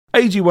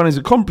AG1 is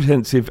a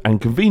comprehensive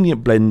and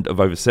convenient blend of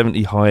over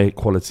 70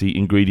 high-quality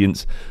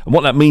ingredients, and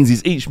what that means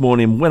is each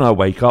morning when I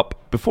wake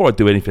up, before I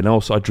do anything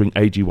else, I drink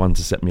AG1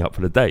 to set me up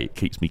for the day. It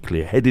keeps me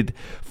clear-headed,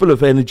 full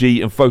of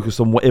energy, and focused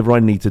on whatever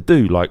I need to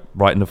do, like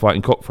writing the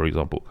Fighting Cock, for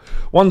example.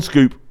 One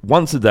scoop,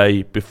 once a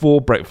day,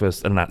 before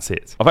breakfast, and that's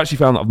it. I've actually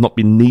found that I've not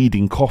been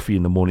needing coffee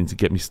in the morning to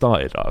get me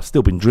started. I've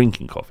still been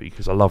drinking coffee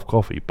because I love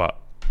coffee, but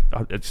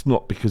it's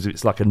not because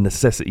it's like a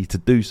necessity to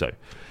do so.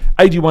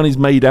 AG1 is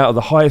made out of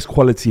the highest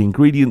quality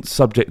ingredients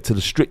subject to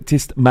the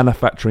strictest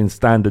manufacturing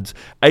standards.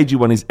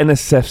 AG1 is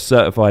NSF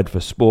certified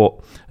for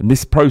sport, and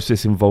this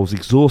process involves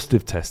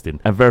exhaustive testing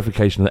and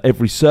verification that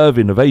every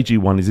serving of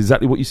AG1 is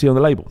exactly what you see on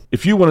the label.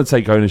 If you want to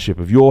take ownership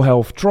of your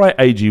health, try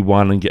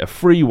AG1 and get a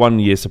free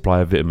 1-year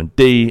supply of vitamin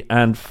D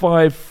and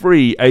 5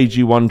 free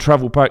AG1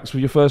 travel packs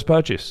with your first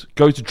purchase.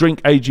 Go to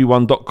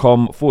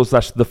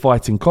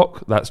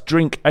drinkag1.com/thefightingcock. That's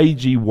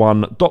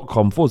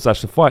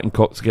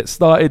drinkag1.com/thefightingcock to get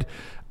started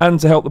and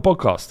to help the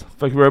podcast.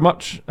 Thank you very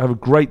much. Have a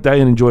great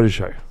day and enjoy the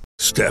show.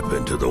 Step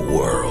into the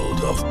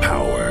world of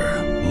power,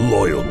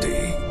 loyalty,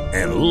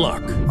 and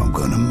luck. I'm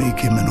gonna make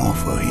him an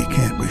offer he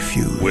can't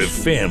refuse. With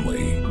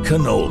family,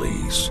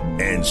 cannolis,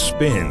 and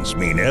spins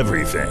mean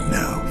everything.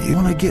 Now, you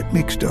wanna get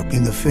mixed up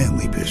in the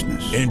family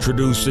business.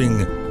 Introducing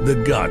The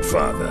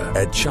Godfather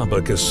at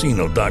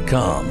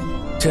ChumbaCasino.com.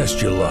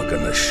 Test your luck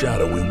in the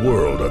shadowy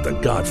world of The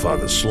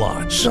Godfather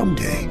slot.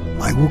 Someday,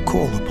 I will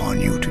call upon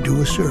you to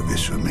do a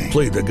service for me.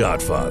 Play The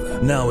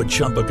Godfather, now at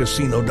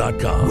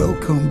ChumbaCasino.com.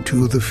 Welcome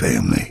to the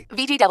family.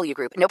 VGW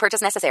Group. No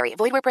purchase necessary.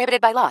 Void where prohibited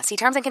by law. See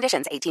terms and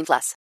conditions.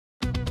 18+.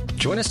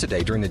 Join us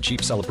today during the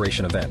Jeep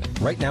Celebration event.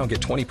 Right now,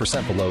 get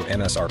 20% below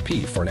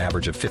MSRP for an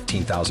average of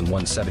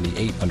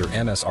 $15,178 under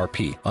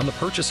MSRP on the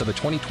purchase of a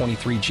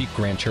 2023 Jeep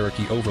Grand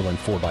Cherokee Overland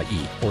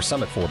 4xE or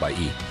Summit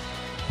 4xE.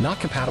 Not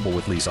compatible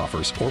with lease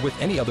offers or with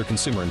any other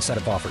consumer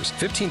incentive offers.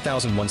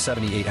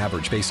 $15,178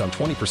 average based on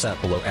 20%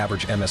 below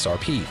average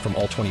MSRP from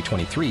all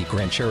 2023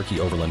 Grand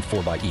Cherokee Overland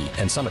 4xE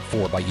and Summit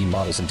 4xE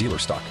models in dealer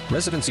stock.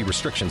 Residency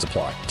restrictions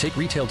apply. Take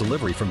retail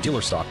delivery from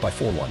dealer stock by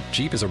 4/1.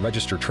 Jeep is a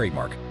registered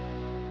trademark.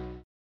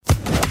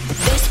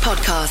 This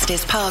podcast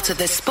is part of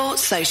the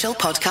Sports Social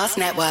Podcast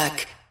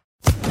Network.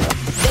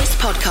 This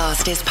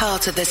podcast is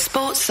part of the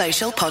Sports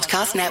Social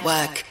Podcast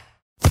Network.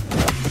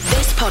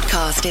 This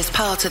podcast is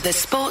part of the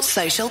Sports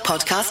Social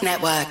Podcast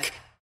Network.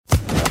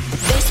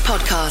 This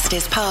podcast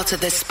is part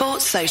of the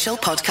Sports Social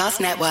Podcast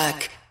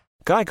Network.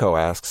 Geico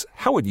asks,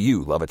 how would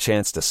you love a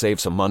chance to save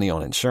some money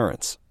on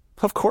insurance?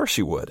 Of course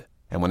you would.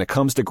 And when it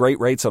comes to great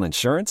rates on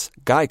insurance,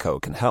 Geico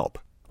can help.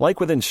 Like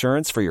with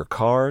insurance for your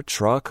car,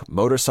 truck,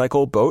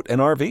 motorcycle, boat,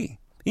 and RV.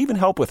 Even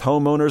help with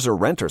homeowners or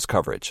renters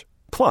coverage.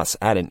 Plus,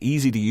 add an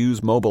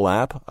easy-to-use mobile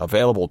app,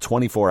 available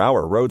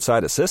 24-hour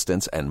roadside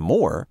assistance, and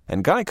more,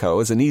 and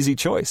Geico is an easy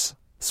choice.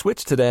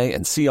 Switch today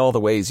and see all the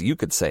ways you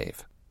could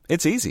save.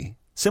 It's easy.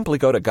 Simply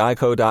go to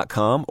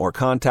geico.com or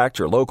contact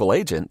your local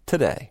agent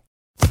today.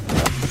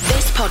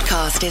 This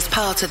podcast is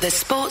part of the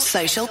Sports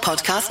Social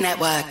Podcast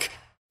Network.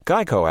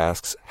 Geico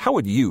asks, how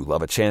would you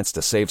love a chance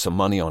to save some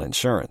money on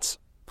insurance?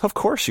 Of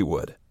course you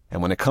would.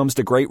 And when it comes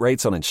to great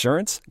rates on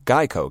insurance,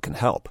 Geico can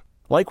help.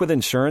 Like with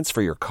insurance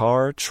for your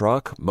car,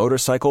 truck,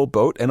 motorcycle,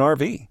 boat, and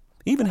RV.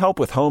 Even help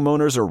with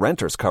homeowners or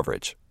renters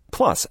coverage.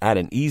 Plus, add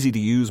an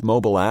easy-to-use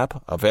mobile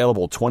app,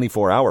 available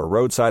 24-hour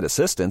roadside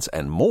assistance,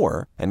 and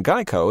more, and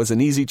Geico is an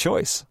easy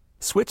choice.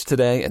 Switch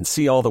today and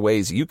see all the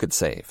ways you could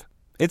save.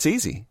 It's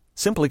easy.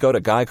 Simply go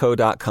to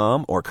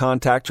geico.com or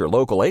contact your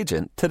local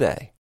agent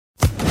today.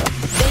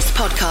 This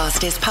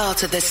podcast is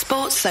part of the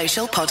Sports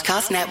Social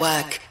Podcast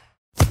Network.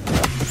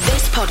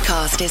 This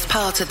podcast is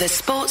part of the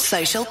Sports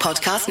Social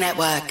Podcast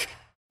Network.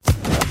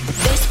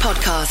 This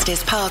podcast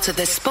is part of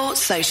the Sports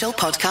Social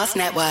Podcast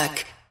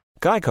Network.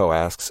 Geico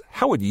asks,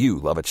 how would you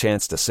love a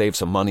chance to save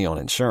some money on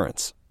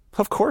insurance?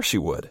 Of course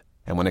you would.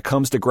 And when it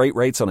comes to great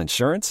rates on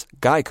insurance,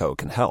 Geico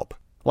can help.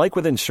 Like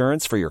with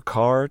insurance for your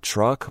car,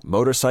 truck,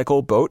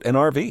 motorcycle, boat, and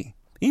RV.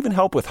 Even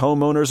help with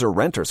homeowners or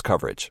renters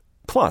coverage.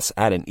 Plus,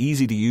 add an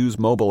easy-to-use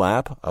mobile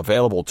app,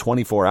 available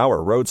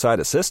 24-hour roadside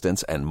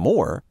assistance, and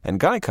more, and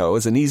Geico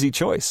is an easy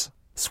choice.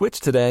 Switch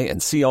today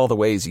and see all the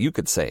ways you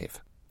could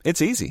save.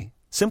 It's easy.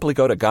 Simply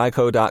go to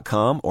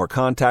geico.com or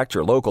contact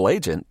your local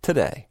agent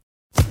today.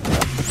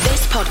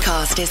 This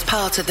podcast is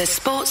part of the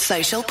Sports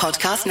Social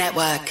Podcast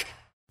Network.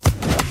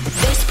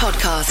 This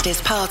podcast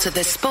is part of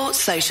the Sports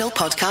Social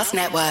Podcast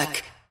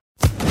Network.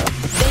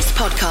 This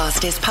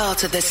podcast is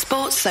part of the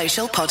Sports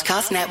Social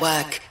Podcast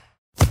Network.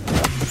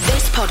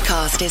 This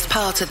podcast is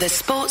part of the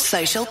Sports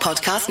Social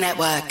Podcast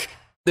Network.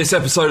 This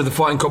episode of the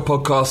Fighting Cock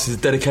podcast is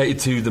dedicated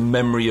to the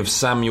memory of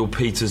Samuel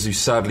Peters, who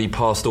sadly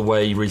passed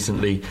away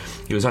recently.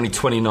 He was only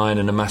 29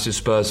 and a massive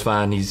Spurs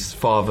fan. His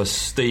father,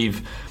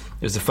 Steve,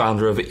 is the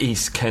founder of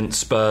East Kent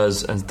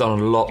Spurs and has done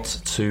a lot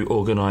to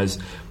organise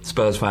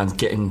Spurs fans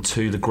getting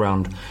to the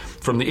ground.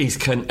 From the East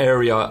Kent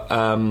area,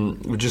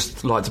 we'd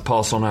just like to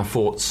pass on our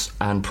thoughts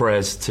and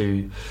prayers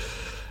to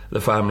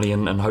the family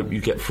and hope you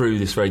get through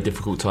this very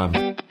difficult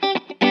time.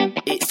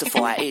 It's the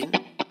fighting.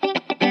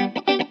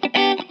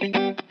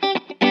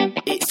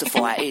 It's the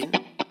fighting.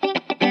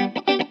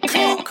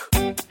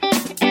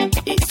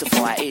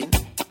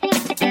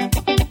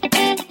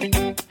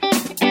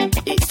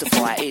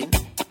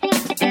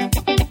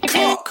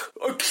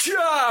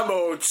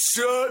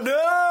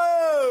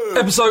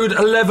 Episode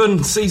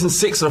 11, Season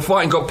 6 of the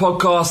Fighting Cock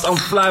podcast. I'm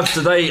Flav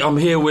today. I'm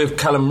here with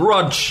Callum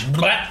Rudge.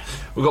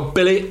 We've got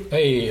Billy.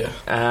 Hey.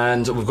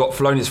 And we've got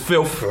Felonious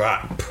Filth.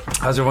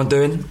 How's everyone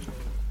doing?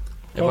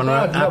 Everyone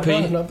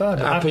happy? Not bad.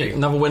 Happy.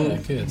 Another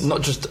win. Yeah,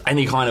 not just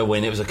any kind of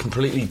win. It was a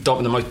completely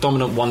the most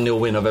dominant 1-0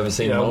 win I've ever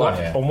seen in my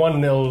life. A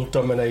 1-0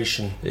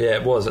 domination. Yeah,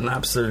 it was an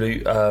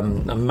absolute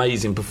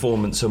amazing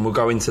performance, and we'll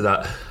go into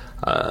that.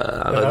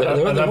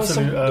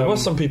 There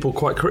was some people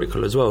quite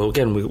critical as well.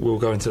 Again, we'll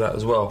go into that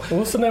as well.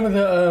 What's the name of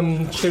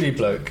the chili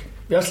bloke?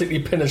 You absolutely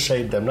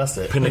pinner-shade them, that's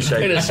it.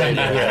 Pinner-shade.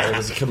 Yeah, it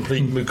was a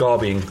complete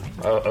Mugabeing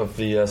of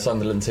the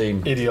Sunderland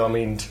team. Idi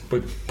Amin.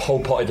 We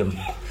pole-potted them.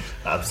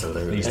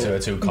 Absolutely. These two are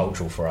too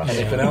cultural for us.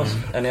 Anything else?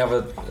 Any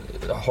other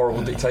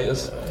horrible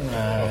dictators?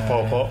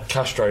 Pol Pot.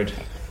 Castroed.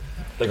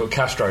 They got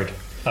castroed.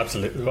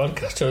 Absolutely. Well,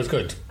 Castro is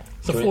good.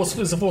 It's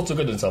a force of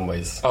good in some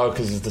ways. Oh,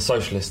 because he's the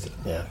socialist.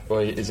 Yeah.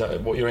 Well, is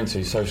that what you're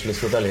into?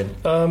 Socialist rebellion?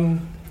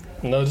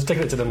 No, just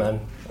taking it to the man.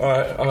 All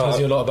right. Tells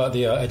you a lot about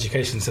the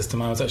education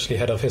system. I was actually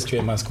head of history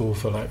in my school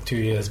for like 2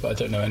 years, but I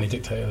don't know any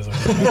dictators.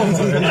 There's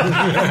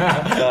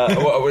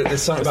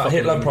something about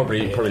Hitler.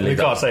 Probably leave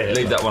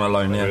that one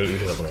alone. Yeah,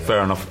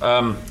 fair enough.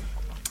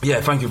 Yeah,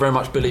 thank you very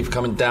much, Billy, for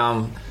coming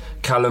down.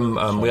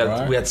 Callum, we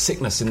had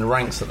sickness in the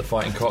ranks at the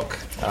Fighting Cock.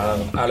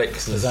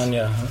 Alex is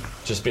lasagna,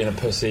 just being a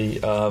pussy.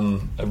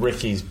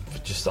 Ricky's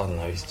just, I don't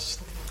know, he's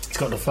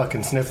got the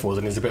fucking sniffles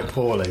and he's a bit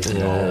poorly.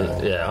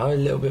 Yeah, a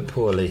little bit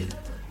poorly.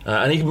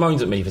 And he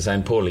moans at me for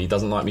saying poorly. He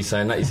doesn't like me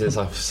saying that. He says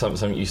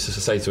something you used to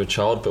say to a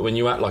child. But when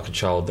you act like a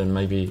child, then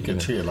maybe get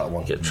treated like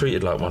one. Get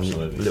treated like one, you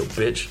little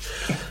bitch.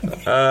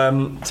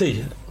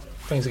 T,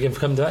 thanks again for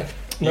coming back.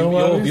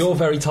 You're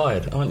very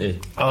tired, aren't you?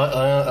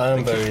 I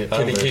am very.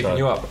 Kitty keeping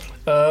you up.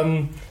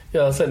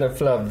 Yeah, I was saying to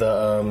Flav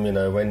that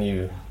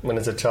when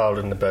there's a child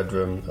in the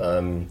bedroom,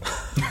 that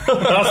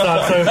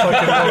sounds so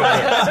fucking wrong.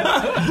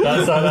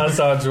 That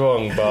sounds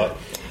wrong, but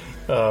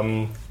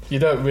you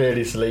don't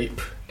really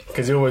sleep.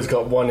 Because you always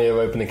got one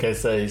ear open in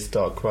case they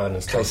start crying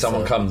and stuff. In case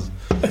someone comes.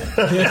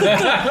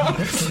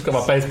 Got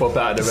my baseball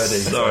bat at the ready.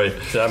 Sorry.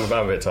 So I'm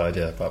a bit tired,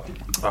 yeah. But.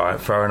 All right,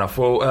 fair enough.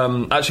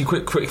 Well,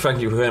 actually, quick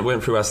thank you. We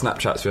went through our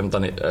Snapchats. We haven't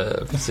done it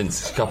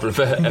since a couple of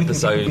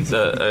episodes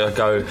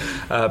ago.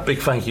 Big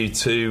thank you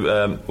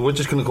to, we're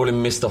just going to call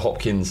him Mr.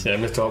 Hopkins. Yeah,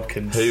 Mr.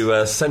 Hopkins.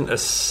 Who sent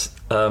us...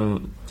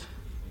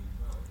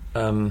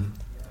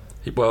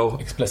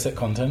 explicit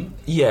content.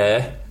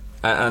 Yeah.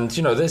 And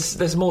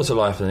there's more to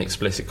life than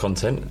explicit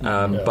content.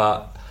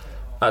 But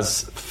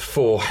as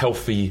for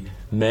healthy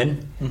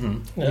men,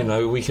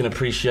 we can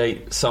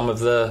appreciate some of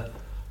the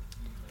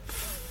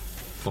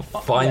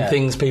fine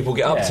things people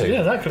get up to.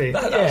 Yeah, exactly.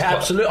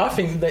 Absolutely. I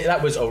think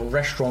that was a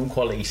restaurant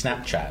quality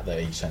Snapchat that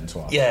he sent to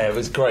us. Yeah, it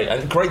was great.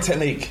 And great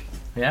technique.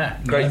 Yeah,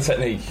 great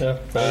technique. Yeah.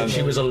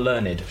 She was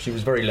She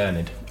was very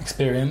learned,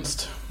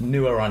 experienced.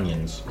 Knew her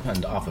onions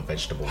and other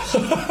vegetables.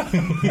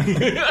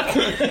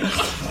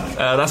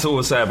 That's all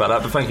we'll say about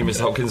that. But thank you,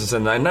 Mr. Hopkins, for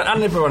sending that,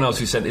 and everyone else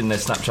who sent in their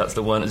Snapchats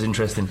that weren't as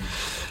interesting.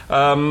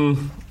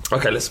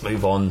 Okay, let's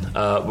move on.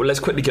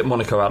 Let's quickly get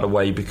Monaco out of the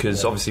way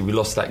because obviously we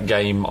lost that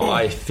game.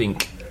 I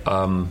think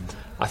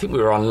we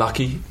were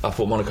unlucky. I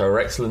thought Monaco were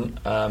excellent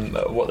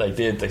at what they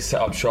did. They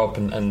set up shop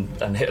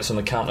and hit us on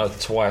the counter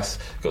twice.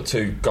 Got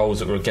 2 goals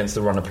that were against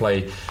the run of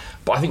play.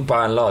 But I think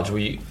by and large,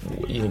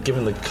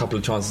 given the couple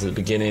of chances at the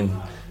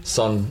beginning,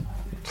 Son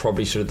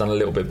probably should have done a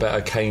little bit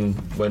better. Kane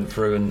went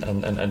through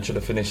and should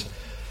have finished.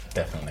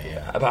 Definitely,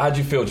 yeah. But how do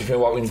you feel? Do you feel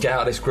like we can get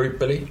out of this group,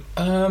 Billy?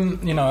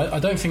 I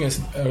don't think it's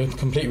a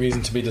complete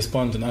reason to be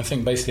despondent. I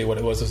think basically what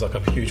it was like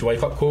a huge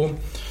wake-up call.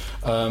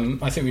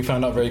 I think we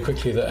found out very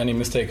quickly that any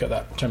mistake at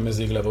that Champions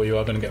League level, you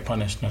are going to get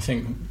punished. And I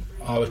think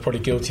I was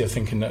probably guilty of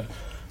thinking that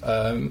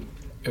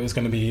it was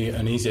going to be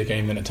an easier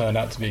game than it turned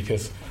out to be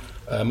because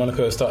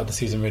Monaco started the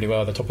season really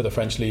well, the top of the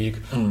French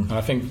league. And I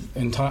think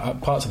in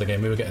parts of the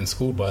game we were getting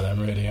schooled by them,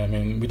 really. I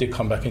mean, we did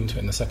come back into it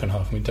in the second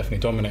half and we definitely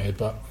dominated,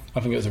 but I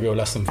think it was a real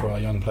lesson for our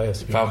young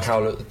players.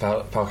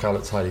 Falcao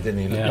looked tidy,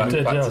 didn't he? Yeah,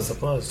 I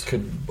suppose.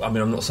 I'm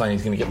not saying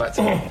he's going to get back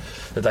to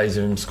the days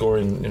of him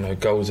scoring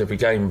goals every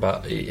game,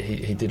 but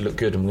he did look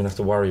good, and we're going to have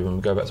to worry when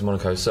we go back to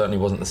Monaco. It certainly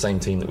wasn't the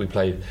same team that we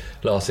played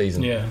last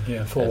season. Yeah,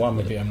 4-1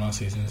 we beat them last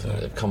season. So.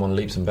 They've come on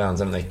leaps and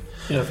bounds, haven't they?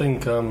 Yeah, I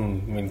think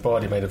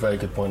Bardi made a very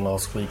good point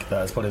last week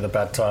that it's probably the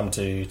bad time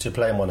to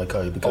play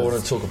Monaco. Because I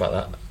want to talk about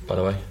that, by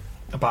the way.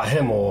 About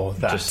him or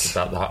that? Just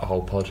about that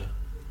whole pod.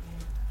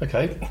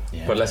 Okay.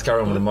 Yeah. But let's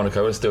carry on with the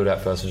Monaco. Let's do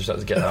that first. I just have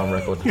to get that on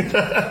record.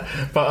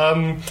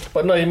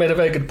 But no, you made a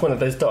very good point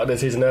that they started their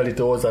season early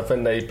doors. I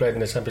think they played in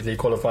the Champions League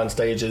qualifying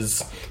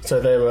stages, so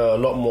they were a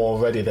lot more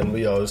ready than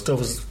we are. It still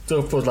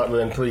feels like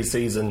we're in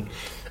pre-season.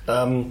 But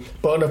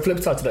on the flip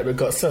side to that, we've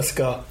got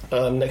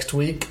CSKA next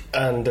week,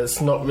 and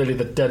it's not really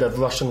the dead of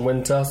Russian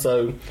winter,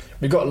 so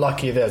we got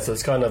lucky there. So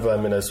it's kind of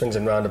swings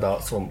and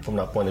roundabouts from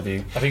that point of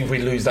view. I think if we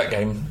lose that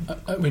game,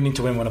 we need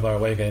to win one of our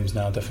away games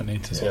now, definitely.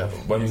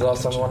 When was the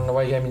last time we won an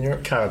away game in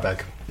Europe?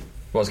 Karabakh.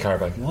 Was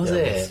Carabao? Was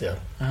it? Yeah.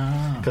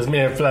 Because me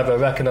and Flav were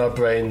racking our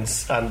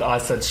brains, and I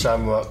said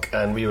Shamrock,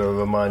 and we were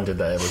reminded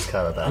that it was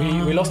Carabao.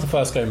 We lost the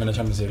first game in the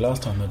Champions League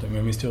last time, though, didn't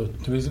we? Was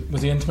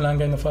the Inter Milan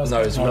game the first?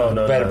 No, it's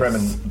Werder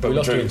Bremen. But we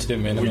lost to Inter,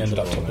 didn't we? And then we ended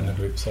up top in the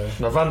group. So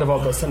Van der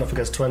Vaart got sent off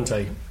against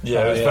Twente.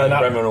 Yeah, it was Werder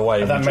Bremen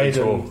away. And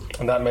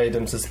that made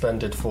him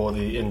suspended for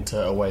the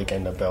Inter away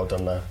game that bailed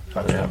on there.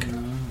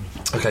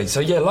 Okay,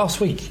 so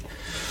last week.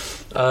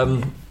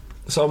 So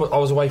I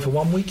was away for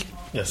 1 week.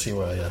 Yes, you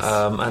were. Yes,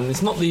 and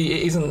it's not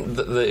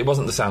it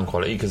wasn't the sound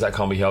quality because that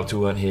can't be helped. We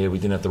weren't here. We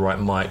didn't have the right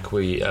mic.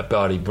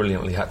 Bardi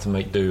brilliantly had to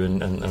make do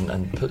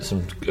and put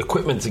some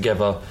equipment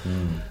together.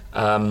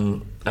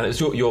 And it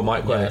was your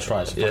mic. Yeah, that's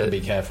right. So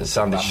be careful. It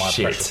sounded about my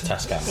shit. precious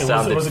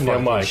Tascam. It wasn't your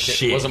mic.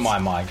 Shit. It wasn't my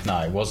mic.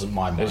 No, it wasn't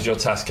my mic. It was your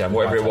Tascam.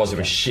 Whatever it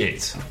was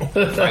shit.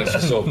 Thanks for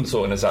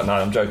sorting this out. No,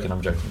 I'm joking.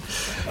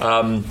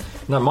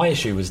 No, my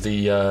issue was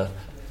the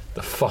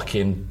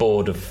fucking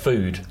board of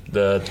food,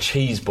 the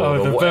cheese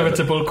board. The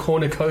veritable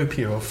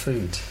cornucopia of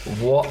food.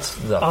 What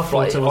the? I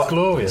thought it was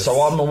glorious.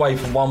 So I'm away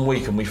for 1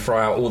 week, and we throw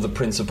out all the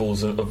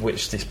principles of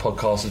which this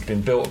podcast has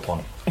been built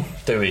upon.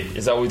 Do we?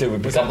 Is that what we do?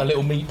 Was that the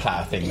little meat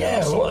platter thing?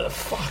 Yeah. What the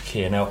fuck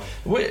here now?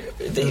 We're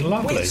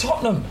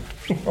Tottenham,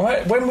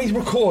 right? When we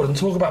record and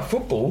talk about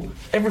football,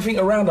 everything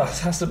around us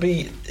has to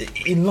be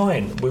in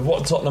line with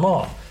what Tottenham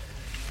are.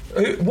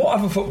 What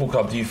other football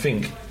club do you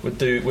think would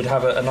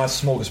have a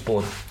nice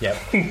smorgasbord?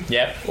 Yep.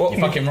 You're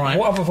fucking right.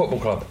 What other football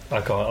club? I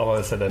can't. I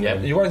won't say that. Yeah,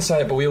 you won't say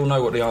it, but we all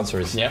know what the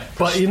answer is. Yep.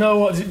 But you know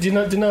what? Do you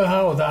know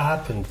how that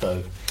happened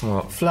though?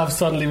 What? Flav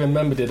suddenly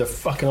remembered it a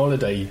fucking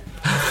holiday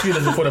a few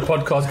days before the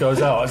podcast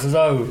goes out. I says,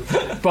 "Oh,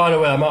 by the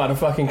way, I'm out of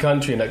the fucking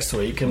country next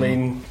week." I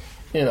mean,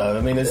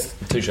 it's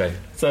touche.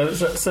 So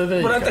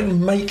there you go. I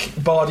didn't make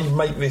Bardi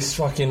make this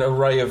fucking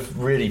array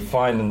of really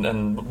fine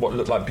and what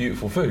looked like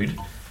beautiful food.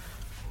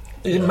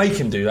 He didn't make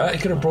him do that. He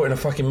could have brought in a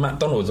fucking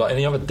McDonald's like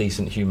any other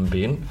decent human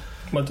being.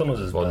 McDonald's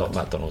is well, bad. not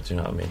McDonald's. You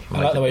know what I mean?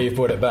 I like the way you've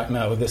brought it back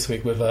now with this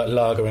week with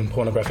lager and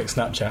pornographic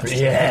Snapchats.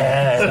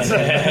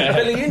 Yeah,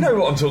 Billy, you know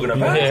what I'm talking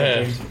about.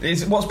 Yeah.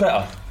 What's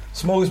better,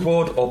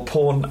 smorgasbord or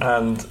porn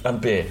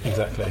and beer?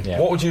 Exactly. Yeah.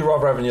 What would you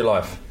rather have in your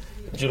life?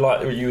 Would you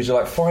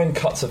like fine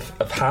cuts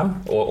of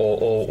ham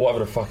or whatever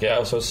the fuck it is,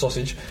 also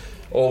sausage,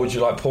 or would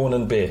you like porn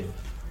and beer?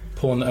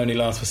 Porn that only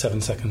lasts for 7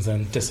 seconds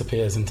and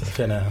disappears into the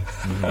thin air.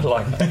 I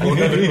like that.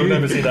 We'll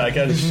never see that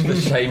again.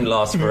 The shame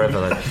lasts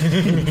forever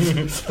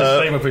then.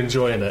 Shame of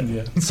enjoying it.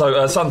 Yeah.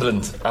 So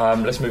Sunderland,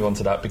 let's move on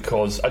to that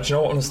because do you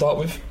know what I want to start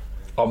with?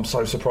 I'm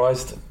so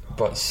surprised,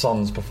 but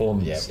Son's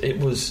performance. Yep. It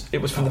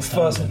was from the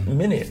first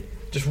minute,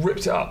 just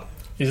ripped it up.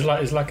 He's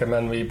like a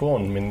man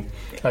reborn. I mean,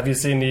 have you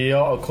seen the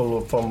article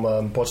from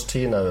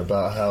Pochettino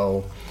about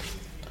how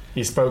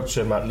he spoke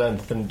to him at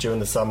length and during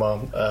the summer?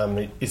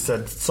 He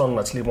said Son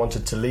actually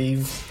wanted to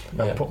leave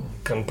and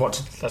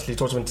Poch actually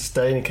talked to him to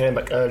stay, and he came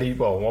back early.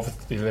 Well,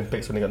 obviously the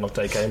Olympics when he got knocked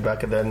out, he came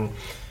back, and then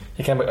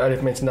he came back early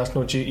from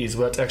international duties,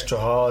 worked extra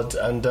hard,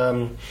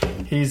 and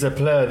he's a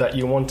player that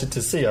you wanted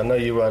to see. I know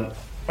you weren't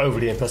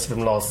overly impressed with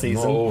him last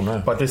season,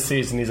 no. But this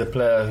season he's a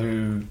player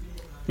who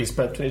we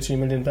spent £22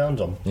 million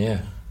on.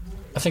 Yeah.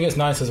 I think it's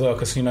nice as well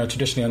because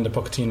traditionally under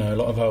Pochettino a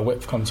lot of our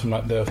width comes from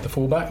like the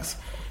fullbacks,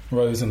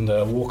 Rose and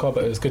Walker,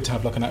 but it was good to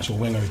have like an actual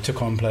winger who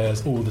took on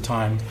players all the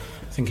time.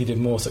 I think he did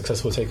more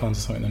successful take-ons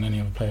or something than any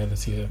other player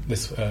this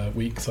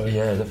week. So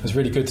yeah, it was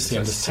really good to see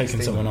him just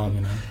taking someone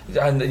on.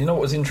 And you know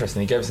what was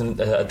interesting? He gave us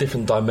a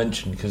different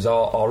dimension because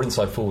our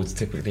inside forwards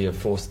typically are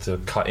forced to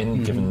cut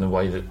in, given the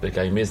way that the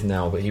game is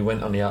now. But he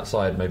went on the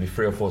outside maybe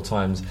 3 or 4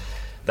 times.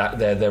 That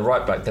their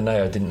right back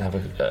Daneo didn't have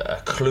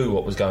a clue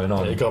what was going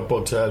on. He got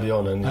booked early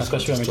on, and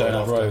especially when we don't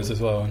have Rose as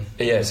well.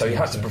 Yeah, so he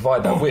had to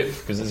provide that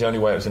width because it's the only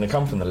way it was going to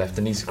come from the left.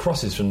 And these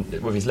crosses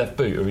with his left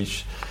boot,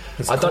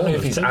 I don't know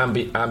if he's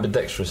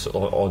ambidextrous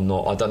or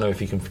not. I don't know if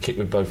he can kick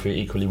with both feet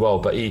equally well,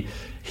 but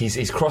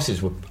his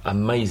crosses were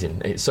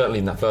amazing. Certainly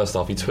in that first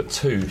half, he took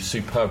 2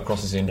 superb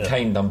crosses in. Yeah.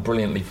 Kane done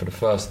brilliantly for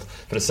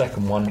the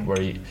second one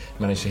where he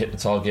managed to hit the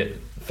target.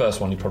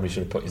 First one, he probably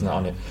should have put his nut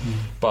on it.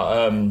 But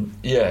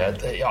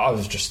I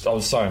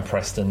was so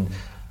impressed, and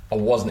I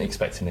wasn't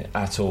expecting it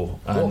at all.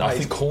 And what about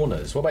his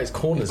corners? What about his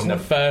corners in the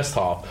first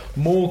half?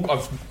 More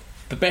of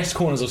the best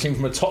corners I've seen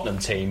from a Tottenham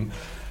team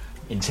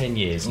in 10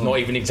 years. Not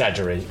even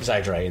exaggerating.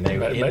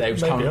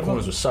 Those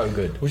corners were so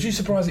good. Was you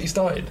surprised that he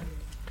started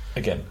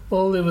again?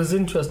 Well, it was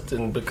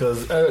interesting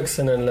because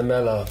Ericsson and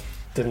Lamela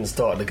didn't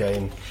start the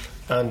game.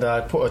 And I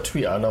put a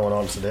tweet out, no one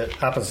answered it.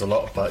 Happens a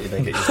lot, but you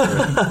don't get used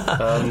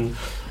to it.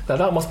 Now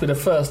that must be the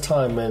first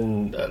time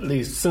in at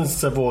least since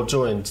they've all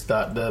joined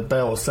that the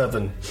Bale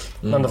 7,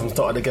 none of them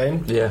started the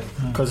game. Yeah,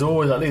 because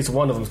always at least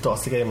one of them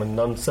starts the game, and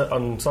on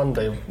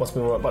Sunday must be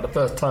about the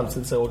first time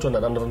since they all joined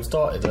that none of them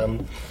started.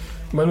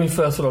 When we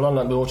first saw the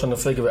lineup, we were all trying to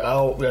figure it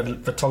out. We had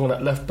Vertonghen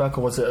at left back,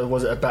 or was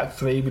it a back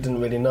 3? We didn't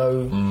really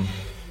know.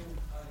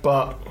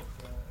 But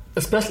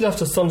especially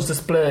after Son's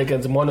display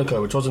against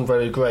Monaco, which wasn't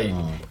very great,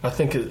 I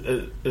think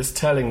it's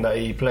telling that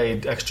he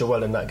played extra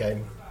well in that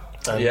game.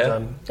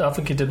 And I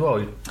think he did well.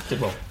 And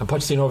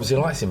Pochettino obviously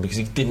likes him because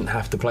he didn't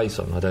have to play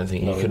Son. I don't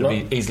think he could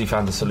have easily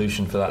found a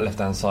solution for that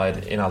left-hand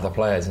side in other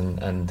players,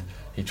 and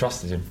he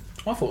trusted him.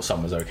 I thought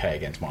Son was okay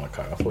against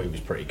Monaco. I thought he was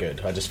pretty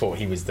good. I just thought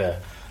he was I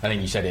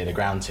think you said it in the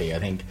ground tee. I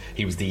think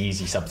he was the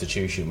easy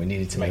substitution. We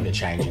needed to make the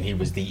change, and he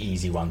was the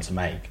easy one to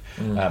make.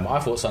 I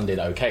thought Son did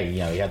okay.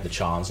 You know, he had the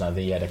chance, and I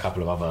think he had a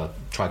couple of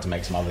tried to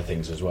make some other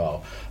things as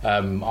well.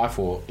 I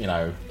thought,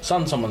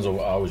 Son, I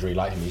always really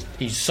liked him.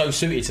 He's so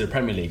suited to the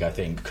Premier League, I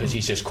think, because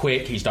he's just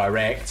quick, he's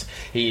direct,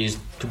 he is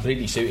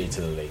completely suited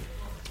to the league.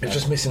 He was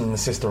just missing an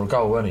assist or a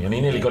goal, weren't he? And he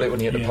nearly got it when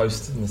he hit the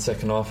post in the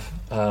second half.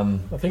 I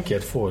think he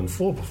had 4 and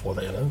 4 before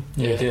that,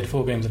 Yeah, he did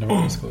 4 games in a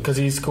row. Because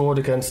he scored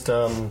against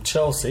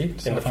Chelsea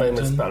in the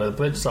famous Battle of the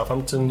Bridge,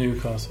 Southampton,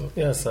 Newcastle.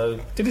 Yeah, so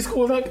did he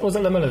score that? Or was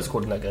that Lamella who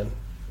scored in that game?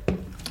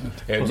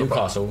 Yeah,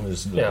 Newcastle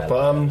was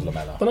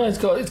Lamella. But no, he's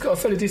got a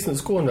fairly decent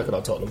scoring record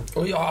at Tottenham.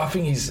 Well, yeah, I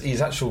think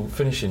his actual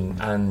finishing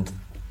and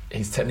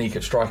his technique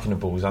at striking the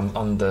ball is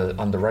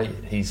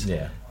underrated.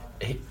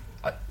 He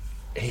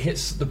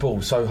hits the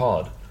ball so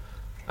hard.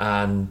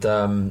 And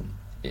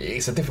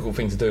it's a difficult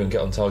thing to do and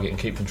get on target and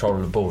keep control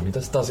of the ball. And he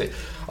just does it.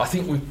 I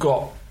think we've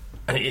got,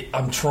 and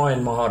I'm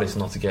trying my hardest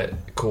not to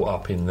get caught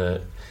up in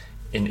a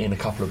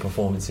couple of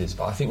performances,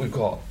 but I think we've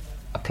got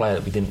a player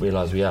that we didn't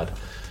realise we had.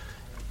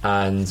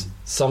 And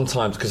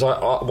sometimes, because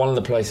one of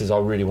the places I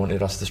really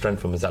wanted us to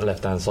strengthen was that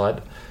left-hand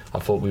side. I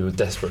thought we were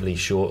desperately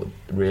short,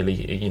 really.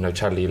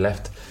 Chadley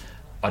left.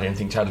 I didn't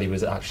think Chadley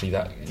was actually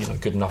that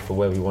good enough for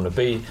where we want to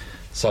be.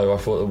 So I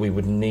thought that we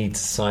would need to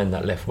sign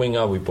that left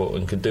winger. We brought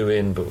Nkoudou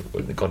in,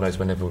 but God knows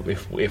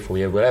if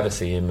we will ever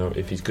see him, or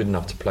if he's good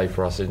enough to play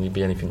for us, and he'd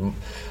be anything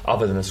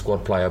other than a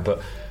squad player.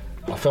 But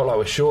I felt like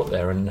we're short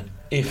there, and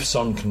if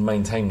Son can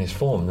maintain this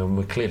form, then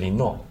we're clearly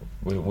not.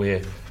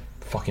 We're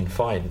fucking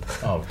fine.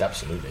 Oh,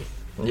 absolutely.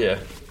 Yeah.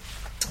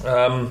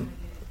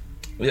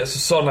 So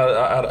Son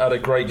had a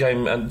great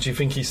game, and do you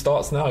think he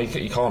starts now?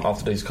 He can't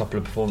after these couple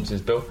of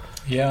performances, Bill?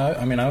 Yeah,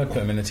 I mean, I would put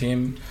him in the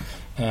team.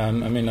 I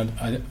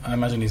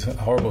imagine he's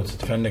horrible to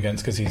defend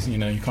against because he's, you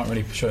can't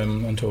really show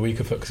him onto a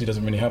weaker foot because he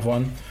doesn't really have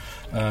one.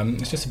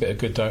 It's just a bit of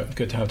good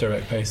to have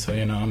direct pace, so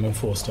I'm all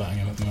for starting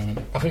him at the moment.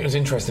 I think it was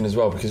interesting as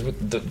well because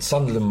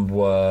Sunderland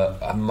were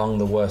among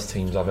the worst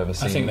teams I've ever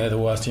seen. I think they're the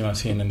worst team I've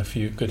seen in a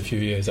few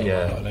years.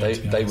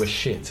 They were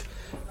shit,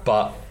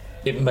 but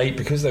it made,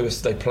 because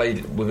they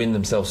played within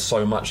themselves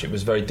so much, it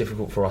was very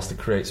difficult for us to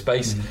create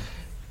space.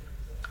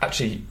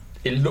 Actually,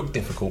 it looked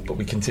difficult, but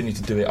we continued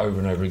to do it over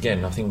and over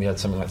again. I think we had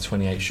something like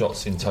 28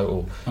 shots in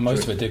total. And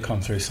most of it did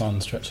come through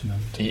Son stretching them.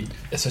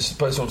 That's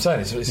what I'm saying.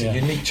 It's a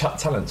unique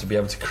talent to be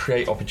able to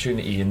create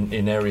opportunity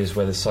in areas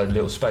where there's so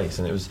little space,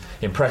 and it was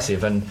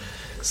impressive and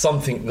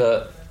something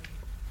that,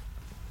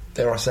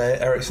 dare I say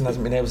it, Ericsson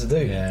hasn't been able to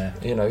do. Yeah.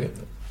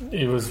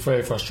 It was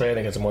very frustrating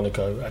against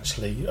Monaco,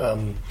 actually.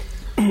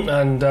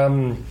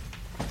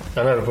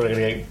 I know we're going to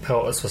get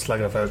pelters for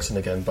slagging off Ericsson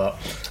again, but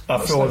I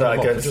feel that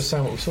against... We're just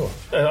saying what we saw.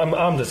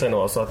 I'm just saying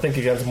what I saw. I think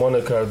against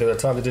Monaco, there were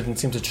times he didn't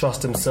seem to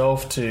trust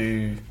himself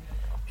he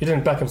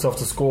didn't back himself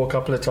to score a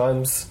couple of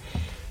times.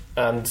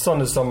 And Son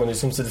is someone who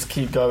seems to just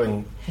keep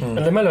going. And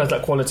Lamella has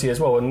that quality as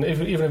well. And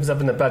even if he's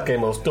having a bad game,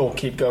 he'll still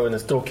keep going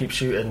and still keep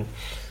shooting.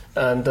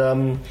 And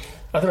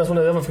I think that's one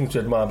of the other things to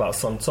admire about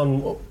Son.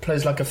 Son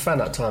plays like a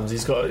fan at times.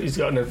 He's got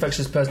an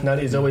infectious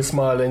personality. He's always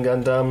smiling,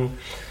 and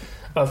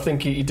I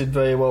think he did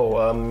very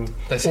well.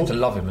 They seem to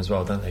love him as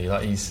well, don't they?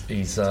 Like he's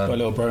got a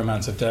little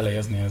bromance with Delhi,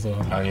 hasn't he, as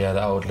well? Oh yeah,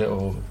 that old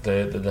little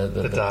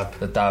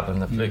the dab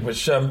and the flick,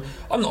 which I'm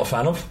not a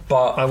fan of,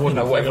 but I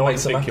wouldn't. Whatever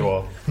makes it. You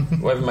are.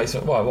 Whatever makes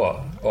it. Why?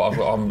 What?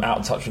 I'm out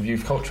of touch with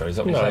youth culture. Is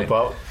that what you're saying?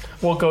 But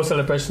what goal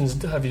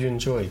celebrations have you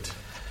enjoyed?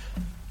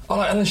 I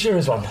like Alan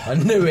Shearer's one. I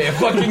knew it. I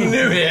fucking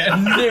knew it.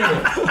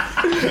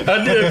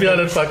 I knew it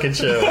behind a fucking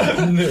Shearer.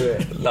 I knew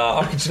it.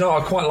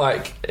 I quite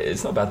like.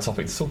 It's not a bad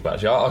topic to talk about.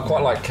 Actually, I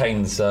quite like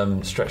Kane's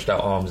stretched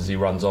out arms as he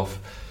runs off.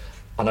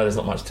 I know there's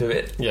not much to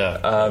it.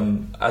 Yeah.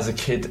 As a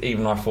kid,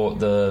 even I thought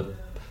the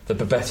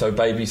Bebeto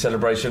baby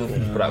celebration,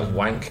 but that was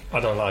wank. I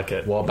don't like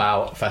it. What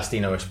about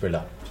Faustino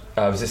Esprilla?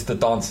 Was this the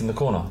dance in the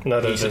corner?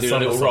 No, he used to do a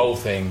little roll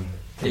thing.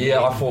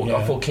 Yeah, I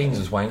thought Keane's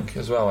was wank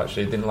as well.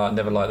 Actually,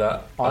 never like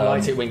that. I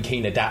liked it when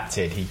Keane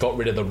adapted. He got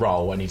rid of the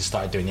roll and he just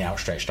started doing the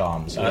outstretched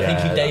arms. And I think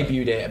he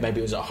debuted it. Maybe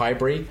it was at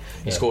Highbury.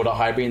 He scored at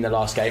Highbury in the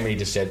last game, and he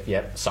just said,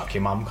 "Yep, suck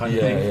your mum," kind of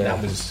thing. Yeah.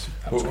 That was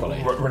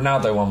quality.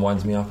 Ronaldo one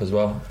winds me up as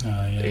well.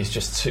 He's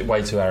just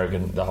way too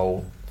arrogant. The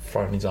whole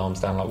throwing his arms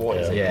down like what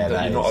is it? Yeah,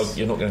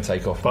 you're not going to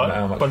take off.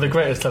 But the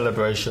greatest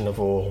celebration of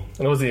all,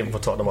 and it wasn't even for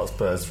Tottenham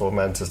Hotspurs, for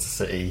Manchester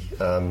City.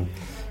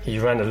 He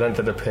ran the length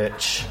of the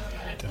pitch.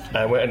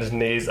 And went on his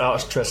knees,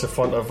 outstretched in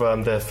front of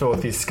their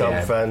filthy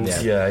scum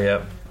fans.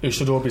 Yeah. Who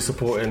should all be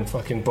supporting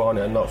fucking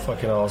Barnet and not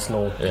fucking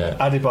Arsenal. Yeah.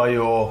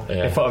 Adebayor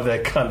in front of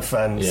their cunt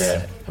fans.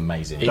 Yeah,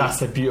 amazing.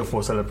 That's a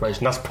beautiful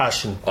celebration. That's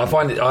passion. I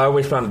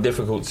always found it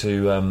difficult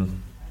to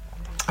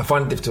I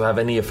find it difficult to have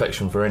any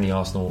affection for any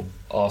Arsenal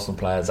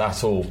players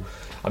at all.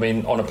 I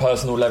mean, on a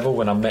personal level,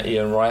 when I met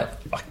Ian Wright,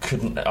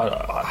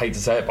 I hate to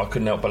say it, but I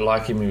couldn't help but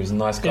like him. He was a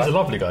nice guy. He's a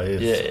lovely guy, he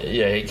is.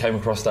 Yeah, he came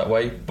across that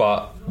way.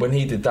 But when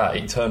he did that,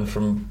 he turned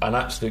from an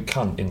absolute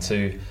cunt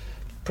into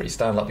a pretty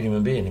stand-up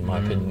human being, in my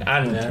opinion.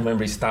 And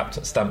remember, he stamped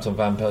on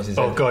Van Persie's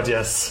head. Oh, God,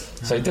 yes.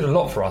 So he did a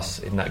lot for us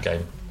in that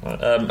game.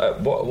 And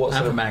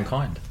for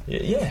mankind.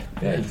 Yeah,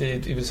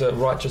 he was a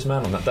righteous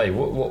man on that day.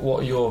 What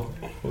are your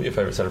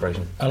favourite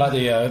celebrations? I like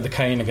the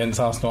Kane against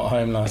Arsenal at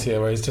home last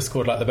year, where he's just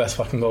scored like the best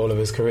fucking goal of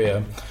his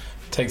career.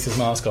 Takes his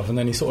mask off and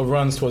then he sort of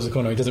runs towards the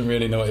corner. He doesn't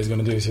really know what he's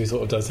going to do, so he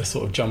sort of does this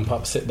sort of jump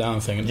up, sit down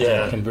thing, and it's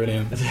fucking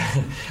brilliant.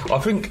 I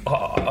think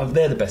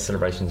they're the best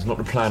celebrations, not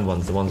the planned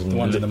ones. The ones in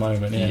the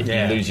moment. You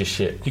lose your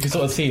shit. You can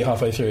sort of see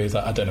halfway through. He's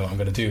like, I don't know what I'm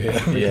going to do here.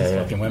 He just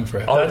fucking went for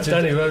it.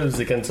 Danny Rose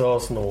against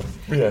Arsenal.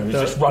 Yeah, he was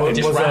just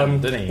running.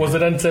 Was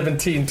an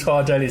N17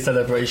 Tardelli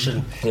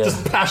celebration? Yeah.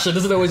 Just passion,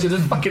 isn't it? Always you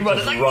just fucking run.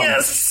 It's like run.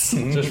 Yes,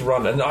 just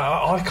run. And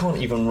I can't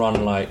even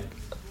run like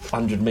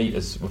 100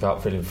 metres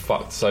without feeling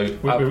fucked. So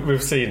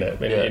we've seen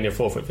it in your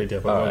forfeit video.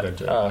 But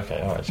okay,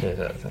 all right, cheers.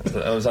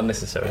 That was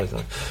unnecessary, isn't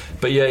it?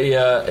 But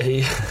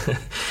he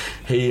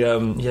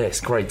it's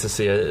great to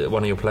see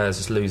one of your players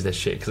just lose their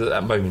shit, because at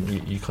that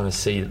moment you kind of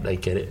see that they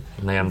get it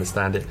and they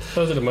understand it.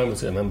 Those are the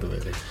moments I remember,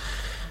 really.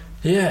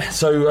 Yeah.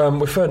 So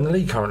we're third in the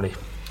league currently.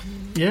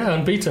 Yeah,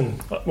 unbeaten.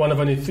 One of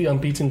only 3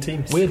 unbeaten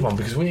teams. Weird one,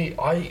 because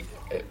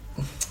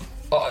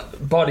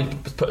Bardi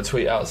put a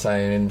tweet out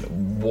saying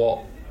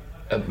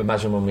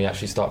imagine when we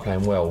actually start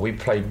playing well. We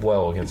played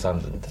well against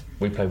Sunderland.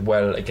 We played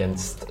well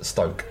against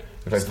Stoke.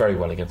 We played very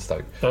well against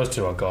Stoke. Those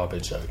two are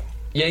garbage, though.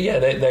 Yeah,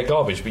 they're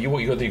garbage. But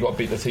what you got to do, you've got to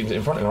beat the teams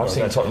in front of them. I've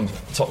seen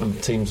Tottenham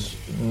teams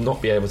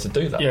not be able to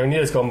do that. Yeah, in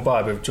years gone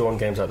by, we've drawn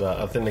games like that.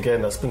 I think the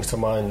game that springs to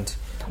mind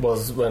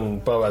was when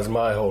Boaz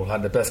Myhol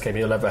had the best game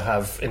he'll ever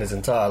have in his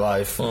entire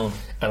life, and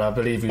I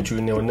believe we drew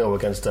 0-0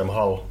 against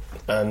Hull.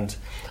 And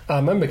I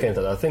remember games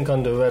like that. I think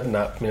under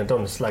Redknapp, I don't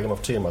want to slag him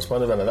off too much,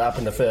 but under Redknapp that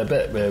happened a fair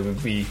bit, where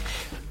we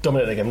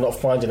dominated the game, not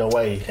finding a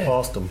way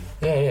past them.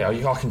 Yeah.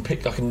 I can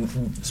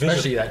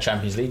especially that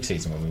Champions League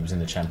season when we was in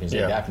the Champions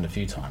League. It happened a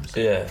few times.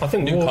 Yeah, I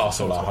think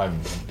Newcastle at home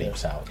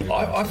deeps out.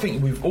 I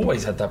think we've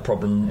always had that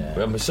problem.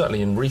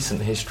 Certainly in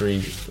recent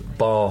history,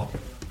 bar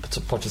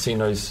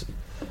Pochettino's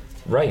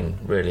reign,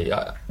 really.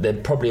 There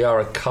probably are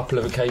a couple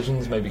of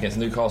occasions, maybe against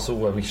Newcastle,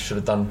 where we should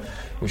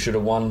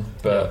have won,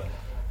 but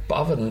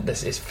other than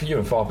this, it's few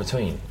and far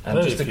between. And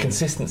very just the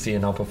consistency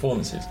in our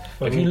performances.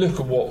 If you look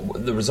at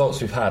what the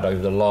results we've had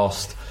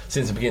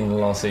since the beginning of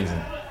the last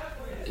season,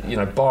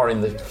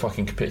 barring the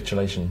fucking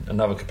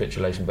another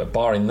capitulation, but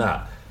barring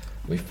that,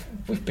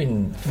 we've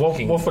been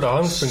Watford at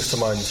home springs to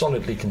mind.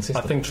 Solidly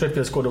consistent. I think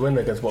Trippier scored a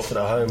winner against Watford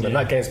at home, and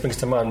that game springs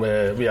to mind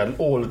where we had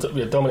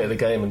dominated the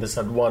game and just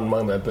had one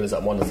moment, but it's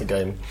that won us the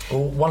game.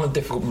 Well, one of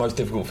the most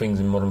difficult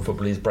things in modern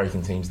football is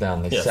breaking teams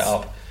down. They set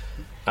up,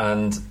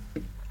 and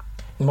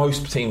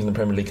most teams in the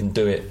Premier League can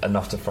do it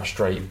enough to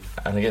frustrate.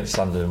 And against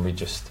Sunderland, we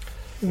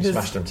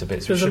smashed them to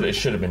bits. It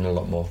should have been a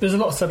lot more. There's a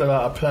lot said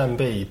about a plan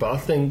B, but I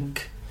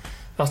think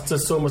that's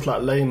just almost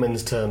like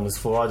layman's terms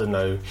for, I don't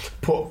know,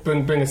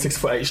 bring a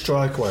 6'8"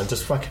 striker and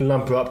just fucking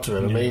lump her up to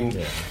him.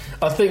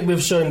 I think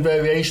we've shown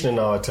variation in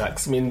our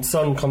attacks.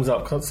 Son comes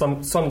up,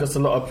 Son gets a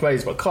lot of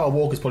praise, but Kyle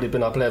Walker's probably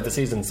been our player of the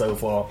season so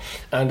far,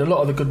 and a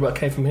lot of the good work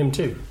came from him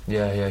too.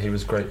 Yeah, he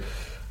was great.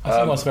 I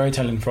think what's very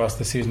telling for us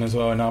this season as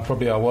well, and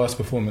probably our worst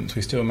performance,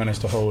 we still managed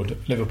to hold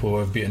Liverpool.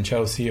 We've beaten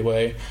Chelsea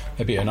away,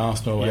 they've beaten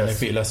Arsenal, and they've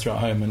beat Leicester at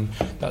home, and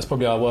that's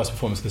probably our worst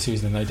performance of the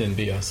season, and they didn't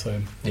beat us.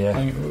 So I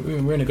think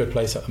we're in a good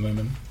place at the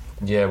moment.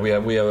 Yeah, we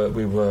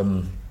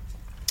were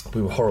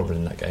horrible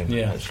in that game,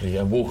 actually.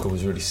 And Walker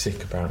was really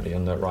sick apparently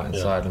on the right hand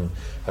side, and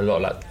a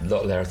lot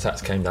of their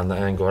attacks came down that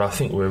angle. And I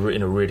think we're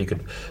in a really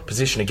good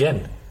position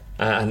again,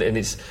 and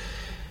it's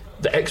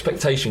the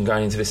expectation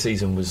going into this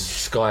season was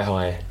sky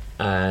high.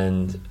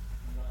 And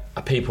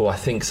I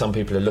think some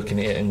people are looking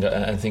at it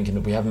and thinking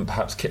that we haven't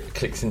perhaps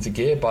clicked into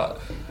gear,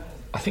 but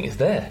I think it's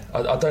there.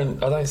 I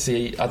don't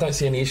see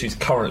any issues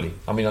currently.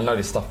 I know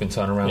this stuff can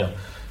turn around,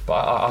 but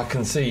I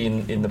can see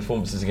in the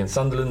performances against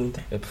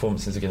Sunderland, the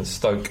performances against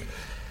Stoke,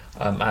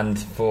 and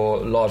for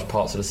large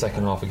parts of the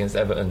second half against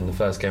Everton, the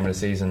first game of the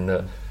season,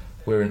 that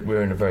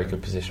we're in a very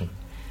good position.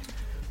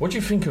 What do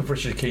you think of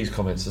Richard Keys'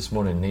 comments this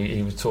morning?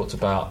 He was talked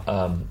about.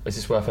 Is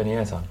this worth any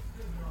airtime?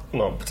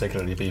 Not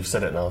particularly, but you've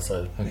said it now,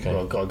 so I've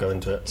got to go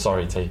into it.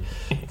 Sorry, T.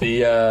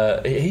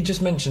 He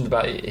just mentioned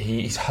about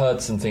he's heard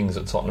some things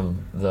at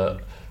Tottenham that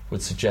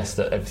would suggest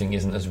that everything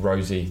isn't as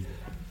rosy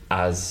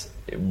as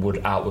it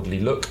would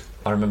outwardly look.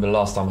 I remember the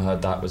last time I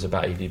heard that was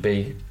about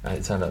EDB, and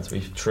it turned out to be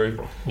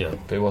true. Yeah,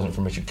 but it wasn't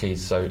from Richard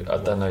Keys, so I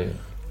don't know.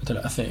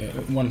 I think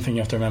one thing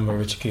you have to remember,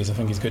 Richard Keys, I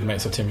think he's good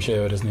mates with Tim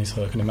Sherwood, isn't he?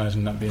 So I can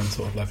imagine that being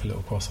sort of like a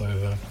little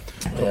crossover.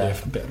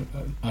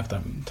 I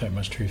don't take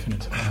much truth in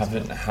it.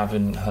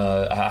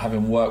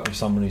 Having worked with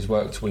someone who's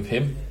worked with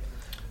him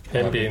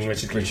being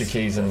Richard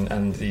Keys and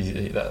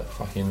that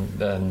fucking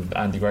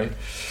Andy Gray,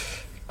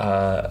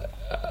 pair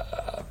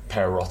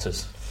of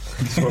rotters.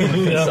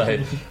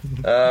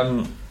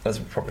 as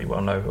you probably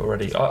well know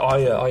already,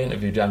 I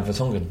interviewed Jan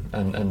Vertonghen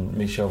and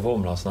Michel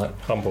Vorm last night.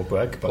 Humble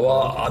brag. But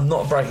well, I'm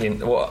not bragging.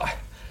 Well,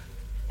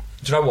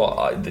 do you know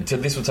what?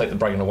 This will take the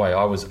bragging away.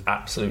 I was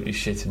absolutely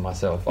shitting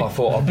myself. I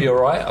thought I'd be all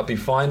right. I'd be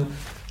fine.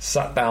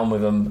 Sat down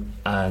with them,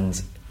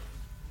 and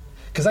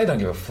because they don't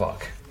give a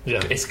fuck.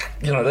 Yeah, it's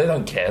they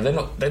don't care.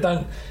 They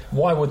don't.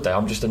 Why would they?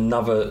 I'm just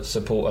another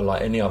supporter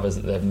like any others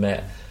that they've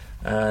met,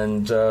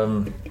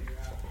 and.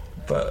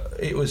 But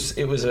it was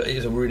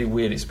a really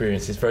weird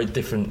experience. It's very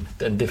different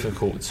and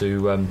difficult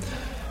to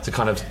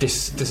kind of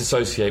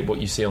disassociate what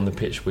you see on the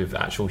pitch with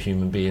actual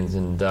human beings,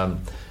 and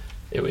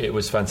it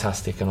was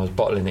fantastic. And I was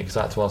bottling it because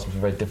I had to ask them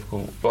some very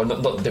difficult, well,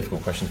 not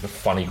difficult questions, but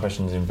funny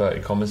questions in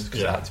inverted commas,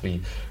 because I had to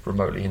be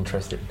remotely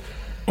interested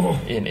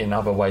in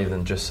other way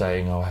than just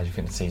saying, "Oh, how do you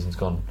think the season's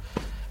gone?"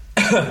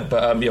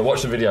 But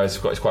watch the video. It's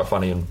quite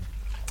funny and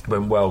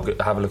went well.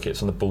 Have a look at it.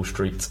 It's on the Ball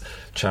Street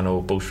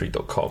channel,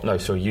 ballstreet.com. No,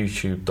 sorry,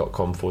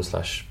 youtube.com/Ball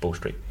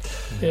Street.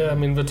 Yeah, I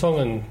mean,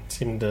 Vertonghen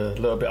seemed a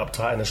little bit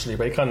uptight initially,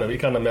 but he kind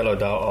of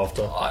mellowed out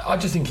after. I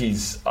just think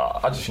he's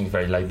a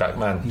very laid back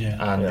man,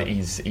 and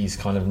he's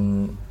kind of.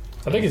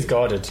 I think he's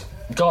guarded,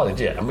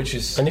 yeah, and which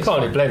is. And you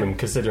can't really blame him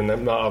considering the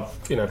amount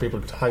of people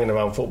hanging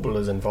around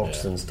footballers and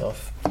vultures and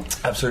stuff.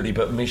 Absolutely,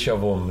 but Michel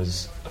Vorm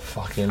was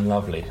fucking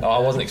lovely. I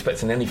wasn't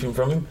expecting anything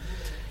from him.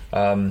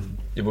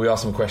 We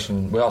asked them a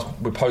question.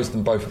 We posed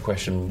them both a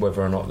question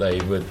whether or not they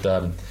would,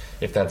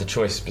 if they had the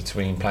choice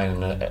between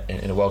playing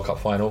in a World Cup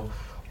final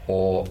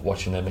or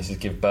watching their missus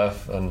give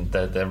birth, and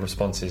their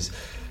responses,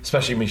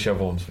 especially Michel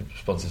Vorm's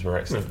responses, were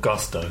excellent. With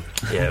gusto.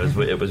 Yeah,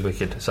 it was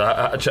wicked. So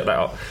I checked that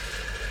out.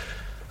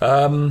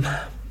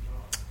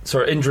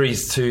 So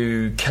injuries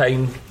to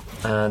Kane.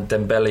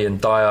 Dembele and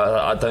Dyer.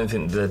 I don't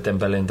think the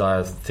Dembele and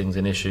Dyer thing's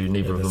an issue.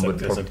 Neither of them would.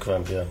 There's a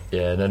cramp, yeah.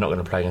 Yeah, they're not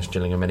going to play against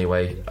Gillingham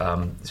anyway.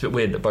 It's a bit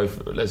weird that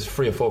there's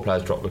 3 or 4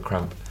 players dropped with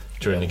cramp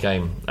during the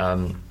game.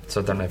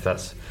 So I don't know if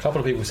that's. A couple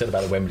of people said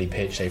about the Wembley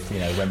pitch.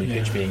 Wembley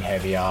pitch being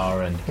heavier,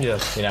 and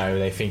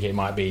they think it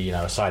might be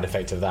a side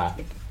effect of that.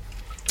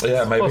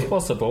 Yeah, maybe it's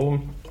possible.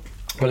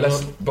 But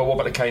what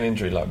about the Kane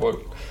injury? Like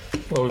what?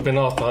 Well, we've been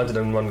asked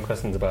 101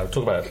 questions about it.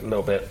 Talk about it a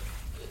little bit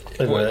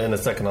in the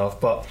second half,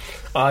 but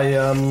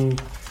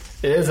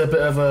it's a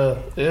bit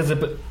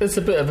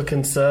of a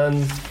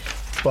concern,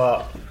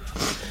 but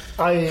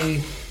I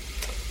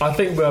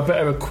think we're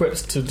better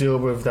equipped to deal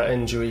with that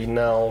injury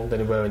now than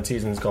we were in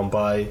seasons gone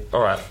by.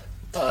 All right.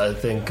 I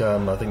think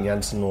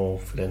Janssen will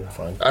fit in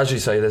fine. As you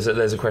say,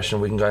 there's a question.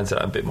 We can go into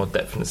that in a bit more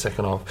depth in the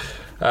second half.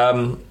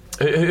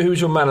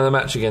 Who's your man of the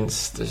match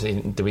against?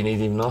 Do we need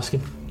even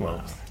asking?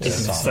 Well,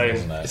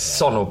 it's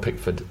Son or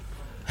Pickford.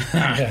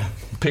 Yeah.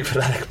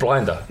 Pickford Alec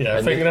Blinder. Yeah,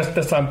 I think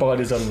that's time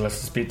Bardi's on. Let's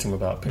speak to him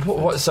about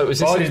Pickford. So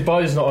is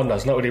Bardi's not on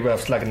us. Not really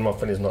worth slagging him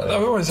off when he's not. I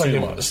won't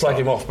slag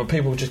him off, but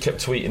people just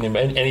kept tweeting him.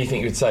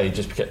 Anything you'd say,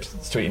 just kept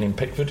tweeting him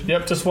Pickford.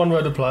 Yep, just one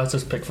word applies.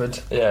 Just Pickford.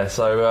 Yeah,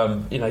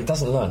 so he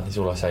doesn't learn. Is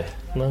all I say.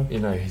 No,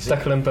 he's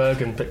Stekelenburg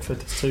and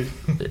Pickford too.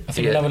 I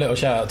think another little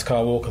shout out to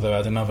Kyle Walker though.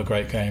 Had another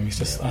great game. I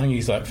think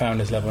he's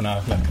found his level now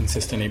of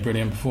consistently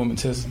brilliant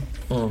performances,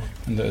 and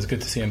it was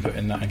good to see him put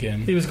in that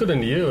again. He was good in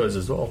the Euros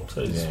as well.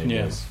 So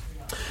yes.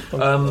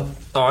 All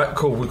right,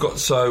 cool. We've got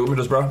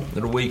Middlesbrough at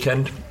the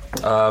weekend.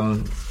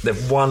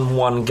 They've won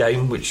one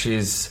game, which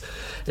is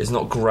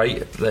not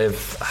great.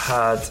 They've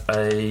had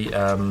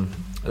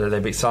they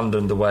beat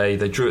Sunderland away.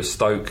 They drew at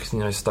Stoke.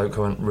 Stoke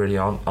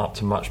aren't up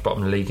to much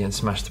bottom of the league and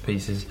smashed to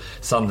pieces.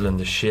 Sunderland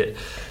is shit.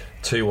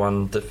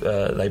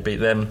 2-1. They beat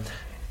them.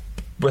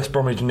 West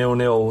Bromwich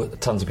 0-0.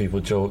 Tons of people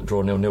draw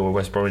 0-0 with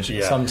West Bromwich.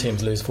 Yeah. Some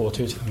teams lose 4-2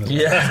 to them.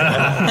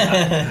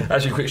 Yeah.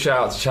 Actually, quick shout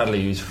out to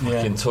Chadley, who's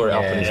fucking tore it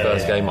up in his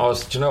first game. I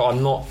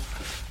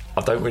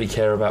don't really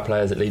care about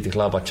players that lead the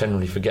club. I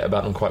generally forget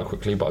about them quite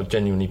quickly, but I'm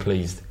genuinely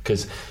pleased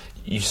because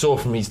you saw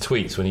from his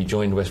tweets when he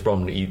joined West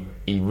Brom that he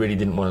really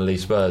didn't want to leave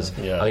Spurs.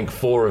 I think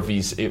 4 of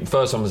his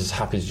first one was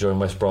happy to join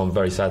West Brom.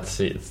 Very sad to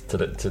see it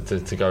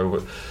to go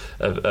with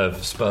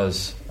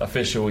Spurs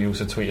official. He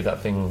also tweeted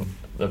that thing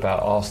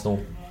about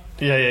Arsenal.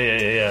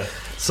 Yeah.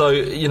 So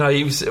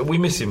we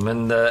miss him,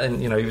 and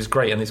he was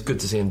great, and it's good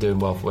to see him doing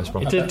well for West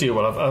Brom. He did do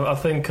well. I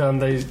think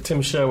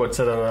Tim Sherwood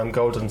said on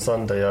Golden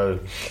Sunday,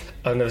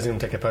 I've never seen him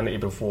take a penalty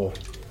before.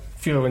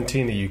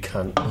 Fiorentina, you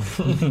can't.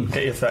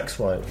 Get your facts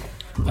right.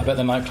 I bet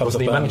the nightclubs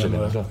the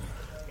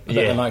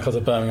nightclubs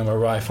of Birmingham were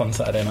rife on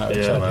Saturday night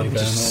with man,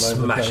 just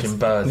smashing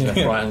birds left,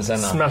 right and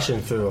centre. Smashing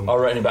through them. I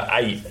reckon about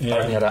 8. I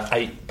only had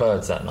 8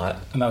 birds that night.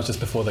 And that was just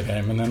before the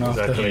game, and then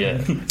after.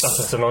 Exactly, that's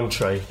just an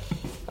entree.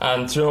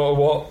 And do you know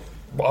what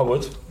I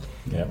would?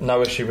 Yeah.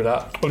 No issue with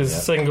that. Well, he's a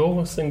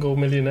single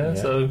millionaire,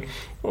 so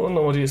I don't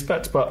know what do you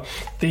expect. But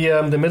the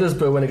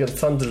Middlesbrough win against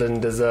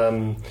Sunderland is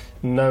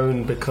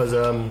known because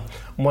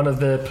one of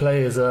the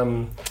players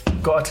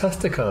got a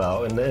testicle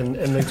out in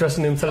the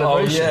dressing room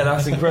celebration. Oh yeah,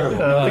 that's incredible.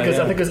 Because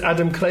I think it was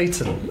Adam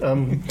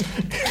Clayton.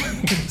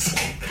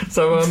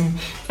 So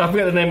I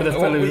forget the name of the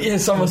fellow.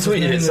 Someone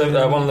tweeted it.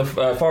 So one of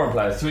the foreign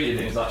players tweeted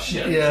it. It's like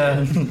shit.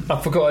 Yeah,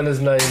 I've forgotten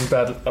his name. He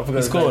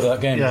scored that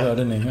game as well,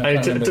 didn't he?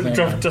 And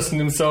dropped Justin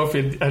himself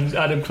in, and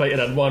Adam Clayton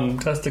had one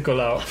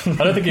testicle out. I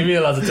don't think he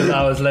realised until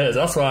hours later.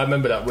 That's why I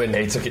remember that win.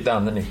 Yeah, he took it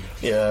down, didn't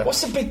he? Yeah.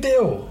 What's the big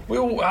deal? We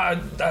all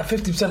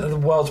 50% of the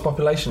world's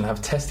population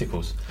have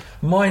testicles.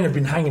 Mine have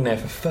been hanging there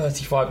for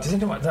 35. Does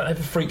anyone that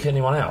ever freak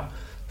anyone out?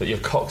 That your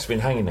cock's been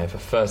hanging there for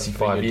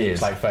 35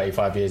 years. Like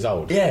 35 years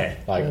old. Yeah.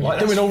 Like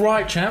doing all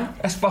right, champ.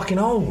 That's fucking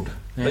old.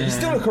 Yeah. But you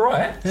still look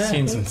alright. Yeah.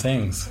 Seen some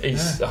things.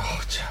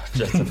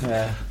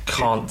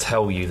 Can't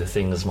tell you the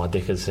things my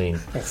dick has seen.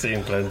 I've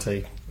seen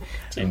plenty.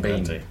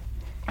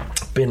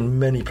 Been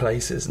many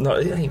places. No,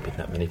 it ain't been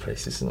that many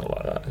places. It's not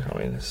like that. I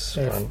mean, it's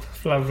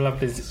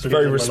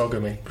very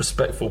monogamy.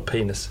 Respectful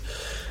penis.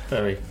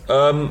 Very.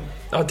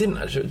 I didn't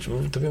actually. Do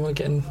we want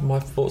to get in my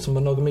thoughts on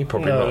monogamy?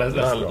 Probably no,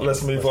 not.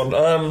 Let's move on.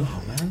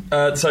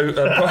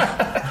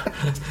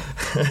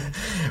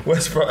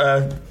 West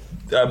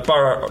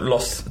Borough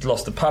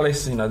lost to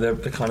Palace. You know, they're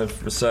kind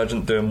of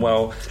resurgent, doing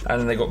well, and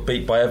then they got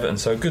beat by Everton.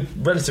 So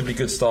relatively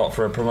good start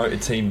for a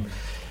promoted team.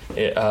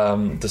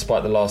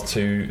 Despite the last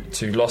two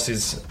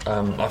losses,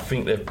 I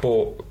think they've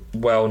bought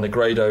well.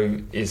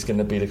 Negredo is going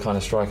to be the kind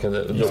of striker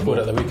that he scored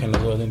at the weekend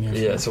as well, didn't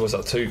he? Yeah, so what's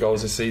that? 2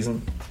 goals this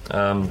season.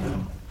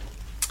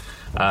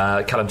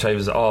 Callum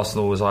Chambers at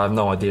Arsenal I have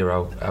no idea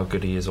how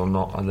good he is or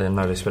not. I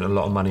know they spent a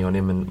lot of money on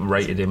him and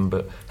rated him,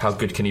 but how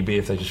good can he be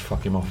if they just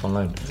fuck him off on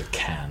loan? The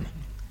can.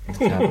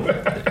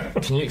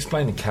 Can you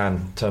explain the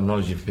can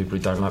terminology for people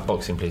who don't like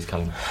boxing, please,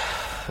 Callum?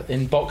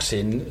 In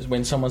boxing,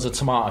 when someone's a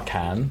tomato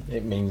can,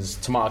 it means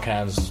tomato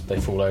cans,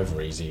 they fall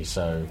over easy,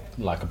 so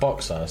like a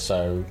boxer.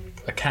 So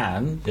a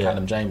can,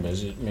 Callum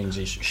Chambers, it means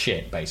he's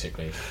shit,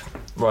 basically.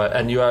 Right,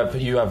 and you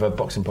have a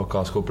boxing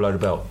podcast called Below the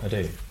Belt. I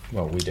do.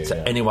 Well, we do. So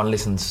anyone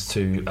listens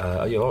to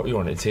you're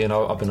on it, T, and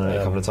I've been on it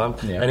a couple of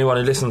times. Yeah. Anyone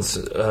who listens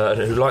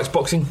who likes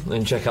boxing,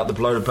 then check out the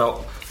Below the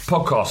Belt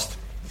podcast.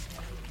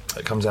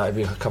 It comes out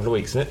every couple of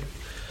weeks, isn't it?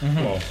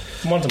 Mm-hmm. Well,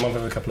 once a month,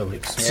 every couple of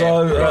weeks. Yeah.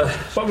 So,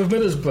 but with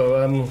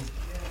Middlesbrough,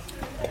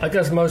 I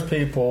guess most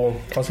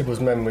people's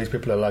memories,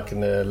 people are like in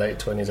their late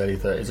 20s, early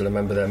 30s, will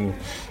remember them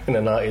in the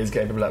 90s,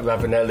 getting people like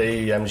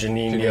Ravanelli,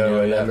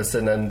 Janino, and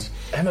Emerson. And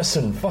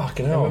Emerson,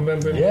 fucking hell.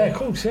 Remember him? Yeah, of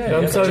course,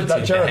 yeah. So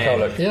that Jericho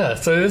look. Yeah,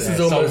 so this is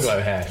almost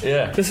hair.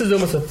 Yeah. This is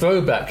almost a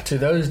throwback to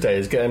those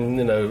days,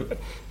 getting,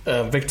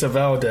 Victor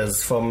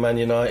Valdez from Man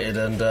United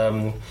and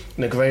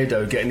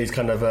Negredo getting these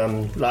kind of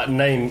like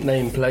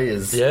name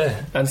players.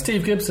 Yeah. And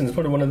Steve Gibson is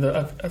probably one of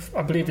the,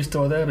 I believe he's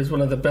still there, but he's one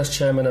of the best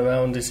chairmen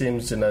around. He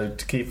seems, to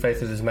keep faith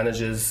with his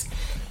managers.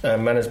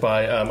 Managed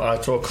by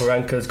Artur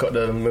Karanka's got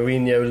the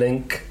Mourinho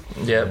link.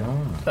 Yeah.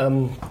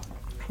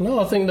 No,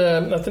 I think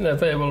they're a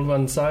very well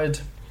run side,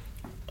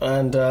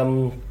 and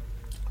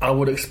I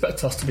would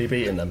expect us to be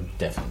beating them.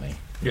 Definitely.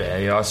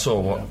 Yeah. I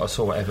saw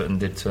what Everton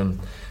did to them.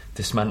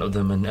 Dismantled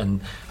them,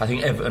 and I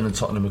think Everton and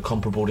Tottenham are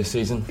comparable this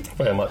season.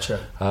 Very much, yeah.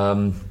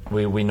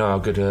 We know how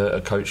good a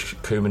coach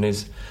Koeman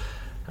is,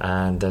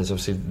 and there's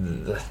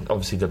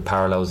obviously the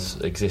parallels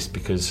exist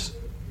because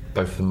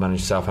both of them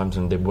managed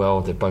Southampton and did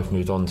well. They've both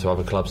moved on to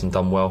other clubs and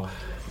done well,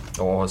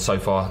 or so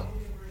far.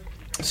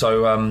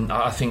 So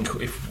I think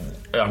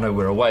I know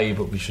we're away,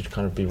 but we should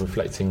kind of be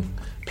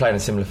playing in a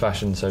similar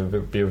fashion, so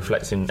be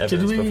reflecting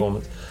Everton's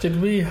performance.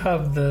 Did we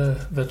have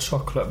the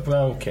chocolate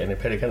brown kit and they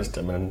played against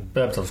them and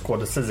Berbatov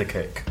scored a scissor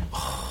kick?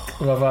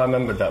 Have I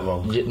remembered that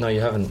wrong? No,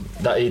 you haven't.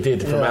 That he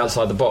did from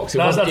outside the box.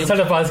 That's a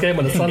televised game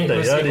on a Sunday.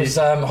 It was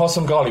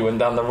Hossam Ghali went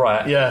down the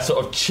right,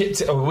 sort of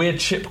chipped it, a weird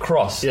chip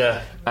cross,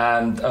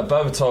 and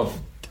Berbatov,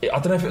 I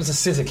don't know if it was a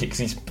scissor kick because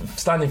his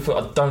standing foot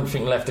I don't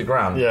think left the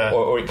ground,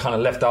 or it kind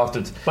of left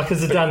afterwards. Like a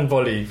Zidane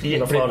volley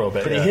in the final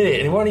bit. But he hit it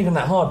and it wasn't even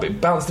that hard, but it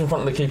bounced in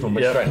front of the keeper and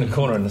went straight in the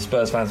corner, and the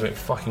Spurs fans went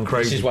fucking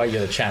crazy. This is why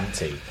you're the champ,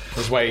 T.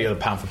 This is why you're the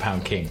pound for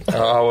pound king.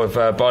 With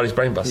Barley's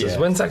Brainbusters. Yeah.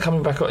 When's that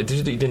coming back up? You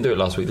didn't do it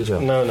last week, did you?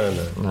 No.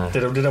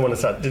 Didn't want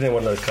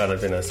to kind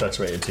of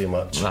saturate it too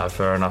much. No,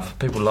 fair enough.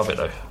 People love it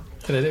though.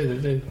 They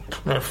do.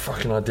 No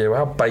fucking idea.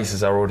 How base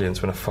is our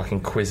audience when a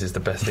fucking quiz is the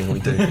best thing we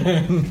do?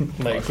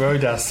 Mate,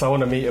 Grodas, I want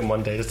to meet him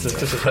one day just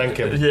to thank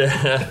him.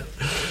 Yeah.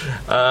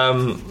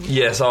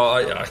 So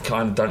I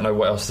kind of don't know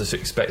what else to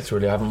expect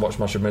really. I haven't watched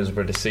much of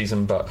Middlesbrough this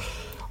season, but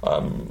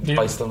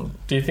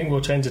do you think we'll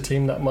change the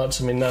team that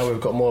much? I mean, now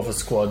we've got more of a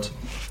squad.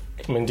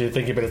 I mean, do you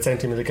think you'll be the same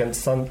team as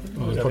against Sun?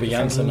 Probably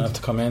Janssen have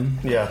to come in.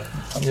 Yeah.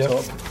 Up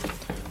top.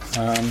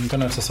 Don't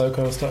know if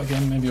Sissoko will start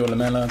again, maybe, or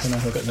Lamela. I don't know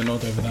if he'll get the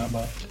nod over that,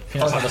 but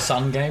it's like the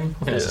Sun game.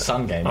 I think it's a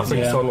Sun game. I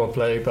think Son will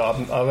play,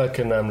 but I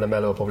reckon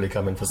Lamela will probably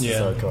come in for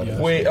Sissoko. Yeah.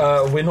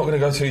 We're not going to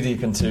go too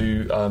deep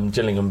into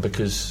Gillingham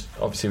because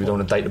obviously we don't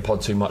want to date the pod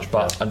too much.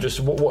 But I'm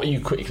just, what are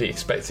you quickly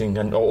expecting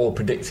or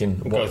predicting?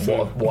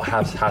 What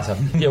has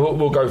happened? Yeah,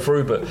 we'll go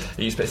through. But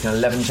are you expecting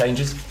 11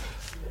 changes?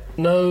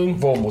 No.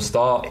 Vaughan will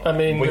start. I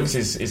mean, Winks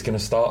is going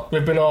to start.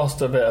 We've been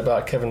asked a bit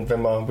about Kevin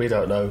Wimmer. We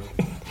don't know.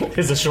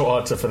 Here's a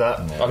short answer for that.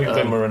 I think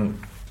Wimmer and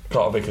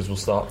Carter Vickers will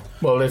start.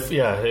 Well, if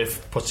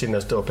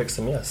Pochettino still picks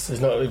him, yes.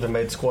 He's not even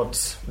made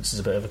squads, which is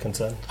a bit of a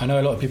concern. I know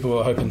a lot of people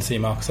were hoping to see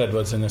Marcus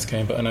Edwards in this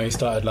game, but I know he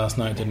started last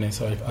night, didn't he?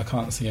 So I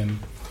can't see him.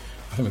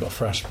 I think we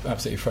got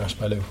absolutely thrashed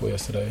by Liverpool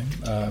yesterday.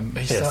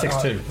 6-2.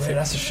 Yeah,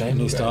 that's a shame.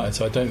 He started,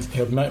 so I don't.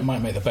 He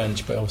might make the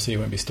bench, but obviously he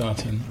won't be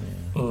starting.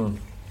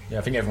 Yeah,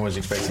 I think everyone was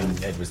expecting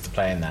Edwards to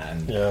play in that,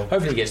 and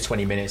hopefully he gets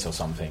 20 minutes or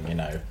something.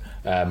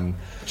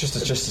 Just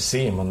to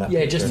see him on that.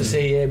 Yeah, just to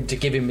see him, to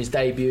give him his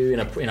debut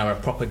in a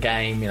proper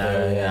game.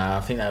 I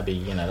think that'd be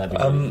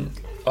good.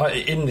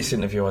 In this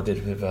interview I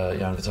did with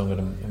Jan Vertonghen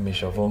and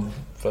Michel Vorm,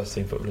 first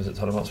team footballers at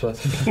Tottenham Hotspur,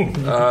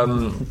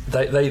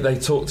 they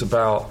talked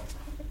about.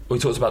 We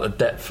talked about the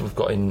depth we've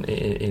got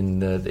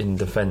in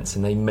defence,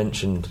 and they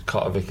mentioned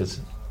Carter Vickers.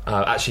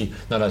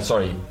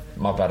 Sorry,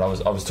 my bad. I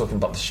was talking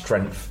about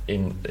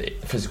the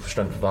physical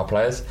strength of our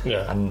players,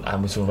 and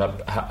we're talking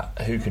about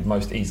who could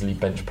most easily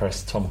bench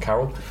press Tom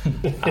Carroll.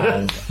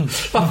 And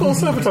I've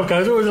also for Tom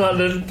Carroll. He's always like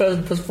the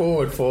person pushed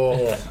forward for.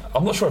 Yeah,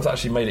 I'm not sure if it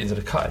actually made it into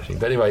the cut actually,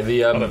 but anyway,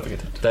 I don't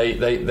think it did.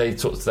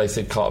 They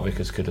said Carter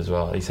Vickers could as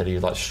well. He said he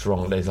was like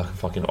strong. He's like a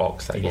fucking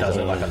ox. He does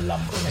look like a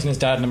lump. Isn't his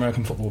dad an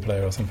American football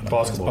player or something?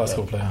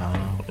 Basketball player.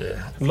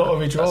 Yeah,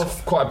 lottery draft.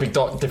 That's quite a big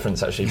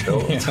difference actually, Phil.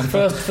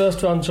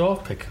 First round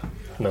draft pick.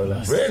 No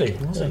less. Really?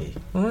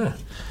 Yeah.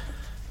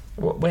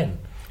 When?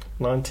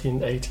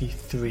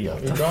 1983.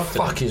 What the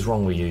fuck is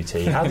wrong with you,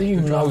 T? How do you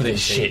know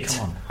this shit?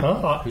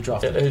 Huh? Who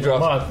drafted?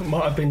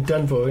 Might have been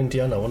Denver or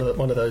Indiana.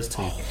 One of those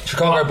two.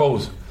 Chicago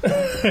Bulls.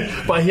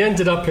 But he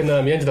ended up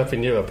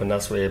in Europe, and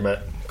that's where he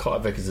met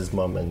Carter Vickers'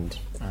 mum and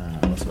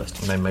what's the rest.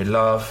 And they made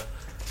love,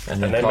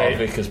 and then Carter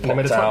Vickers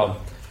popped out.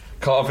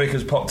 Carter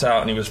Vickers popped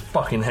out and he was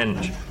fucking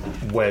hench.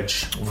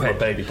 Wedge for a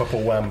baby, proper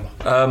wham.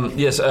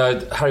 Yes,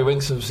 Harry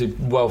Winks, obviously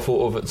well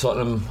thought of at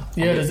Tottenham.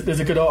 Yeah, there's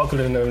a good article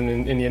in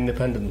the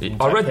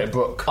Independent. I read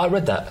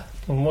that.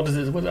 And what is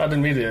it? I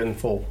didn't read it in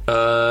full.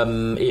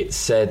 It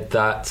said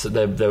that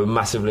they were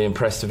massively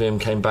impressed with him,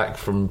 came back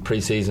from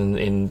pre-season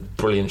in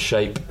brilliant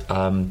shape.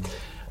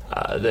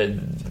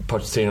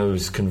 Pochettino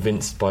was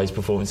convinced by his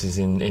performances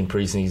in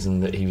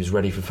pre-season that he was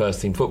ready for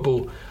first-team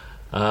football.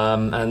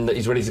 And that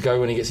he's ready to go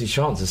when he gets his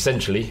chance,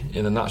 essentially,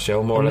 in a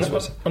nutshell, more or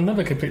less. I'm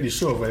never completely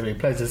sure where he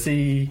plays. Is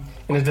he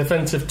in a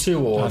defensive 2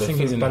 or I think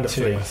he's in the 2,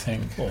 3? I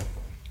think. Yeah.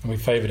 We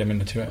favoured him in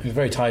the 2. He's a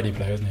very tidy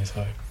player, isn't he?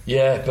 So.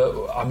 Yeah,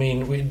 but, I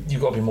mean,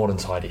 you've got to be more than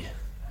tidy.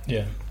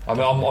 Yeah. I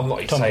mean, I'm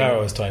not Tom saying...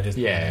 Carroll is tidy, isn't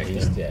he?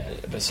 Yeah,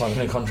 but signed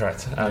a new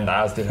contract, and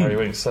as did Harry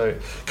Winks. So,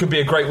 could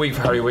be a great week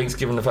for Harry Winks,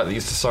 given the fact that he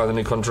used to sign a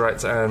new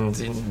contract, and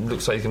it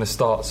looks like he's going to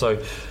start. So,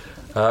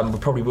 we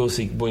probably will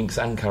see Winks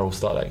and Carroll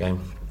start that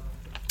game.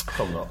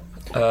 Probably not.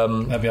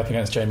 They'll be up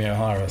against Jamie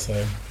O'Hara,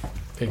 so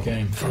big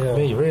game. Fuck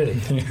me, really?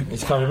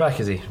 He's coming back,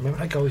 is he? Remember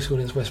that goal he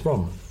scored against West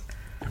Brom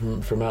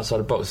from outside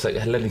the box? So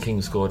Lenny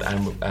King scored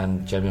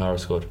and Jamie O'Hara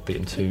scored,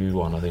 beaten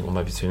 2-1, I think, or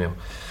maybe 2-0.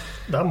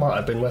 That might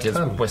have been West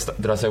Ham.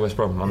 Did I say West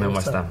Brom? I meant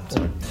West Ham.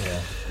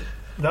 Yeah.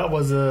 That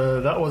was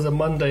a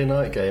Monday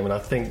night game, and I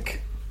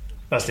think.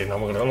 Actually,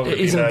 I'm not going to. It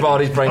isn't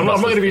Vardy's brain. I'm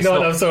not going to be.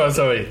 I'm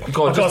sorry.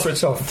 Go on, I can't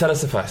switch off. Tell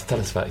us the facts.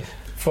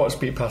 Froch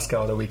beat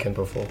Pascal the weekend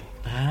before.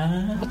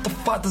 What the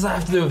fuck does that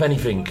have to do with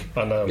anything?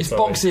 I know. It's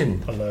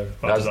boxing. I know.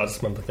 I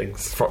just remember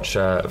things.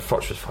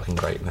 Froch was fucking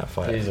great in that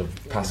fight.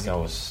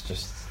 Pascal was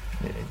just.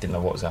 Didn't know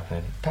what was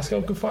happening.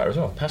 Pascal's a good fighter as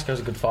well. Pascal's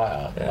a good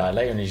fighter. Yeah.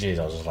 Later in his years,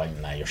 I was just like,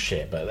 "Nah, you're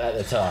shit." But at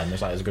the time, it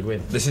was like, "It was a good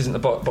win." This isn't the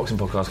boxing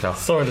podcast, Cal.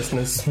 Sorry,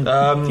 listeners.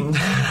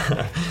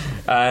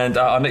 And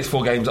our next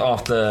 4 games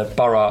after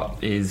Borough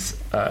is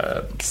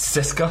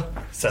CSKA.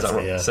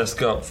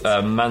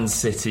 CSKA, Man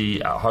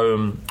City at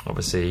home.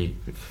 Obviously,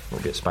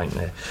 we'll get spanked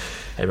there.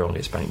 Everyone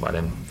gets spanked by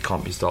them.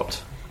 Can't be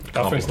stopped.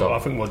 I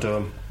think we'll do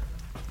them.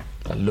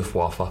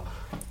 Luftwaffe.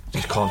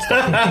 Just can't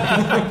stop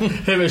them.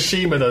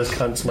 Hiroshima, those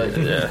cunts, mate.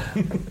 Yeah.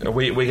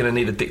 We're going to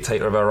need a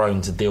dictator of our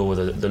own to deal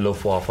with the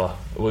Luftwaffe.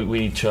 We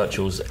need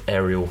Churchill's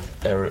aerial.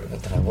 I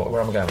don't know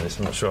where am I going with this.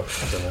 I'm not sure.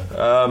 I don't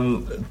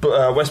know.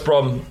 But West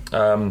Brom.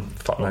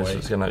 Fuck knows.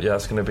 It's going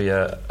to be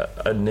a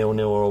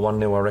 0-0 or a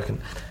 1-0, I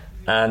reckon.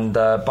 And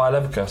Bayer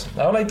Leverkusen.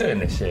 How are they doing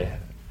this year?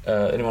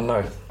 Anyone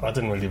know? I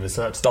didn't really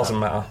research. Doesn't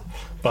matter.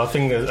 But I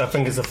think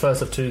it's the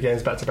first of 2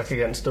 games back to back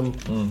against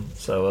them.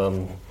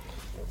 So.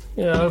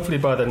 Yeah, hopefully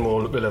by then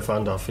we'll have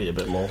found our feet a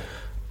bit more.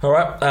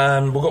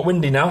 Alright, we've got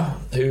Windy now,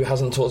 who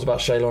hasn't talked about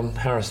Shaylon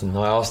Harrison.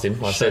 I asked him.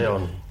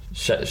 Shayon.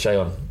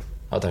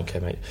 I don't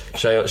care, mate.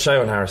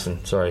 Shayon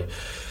Harrison, sorry.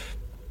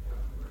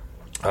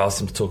 I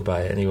asked him to talk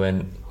about it and he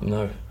went,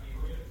 no.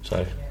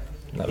 So,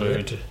 that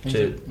was it.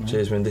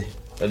 Cheers, Windy.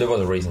 There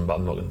was a reason, but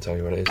I'm not going to tell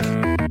you what it is.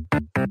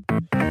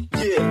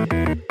 Yeah.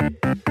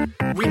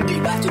 Windy,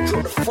 back to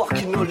drop the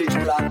fucking knowledge,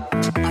 blood.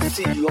 I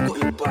see you, I got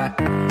your back.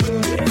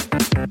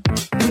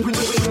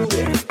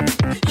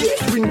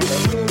 Yes, Windy.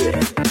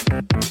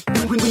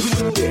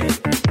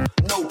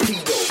 No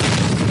pedo.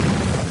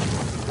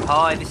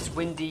 Hi, this is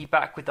Windy,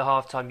 back with the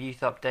halftime youth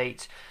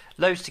update.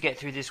 Loads to get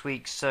through this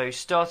week, so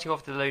starting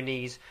off the low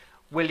knees,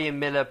 William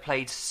Miller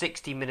played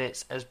 60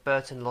 minutes as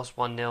Burton lost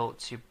 1-0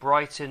 to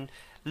Brighton.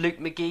 Luke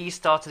McGee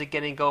started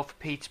again in goal for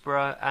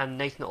Peterborough, and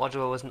Nathan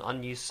Ottawa was an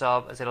unused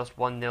sub as they lost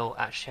 1-0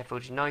 at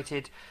Sheffield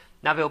United.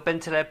 Nabil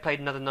Bentaleb played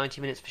another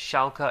 90 minutes for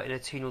Schalke in a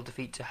 2-0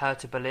 defeat to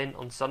Hertha Berlin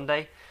on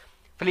Sunday.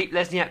 Philippe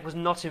Lesniak was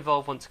not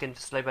involved once again for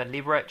Slovan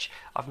Liberec.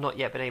 I've not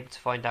yet been able to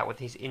find out whether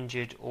he's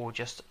injured or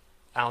just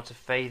out of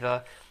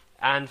favour.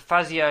 And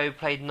Fazio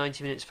played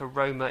 90 minutes for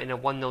Roma in a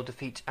 1-0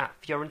 defeat at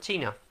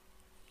Fiorentina.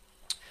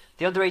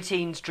 The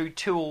under-18s drew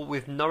 2-2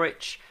 with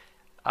Norwich.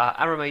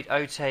 Aramade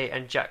Ote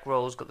and Jack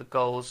Rolls got the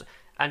goals.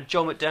 And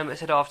John McDermott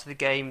said after the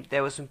game,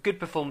 there were some good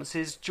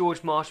performances.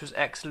 George Marsh was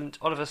excellent.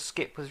 Oliver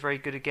Skipp was very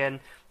good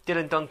again.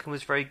 Dylan Duncan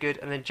was very good,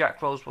 and then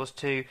Jack Rolls was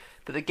too.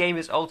 But the game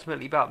is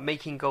ultimately about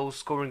making goals,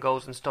 scoring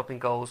goals and stopping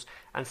goals.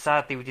 And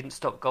sadly, we didn't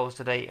stop goals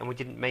today, and we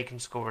didn't make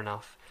and score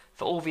enough.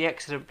 For all the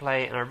excellent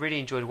play, and I really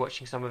enjoyed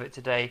watching some of it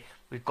today,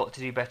 we've got to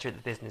do better at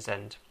the business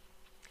end.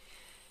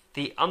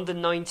 The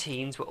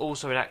under-19s were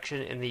also in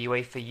action in the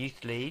UEFA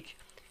Youth League.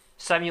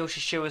 Samuel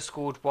Shishua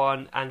scored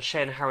one, and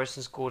Shane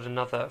Harrison scored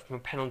another from a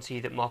penalty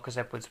that Marcus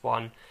Edwards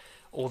won,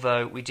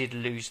 although we did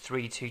lose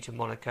 3-2 to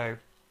Monaco.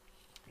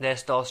 Their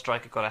star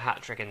striker got a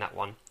hat-trick in that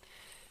one.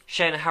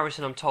 Shane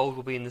Harrison, I'm told,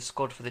 will be in the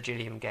squad for the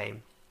Gillingham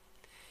game.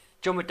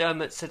 John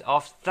McDermott said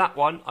after that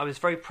one, I was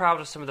very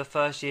proud of some of the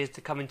first years to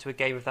come into a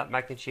game of that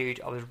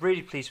magnitude. I was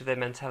really pleased with their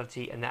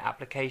mentality and their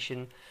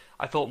application.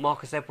 I thought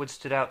Marcus Edwards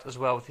stood out as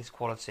well with his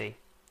quality.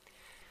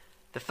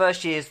 The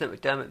first years that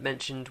McDermott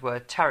mentioned were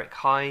Tarek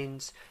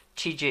Hines,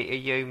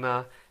 Chije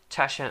Iyoma,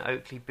 Tashan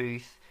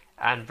Oakley-Booth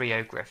and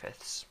Rio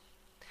Griffiths.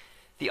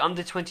 The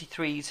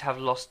under-23s have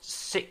lost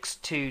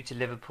 6-2 to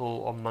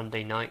Liverpool on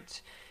Monday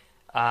night.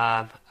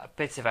 A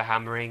bit of a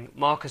hammering.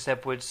 Marcus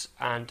Edwards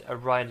and a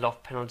Ryan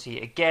Loft penalty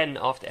again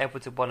after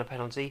Edwards had won a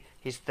penalty,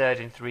 his third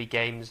in 3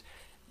 games,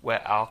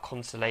 where our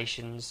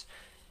consolations.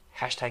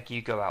 #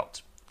 you go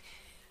out.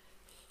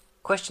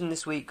 Question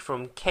this week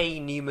from K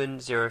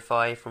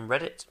Newman05 from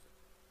Reddit.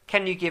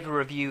 Can you give a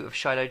review of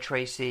Shiloh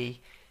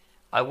Tracy?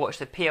 I watched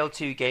the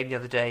PL2 game the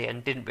other day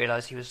and didn't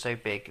realise he was so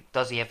big.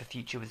 Does he have a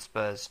future with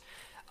Spurs?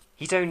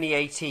 He's only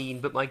 18,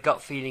 but my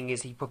gut feeling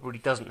is he probably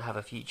doesn't have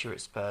a future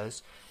at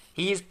Spurs.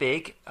 He is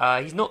big.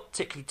 He's not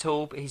particularly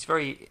tall, but he's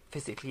very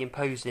physically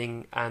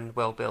imposing and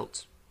well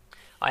built.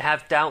 I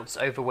have doubts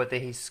over whether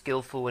he's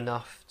skillful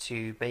enough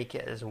to make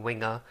it as a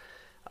winger.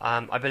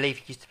 I believe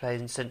he used to play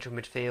in central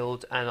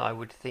midfield, and I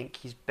would think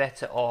he's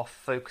better off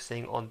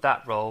focusing on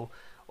that role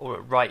or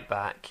at right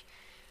back.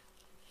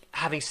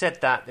 Having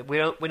said that,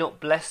 we're not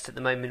blessed at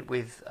the moment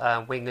with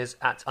wingers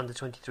at under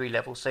 23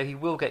 level, so he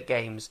will get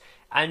games,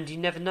 and you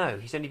never know.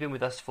 He's only been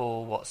with us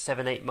for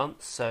 7-8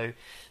 months, so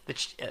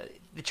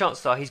the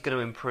chances are he's going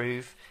to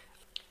improve,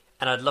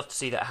 and I'd love to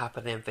see that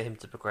happen and for him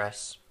to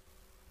progress.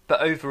 But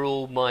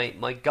overall,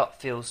 my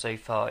gut feel so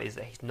far is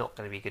that he's not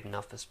going to be good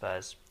enough for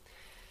Spurs.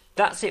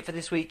 That's it for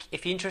this week.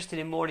 If you're interested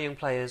in more young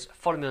players,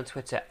 follow me on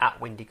Twitter at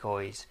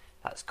WindyCoys.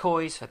 That's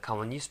Coys for Come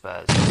On You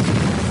Spurs.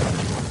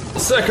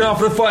 Second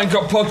half of the Fighting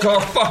Cock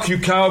podcast. Fuck you,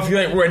 Cal. If you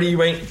ain't ready,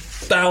 you ain't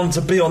down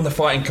to be on the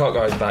Fighting Cock.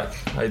 Guys, back.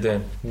 How you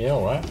doing? Yeah,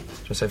 alright. Do you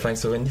want to say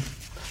thanks to Windy?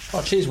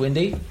 Oh, cheers,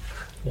 Windy.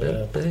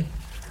 Yeah. Billy?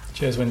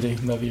 Cheers, Windy.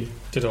 Love you.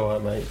 Did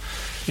alright, mate.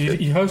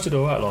 You hosted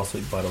alright last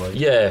week, by the way.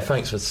 Yeah,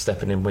 thanks for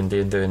stepping in, Windy,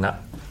 and doing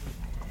that.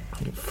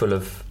 Full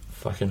of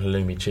fucking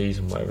halloumi cheese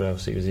and whatever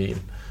else he was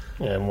eating.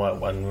 Yeah, and white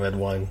wine and red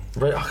wine.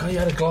 You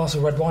had a glass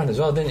of red wine as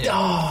well, didn't you?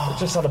 Oh.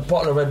 Just had a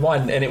bottle of red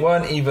wine, and it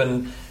weren't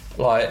even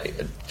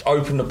like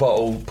open the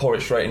bottle, pour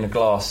it straight in the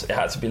glass. It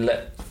had to be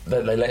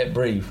they let it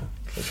breathe,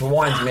 which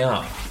winds me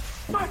up.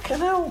 Fucking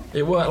hell.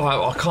 It weren't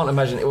like, I can't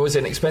imagine. It was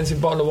an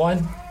expensive bottle of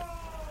wine.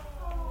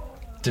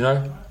 Do you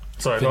know?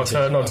 Sorry, not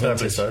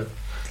terribly so.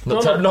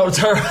 Not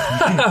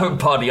terrible.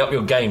 Party up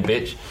your game,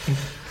 bitch.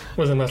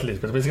 Wasn't massively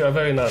expensive, but he's got a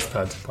very nice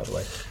pad, by the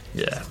way.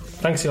 Yeah.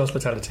 Thanks for your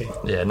hospitality.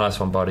 Yeah, nice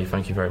one, buddy.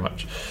 Thank you very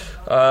much.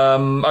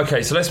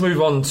 Okay, so let's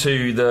move on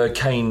to the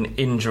Kane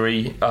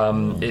injury.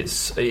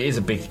 It is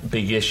a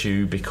big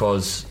issue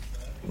because,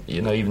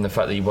 you know, even the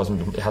fact that he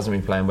hasn't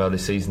been playing well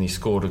this season, he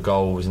scored a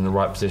goal, was in the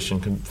right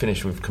position,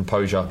 finished with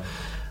composure.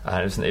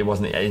 It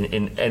wasn't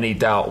in any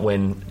doubt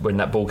when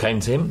that ball came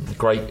to him.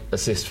 Great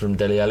assist from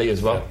Dele Alli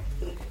as well.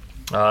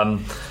 Yeah.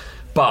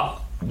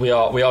 But we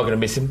are going to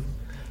miss him.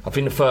 I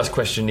think the first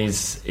question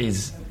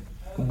is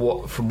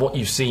from what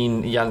you've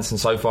seen Janssen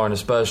so far in a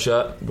Spurs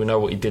shirt. We know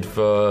what he did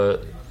for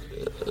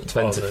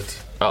Twente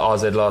at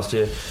RZ last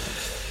year.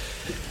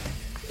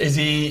 Is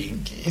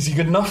he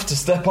good enough to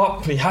step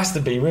up? He has to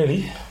be,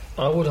 really.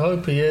 I would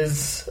hope he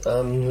is.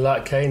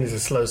 Like Kane, is a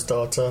slow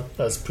starter,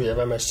 as Priya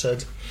Ramesh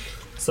said.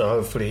 So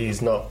hopefully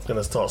he's not going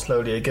to start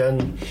slowly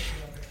again.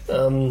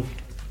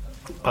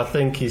 I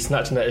think he's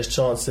snatching at his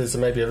chances,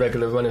 and maybe a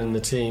regular run in the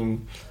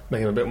team,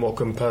 making him a bit more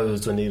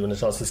composed when the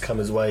chances come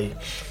his way.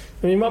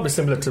 I mean, he might be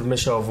similar to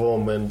Michel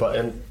Vorman, but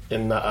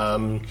in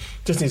that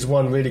just needs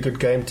one really good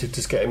game to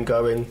just get him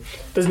going.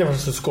 Doesn't even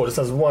have to score. Just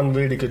has one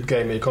really good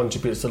game. He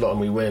contributes a lot, and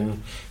we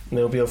win. And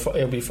it'll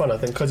be fun. I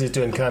think because he's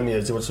doing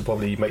cameos, he wants to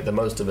probably make the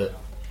most of it.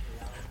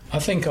 I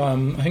think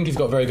he's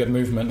got very good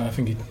movement. I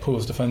think he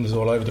pulls defenders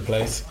all over the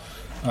place.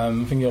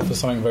 I think he offers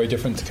something very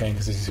different to Kane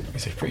because he's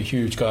a pretty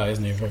huge guy,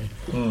 isn't he?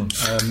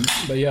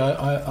 But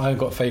yeah, I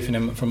got faith in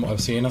him from what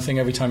I've seen. I think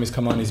every time he's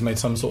come on, he's made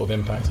some sort of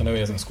impact. I know he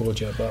hasn't scored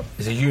yet, but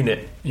he's a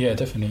unit. Yeah,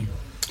 definitely.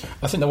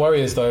 I think the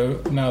worry is,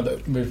 though, now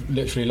that we've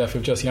literally left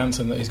with just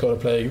Janssen, that he's got to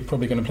play,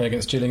 probably going to play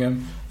against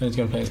Gillingham, then he's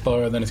going to play against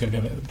Borough, then he's going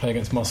to play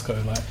against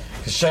Moscow.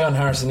 Because Shayon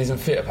Harrison isn't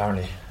fit,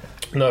 apparently.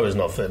 No, he's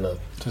not fit, no.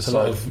 So it's a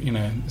lot of,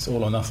 it's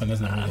all or nothing,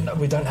 isn't it? Really?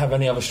 We don't have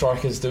any other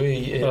strikers, do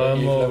we?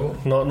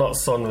 Not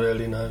Son,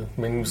 really, no.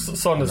 I mean,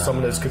 Son is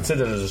someone who's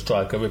considered as a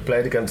striker. We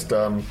played against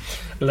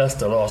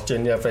Leicester last year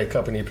in the FA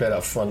Cup and he played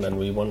up front and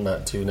we won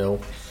that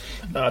 2-0.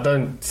 I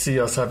don't see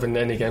us having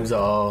any games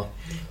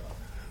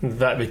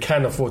that we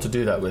can afford to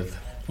do that with.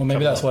 Well,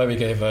 maybe that's why we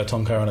gave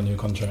Tom Curran a new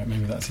contract.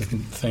 Maybe that's his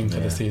thing for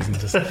the season.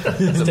 Just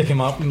stick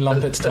him up and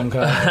lump it to Tom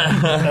Curran.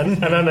 and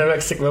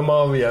anorexic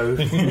Romario.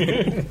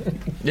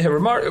 Yeah,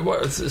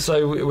 Romario.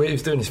 So he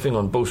was doing this thing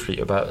on Bull Street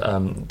about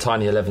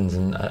tiny 11s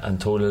and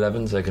tall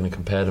 11s. They're going to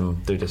compare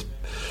them, do this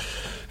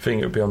thing.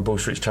 It'll be on Bull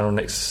Street's channel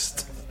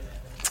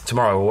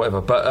tomorrow or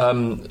whatever. But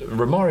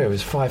Romario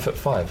is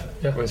 5'5".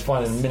 Yeah, he's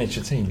fine in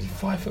miniature teams.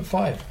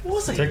 5'5".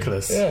 Was he?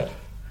 Ridiculous. Yeah.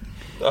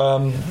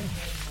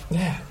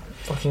 Yeah.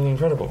 Fucking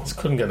incredible. Just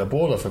couldn't get the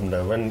ball off him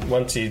though. When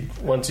once he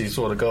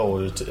saw the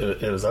goal,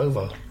 it was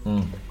over.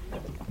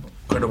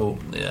 Incredible,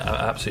 yeah,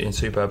 absolutely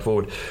superb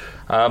forward.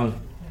 How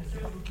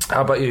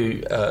about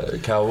you,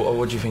 Cal?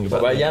 What do you think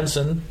about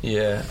Janssen?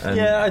 Yeah,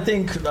 I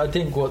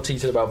think what T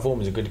said about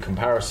form is a good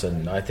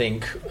comparison. I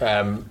think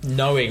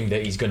knowing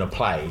that he's going to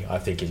play, I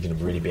think is going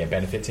to really be a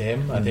benefit to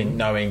him. I think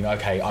knowing,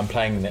 okay, I'm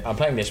playing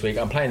this week,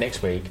 I'm playing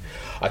next week.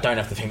 I don't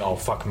have to think, oh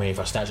fuck me, if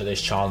I snatch at this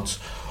chance,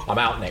 I'm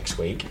out next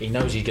week. He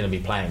knows he's going to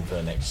be playing for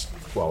the next,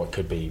 well, it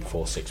could be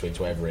 4-6 weeks,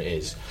 whatever it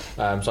is.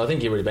 So I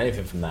think he really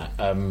benefit from that.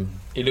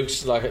 He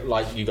looks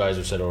like you guys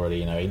have said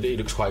already. He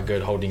looks quite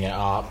good holding it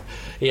up.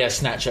 He has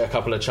snatched at a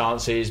couple of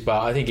chances,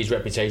 but I think his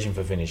reputation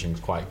for finishing is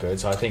quite good.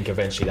 So I think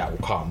eventually that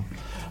will come.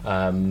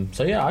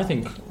 I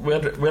think we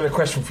had a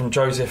question from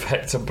Joseph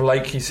Hector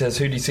Blake. He says,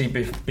 who do you see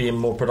being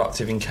more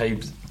productive in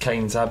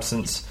Kane's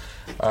absence,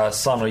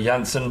 Son or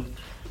Janssen?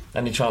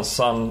 Any chance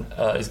Son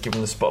is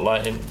given the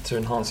spotlight to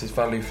enhance his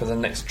value for the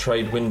next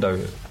trade window,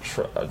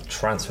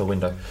 transfer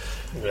window?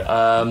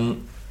 Yeah.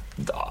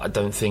 I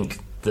don't think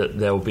that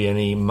there will be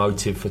any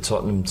motive for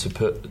Tottenham to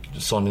put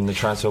Son in the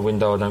transfer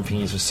window. I don't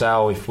think he's for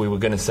sale. If we were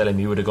going to sell him,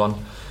 he would have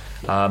gone.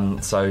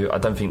 So I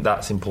don't think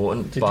that's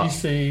important. Did you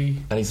see?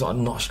 And he's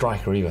not a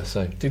striker either.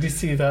 So did you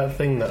see that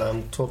thing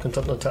that Talking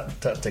Tottenham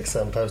Tactics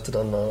posted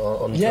on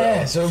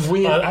Twitter? So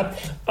weird. I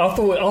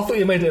thought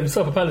he made it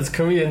himself. Apparently, it's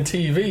Korean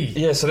TV.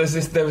 Yeah. So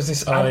there was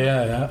this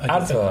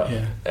advert.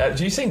 Yeah.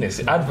 Have you seen this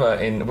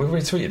advert? We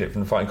retweeted it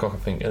from the Fighting Cock, I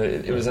think.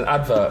 It was an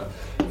advert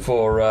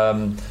for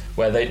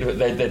where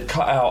they'd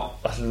cut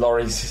out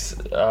Laurie's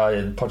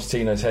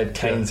Pochettino's head,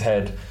 Kane's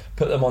head,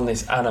 put them on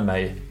this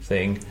anime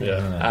thing,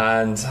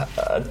 and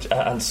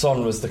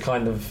Son was the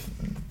kind of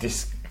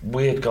this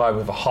weird guy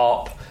with a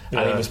harp,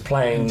 and he was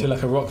playing into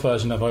like a rock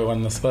version of I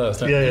Won the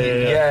Spurs.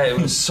 Yeah, it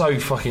was so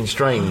fucking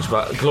strange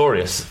but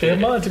glorious. It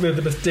reminded me of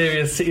the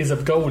Mysterious Cities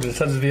of Gold in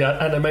terms of the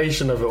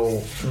animation of it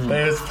all. It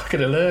was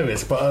fucking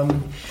hilarious, but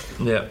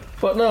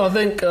no, I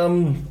think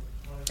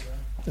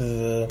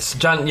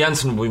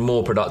Janssen will be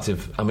more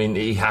productive. I mean,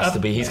 he has to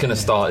be. He's going to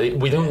start.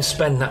 We don't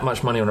spend that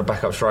much money on a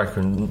backup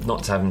striker and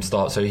not to have him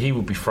start, so he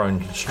will be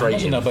thrown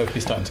straight in. They'll both be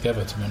starting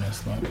together, to be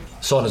honest.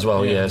 Son as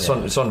well, yeah.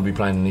 Son will be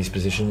playing in his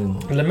position.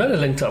 Lamela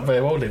linked up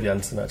very well with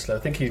Janssen, actually. I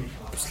think he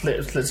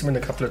slits him in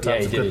a couple of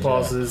times with good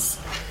passes.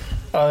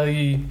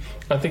 I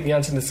think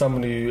Janssen is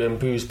someone who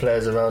improves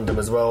players around him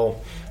as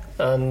well,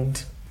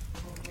 and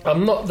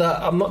I'm not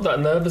that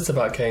nervous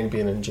about Kane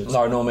being injured.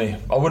 No, nor me.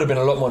 I would have been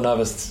a lot more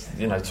nervous,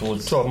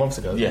 towards 12 months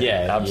ago.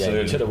 Yeah,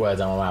 absolutely. Should have words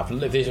down my mouth.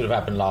 If this would have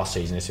happened last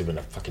season, this would have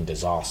been a fucking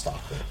disaster.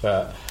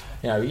 But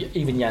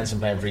even Janssen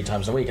playing 3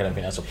 times a week, I don't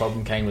think that's a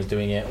problem. Kane was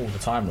doing it all the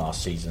time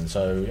last season.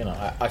 So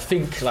I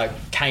think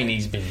Kane,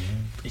 he's been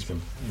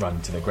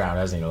run to the ground,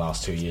 hasn't he? The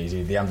last 2 years,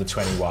 the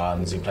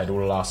under-21s. He played all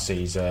the last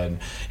season.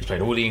 He's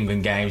played all the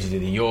England games. He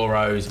did the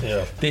Euros.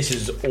 Yeah. This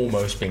has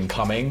almost been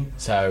coming.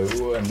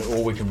 So, and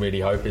all we can really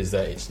hope is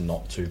that it's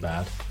not too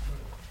bad.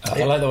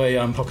 I like the way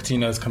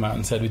Pochettino's come out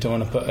and said we don't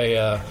want to put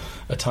a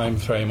time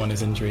frame on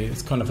his injury.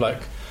 It's kind of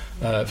like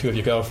if you're with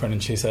your girlfriend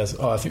and she says,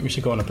 I think we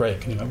should go on a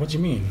break, and you're like, what do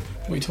you mean?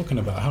 What are you talking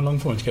about? How long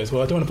for? And she goes,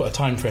 well, I don't want to put a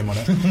time frame on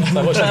it.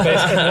 Like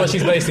what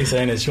she's basically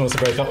saying is she wants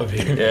to break up with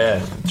you.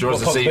 Yeah.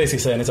 What Pog's basically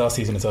saying is our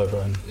season is over.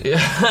 And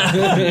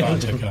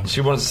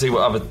she wants to see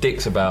what other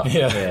dick's about.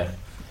 Yeah.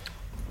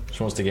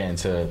 She wants to get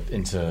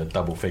into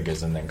double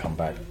figures and then come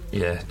back.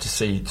 Yeah, just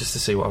to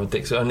see what other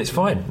dicks are, and it's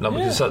fine.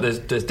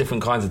 There's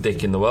different kinds of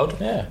dick in the world.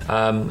 Yeah.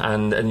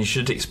 And you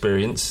should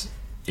experience.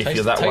 If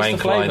you're that way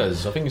inclined, I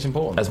think it's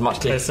important. As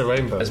much dick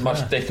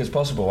as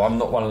possible. I'm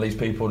not one of these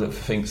people that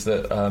thinks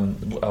that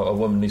a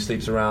woman who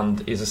sleeps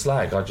around is a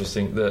slag. I just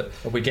think that.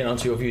 Are we getting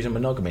onto your views on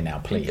monogamy now,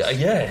 please?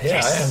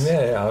 Yes. I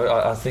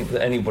am. I think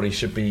that anybody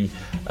should be.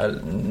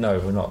 No,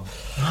 we're not.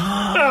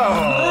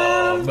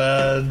 Oh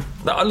man!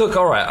 No, look,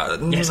 all right.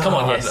 Yes, come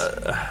on. Yes.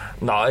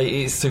 No,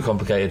 it's too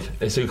complicated.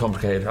 It's too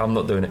complicated. I'm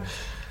not doing it.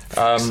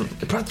 But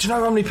do you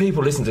know how many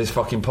people listen to this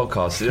fucking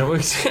podcast? You know,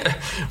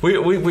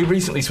 we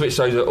recently switched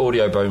over to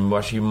Audio Bone,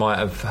 which you might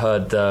have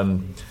heard.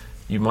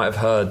 You might have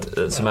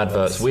heard some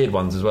adverts, weird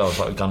ones as well,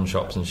 like gun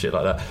shops and shit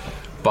like that.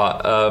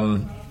 But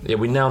yeah,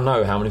 we now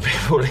know how many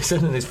people listen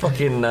to this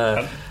fucking.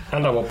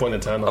 And at what point in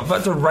time? I've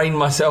had to rein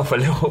myself a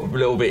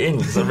little bit in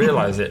because I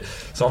realise it.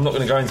 So I'm not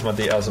going to go into my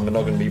details on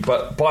monogamy.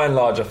 But by and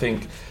large, I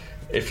think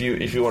if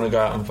you want to go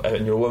out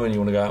and you're a woman, you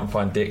want to go out and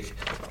find dick,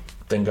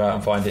 then go out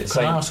and find it.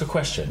 Can I ask a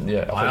question?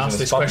 Yeah, I asked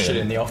this question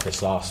in the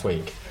office last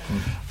week.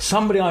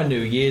 Somebody I knew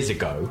years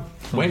ago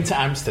went to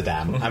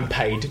Amsterdam and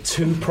paid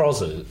two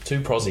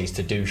prozzies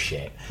to do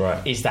shit.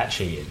 Right. Is that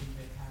cheating?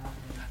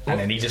 And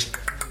then he just...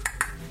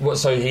 What?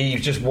 So he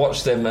just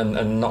watched them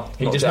and not...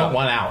 He just knocked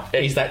one out.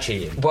 Is that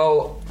cheating?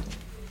 Well,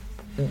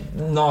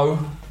 no.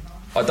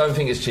 I don't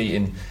think it's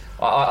cheating.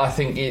 I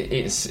think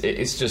it's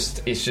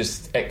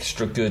just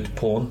extra good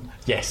porn.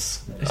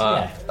 Yes.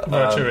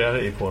 Virtual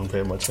reality porn,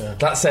 pretty much. Yeah.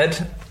 That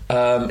said,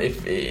 I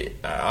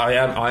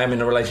am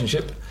in a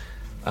relationship,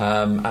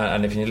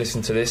 and if you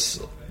listen to this,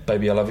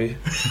 baby, I love you.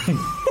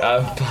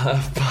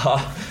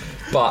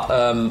 But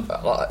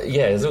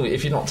yeah,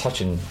 if you're not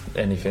touching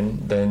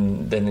anything,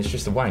 then it's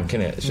just a wank,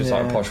 isn't it? It's just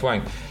like a posh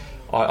wank.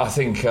 I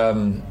think.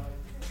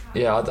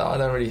 Yeah, I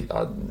don't really.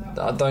 I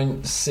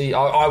don't see.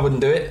 I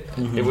wouldn't do it.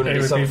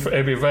 Mm-hmm.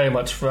 It'd be very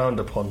much frowned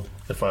upon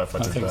if I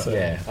did think that. so.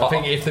 Yeah, I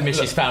think if the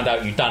missus found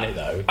out you'd done it,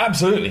 though,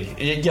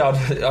 absolutely. Yeah,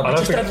 I'd be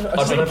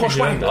a posh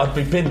wank. I'd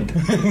be pinned.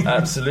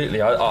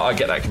 Absolutely, I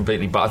get that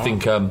completely. But I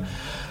think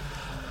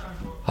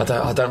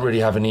I don't really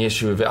have any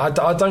issue with it. I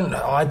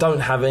don't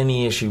have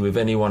any issue with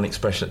anyone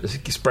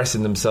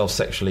expressing themselves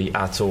sexually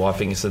at all. I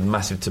think it's a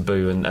massive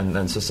taboo,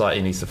 and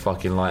society needs to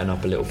fucking lighten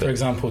up a little bit. For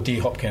example, D.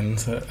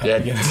 Hopkins.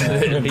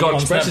 God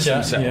expresses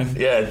himself.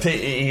 Yeah,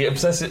 he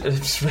expressing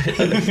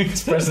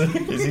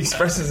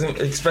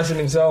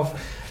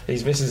himself.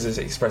 His missus is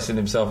expressing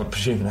himself. I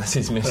presume that's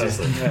his missus.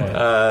 So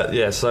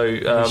he's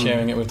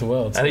sharing it with the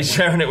world, and he's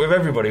sharing it with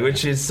everybody,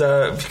 which is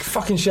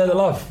fucking share the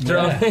love. Do you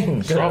know what I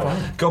mean?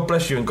 God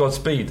bless you and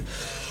Godspeed.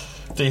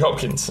 D.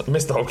 Hopkins,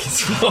 Mr.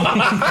 Hopkins.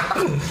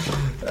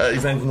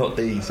 His name's not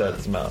D, so it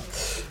doesn't matter.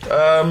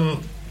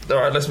 All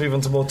right, let's move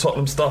on to more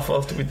Tottenham stuff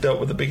after we've dealt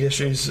with the big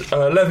issues.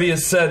 Levy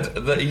has said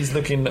that he's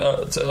looking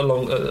at a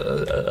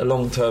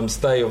long-term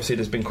stay. Obviously,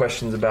 there's been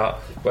questions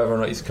about whether or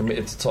not he's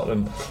committed to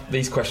Tottenham.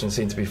 These questions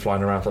seem to be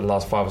flying around for the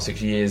last 5 or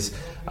 6 years.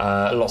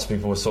 Lots of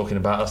people were talking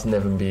about us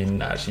never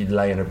being actually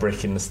laying a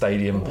brick in the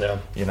stadium. Yeah.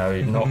 You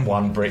know, not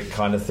one brick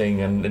kind of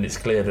thing. And it's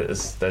clear that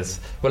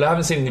there's... Well, I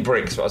haven't seen any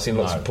bricks, but I've seen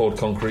lots of poured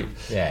concrete.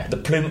 Yeah. The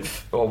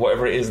plinth, or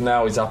whatever it is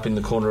now, is up in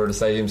the corner of the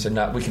stadium. So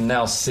now we can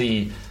now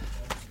see...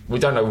 We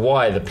don't know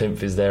why the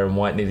plinth is there and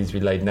why it needed to be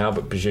laid now,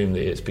 but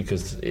presumably it's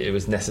because it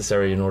was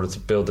necessary in order to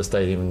build the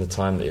stadium in the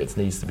time that it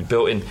needs to be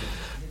built in.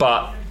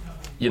 But,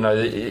 you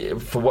know,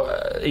 for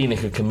what ENIC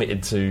had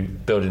committed to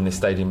building this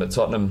stadium at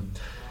Tottenham,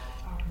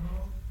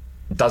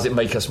 does it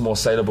make us more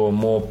saleable and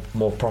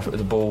more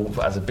profitable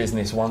as a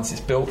business once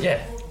it's built?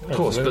 Yeah, of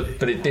course,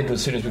 but it did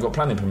as soon as we got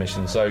planning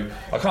permission. So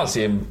I can't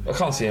see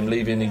him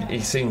leaving. He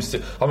seems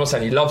to... I'm not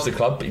saying he loves the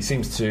club, but he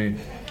seems to...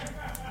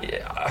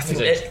 Yeah, I think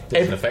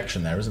there's an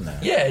affection there, isn't there?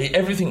 Yeah,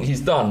 everything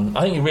he's done.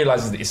 I think he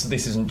realises that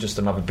this isn't just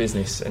another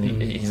business, and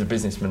he's a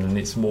businessman, and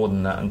it's more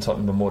than that, and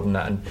Tottenham are more than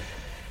that. And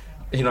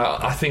you know,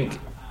 I think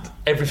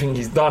everything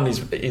he's done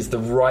is the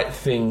right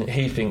thing.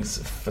 He thinks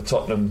for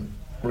Tottenham,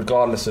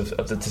 regardless of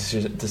the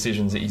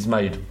decisions that he's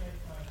made.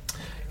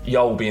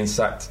 Yol being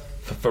sacked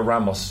for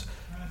Ramos,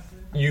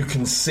 you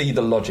can see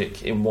the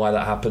logic in why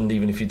that happened,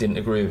 even if you didn't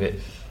agree with it.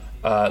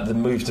 The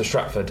move to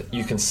Stratford,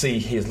 you can see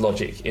his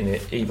logic in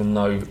it, even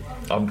though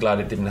I'm glad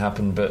it didn't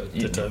happen. But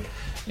you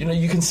know,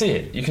 you can see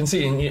it. You can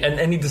see it, and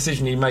any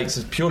decision he makes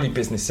is purely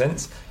business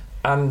sense,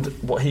 and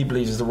what he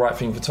believes is the right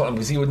thing for Tottenham,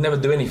 because he would never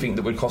do anything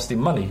that would cost him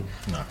money.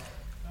 No.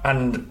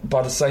 And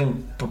by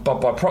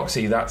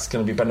proxy, that's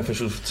going to be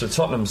beneficial to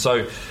Tottenham.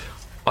 So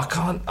I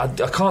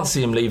can't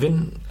see him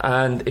leaving.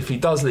 And if he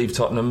does leave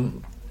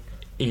Tottenham,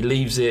 he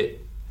leaves the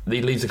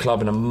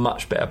club in a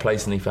much better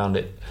place than he found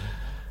it.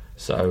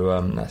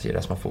 So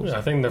that's my thoughts. Yeah,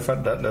 I think the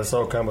fact that the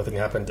Sol Campbell thing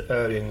happened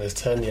early in his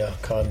tenure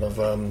kind of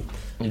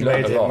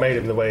made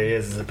him the way he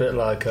is. It's a bit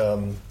like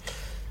a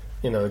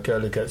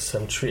girl who gets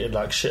treated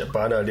like shit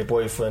by an early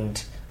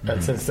boyfriend,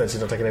 and since then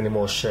she's not taking any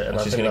more shit.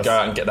 And she's going to go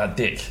out and get that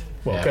dick.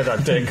 Well, get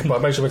that dick, but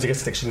make sure when she gets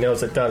the dick, she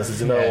nails it down and says,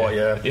 you know what,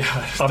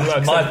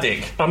 I'm my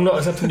dick. I'm not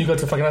accepting you go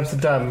to fucking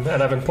Amsterdam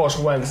and having posh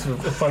wanks in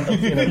front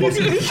of, lots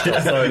of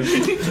shit. So,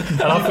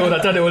 and I feel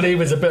that Daniel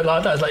Levy is a bit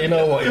like that. It's like, you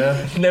know what,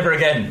 Never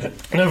again.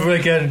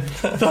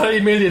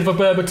 30 million for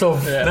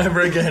Berbatov. Yeah. Never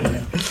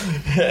again.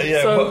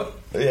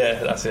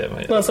 That's it,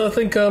 mate. No, so I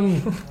think, I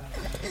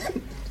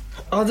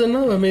don't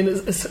know. I mean,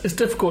 it's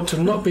difficult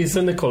to not be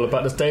cynical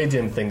about the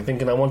stadium thing,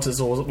 thinking once it's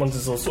all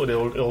sorted,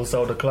 it'll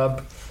sell the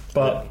club.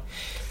 But...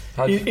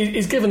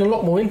 He's given a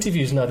lot more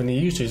interviews now than he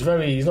used to.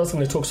 He's not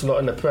someone who talks a lot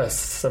in the press.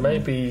 So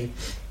maybe,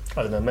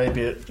 I don't know.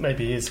 Maybe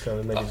he is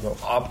going. Maybe he's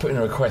not. I'll put in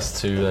a request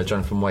to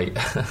Jonathan Waite.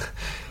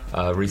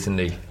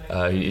 recently.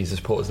 He's a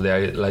supporters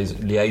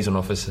liaison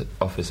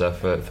officer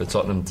for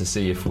Tottenham to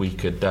see if we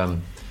could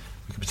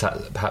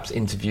perhaps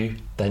interview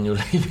Daniel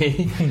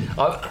Levy.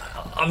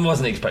 I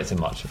wasn't expecting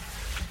much,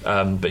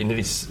 but he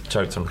nearly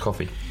choked on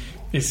coffee.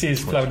 He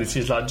sees Flowers,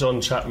 he's like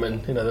John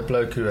Chapman, the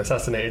bloke who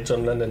assassinated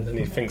John Lennon, and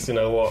he thinks, you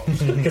know what, I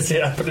can see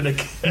it happening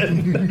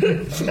again.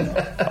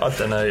 I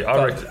don't know.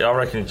 I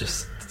reckon it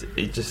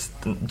just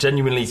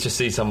genuinely just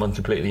sees someone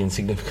completely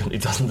insignificant who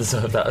doesn't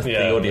deserve that as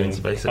the audience,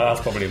 basically. That's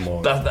probably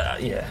more.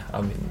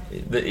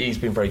 He's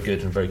been very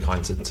good and very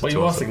kind to But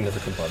you are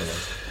significant, by the way.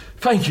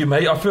 Thank you,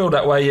 mate. I feel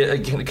that way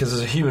because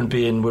as a human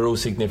being, we're all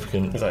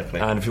significant. Exactly.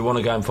 And if you want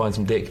to go and find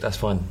some dick, that's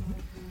fine.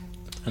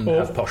 And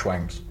have posh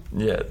wanks.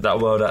 Yeah,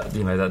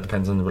 that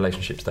depends on the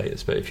relationship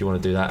status. But if you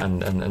want to do that,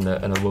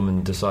 and a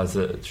woman decides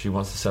that she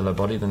wants to sell her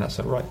body, then that's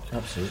all right.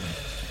 Absolutely.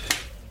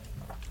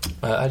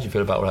 How do you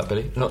feel about all that,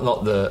 Billy?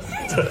 Not the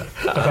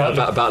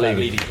about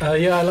Levy. I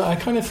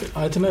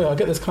don't know. I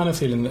get this kind of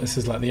feeling that this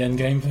is like the end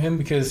game for him,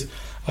 because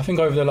I think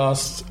over the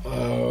last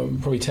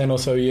probably 10 or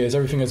so years,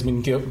 everything has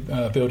been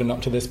building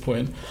up to this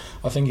point.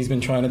 I think he's been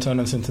trying to turn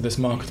us into this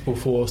marketable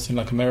force in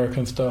like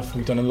American stuff.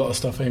 We've done a lot of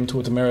stuff aimed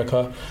towards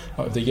America,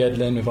 like with the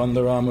Yedlin, with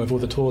Under Armour, with all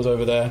the tours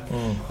over there.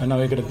 And now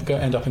we're going to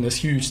end up in this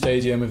huge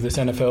stadium with this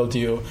NFL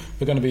deal.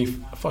 We're going to be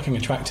fucking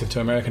attractive to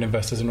American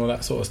investors and all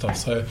that sort of stuff.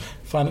 So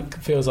it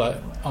feels like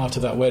after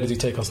that, where does he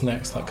take us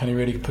next? Like, can he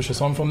really push us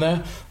on from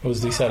there, or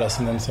does he sell us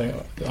and then say,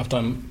 I've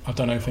done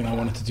everything I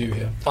wanted to do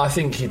here? I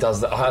think he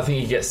does that. I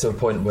think he gets to a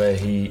point where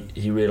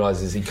he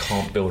realises he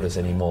can't build us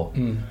anymore.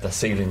 The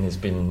ceiling has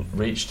been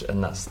reached,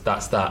 and that's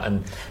that.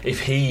 And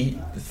if he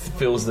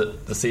feels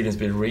that the ceiling's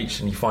been reached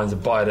and he finds a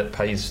buyer that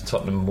pays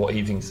Tottenham what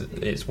he thinks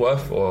it's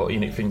worth, or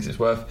ENIC thinks it's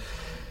worth,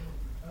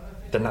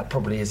 then that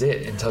probably is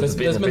it in terms of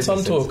being There's been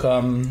some talk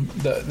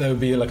that there would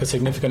be like a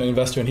significant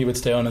investor and he would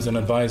stay on as an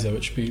advisor,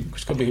 which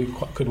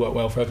could work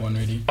well for everyone,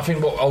 really. I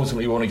think what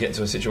ultimately we want to get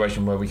to a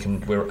situation where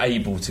we're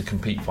able to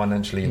compete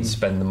financially and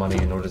spend the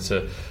money in order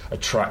to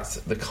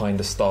attract the kind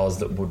of stars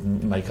that would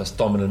make us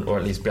dominant, or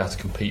at least be able to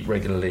compete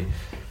regularly,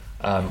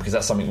 because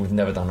that's something we've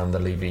never done under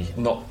Levy.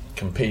 Not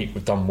compete,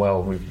 we've done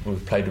well,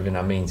 we've played within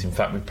our means. In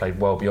fact, we've played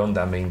well beyond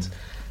our means.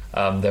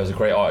 There was a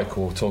great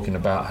article talking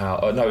about how...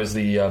 it was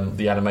the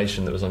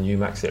animation that was on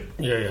UMaxit.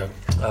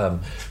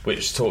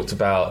 Which talked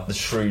about the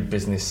shrewd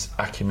business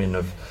acumen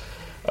of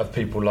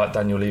people like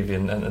Daniel Levy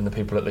and the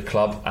people at the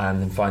club,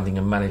 and then finding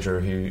a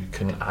manager who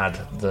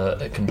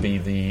can be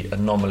the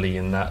anomaly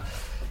in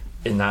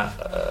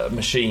that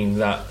machine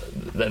that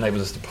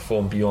enables us to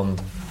perform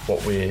beyond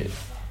what we're...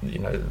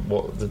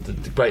 what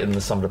the greater than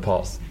the sum of the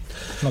parts.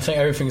 And I think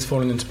everything's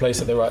fallen into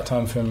place at the right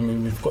time for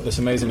him. We've got this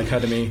amazing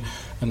academy,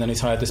 and then he's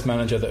hired this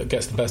manager that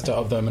gets the best out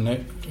of them,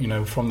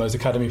 and from those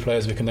academy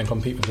players we can then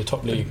compete with the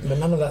top league. But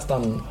none of that's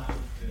done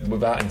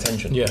without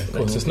intention. Yeah, of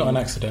course. It's not an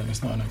accident.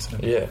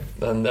 Yeah,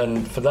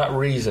 and for that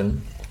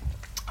reason,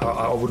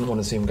 I wouldn't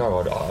want to see him go.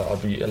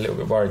 I'd be a little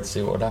bit worried to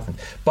see what would happen.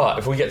 But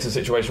if we get to a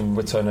situation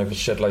where turnover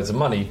shed loads of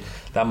money,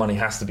 that money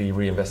has to be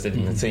reinvested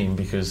in the team,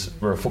 because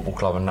we're a football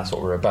club and that's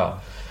what we're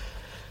about.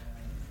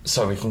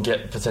 So we can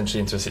get potentially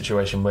into a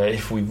situation where,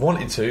 if we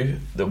wanted to,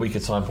 that we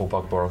could sign Paul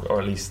Pogba,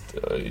 or at least,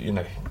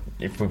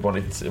 if we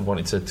wanted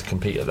to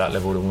compete at that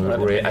level, then we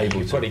were able to.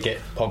 You'd probably get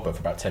Pogba for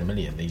about 10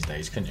 million these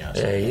days, couldn't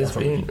you? Yeah, he's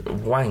been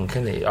wank,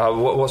 isn't he?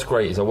 What's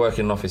great is I work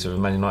in an office with a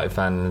Man United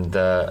fan,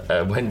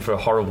 and went for a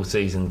horrible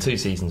season, 2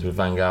 seasons with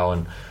Van Gaal,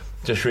 and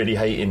just really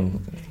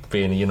hating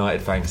being a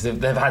United fan, because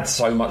they've had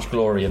so much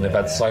glory and they've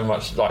had so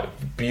much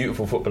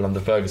beautiful football under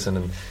Ferguson,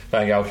 and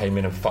Van Gaal came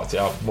in and fucked it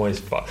up. Moyes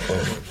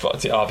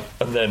fucked it up,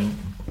 and then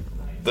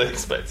they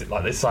expected,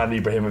 they signed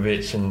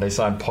Ibrahimovic and they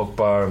signed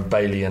Pogba and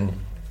Bailey and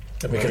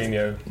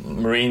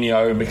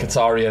Mourinho and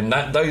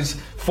Mkhitaryan. Those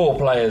 4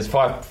 players,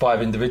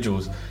 five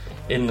individuals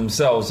in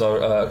themselves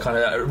are kind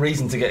of a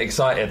reason to get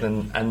excited,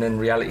 and then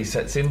reality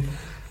sets in,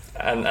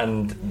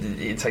 and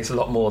it takes a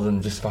lot more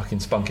than just fucking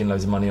spunking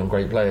loads of money on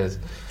great players.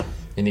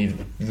 You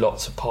need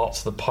lots of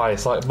parts of the pie.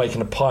 It's like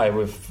making a pie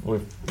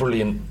with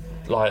brilliant,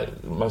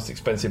 most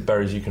expensive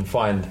berries you can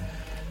find,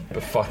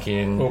 but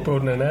fucking... Or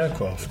building an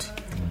aircraft.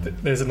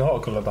 There's an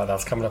article about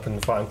that's coming up in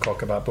the Fighting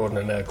Cock about building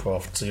an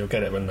aircraft, so you'll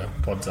get it when the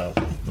pod's out.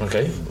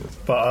 Okay.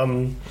 But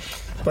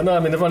no, I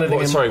mean, the funny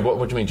thing... Sorry, what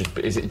do you mean?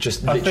 Is it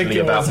just literally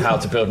about how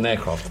to build an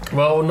aircraft?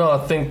 Well, no,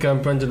 I think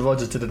Brendan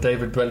Rodgers did a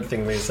David Brent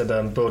thing where he said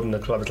building a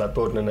club is like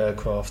building an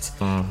aircraft.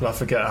 And I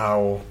forget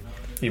how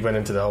he went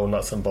into the whole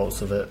nuts and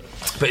bolts of it.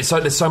 But it's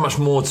there's so much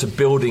more to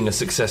building a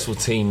successful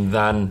team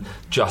than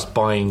just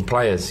buying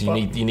players. You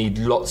need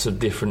lots of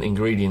different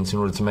ingredients in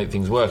order to make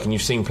things work. And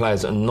you've seen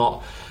players that are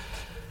not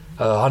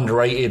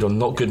underrated or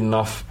not good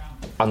enough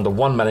under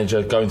one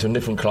manager go into a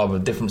different club, a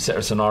different set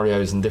of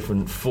scenarios and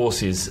different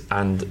forces,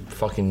 and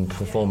fucking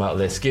perform out of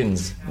their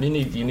skins. You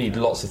need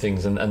lots of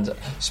things, and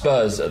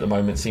Spurs at the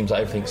moment seems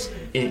like everything's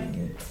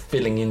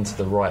filling into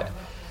the right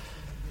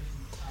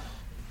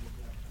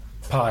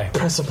pie.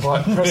 Press a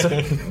pie.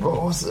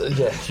 What was it?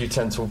 Yeah,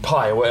 utensil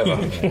pie or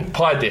whatever.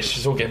 Pie dish.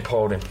 It's all getting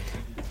poured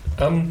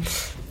in.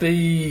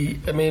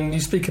 You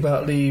speak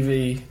about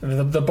Levy.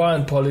 The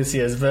buying policy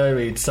has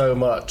varied so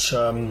much.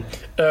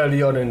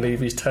 Early on in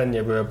Levy's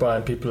tenure, we were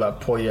buying people like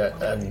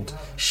Poyet and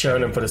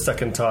Sheringham for the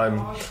second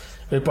time.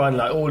 We're buying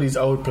like all these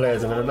old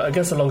players, and I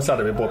guess alongside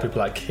it we bought people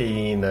like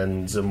Keane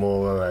and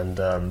Zamora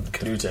and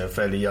Canute,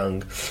 fairly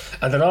young.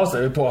 And then after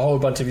we bought a whole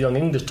bunch of young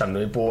English talent.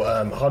 We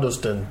bought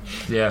Huddleston,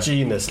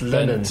 Genus,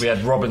 Lennon. We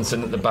had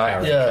Robinson at the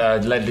back,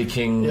 Ledley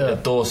King,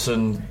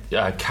 Dawson,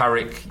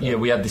 Carrick. Yeah,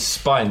 we had this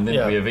spine,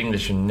 didn't we, of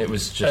English, and it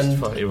was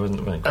just it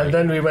wasn't great. And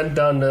then we went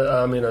down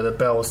the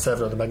Bell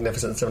Seven or the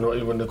Magnificent Seven, what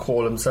you want to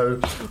call them. So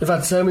we've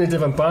had so many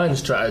different buying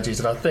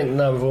strategies, and I think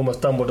now we've almost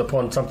stumbled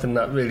upon something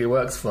that really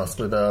works for us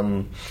with.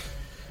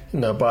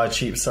 Buy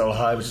cheap, sell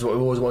high, which is what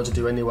we always wanted to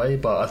do anyway.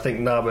 But I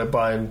think now we're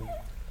buying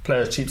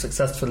players cheap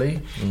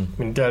successfully. I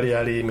mean, Dele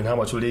Alli, how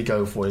much will he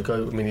go for?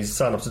 He's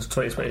signed up to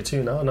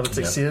 2022 now, another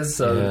 6 years.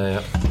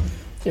 So,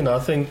 I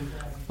think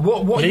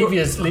Levy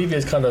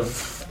has kind of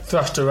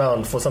thrashed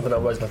around for something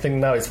that works. And I think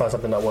now he's found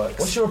something that works.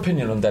 What's your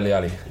opinion on Dele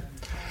Alli?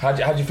 How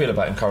do you feel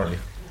about him currently?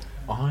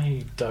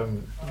 I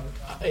don't.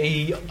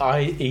 He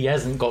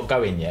hasn't got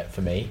going yet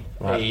for me.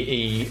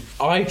 Right.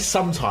 I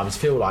sometimes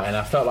feel like, and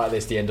I felt like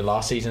this the end of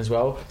last season as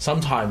well.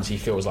 Sometimes he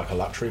feels like a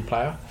luxury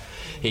player.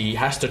 He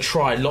has to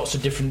try lots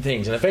of different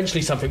things, and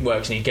eventually something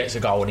works, and he gets a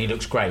goal, and he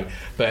looks great.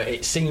 But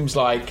it seems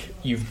like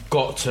you've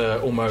got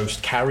to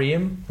almost carry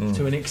him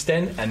to an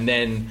extent, and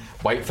then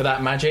wait for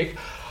that magic.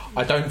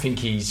 I don't think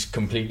he's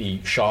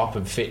completely sharp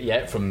and fit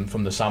yet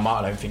from the summer.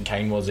 I don't think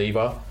Kane was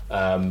either.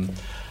 I'm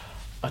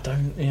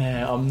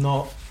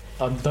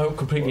not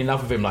completely in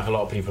love with him like a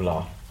lot of people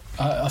are.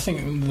 I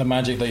think the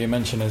magic that you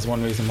mentioned is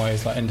one reason why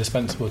he's like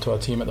indispensable to our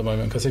team at the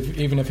moment, because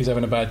even if he's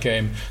having a bad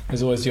game,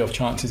 there's always the off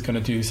chance he's going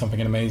to do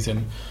something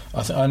amazing.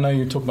 I know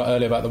you talked about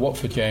earlier about the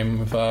Watford game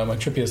when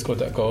Trippier scored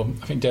that goal.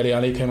 I think Dele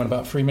Alli came on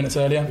about 3 minutes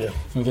earlier.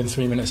 And within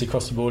 3 minutes he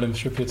crossed the ball in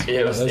for Trippier.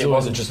 It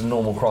wasn't just a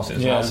normal cross, it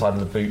was outside of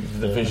the vision.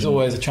 There's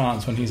always a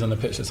chance when he's on the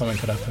pitch that something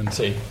could happen.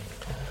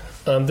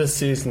 This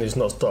season he's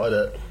not started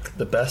at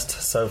the best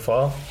so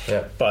far,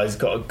 but he's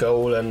got a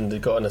goal and he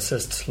got an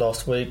assist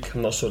last week.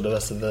 I'm not sure what the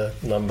rest of the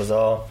numbers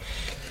are,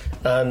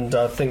 and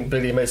I think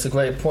Billy makes a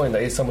great point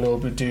that he's someone who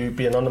will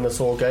be anonymous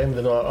all game,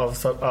 then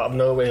out of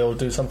nowhere he'll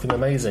do something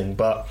amazing.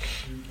 But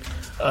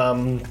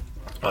I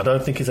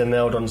don't think he's a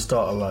nailed on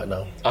starter right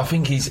now. I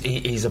think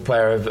he's a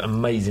player of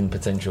amazing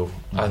potential.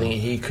 I think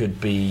he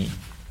could be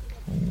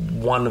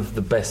one of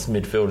the best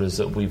midfielders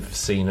that we've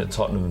seen at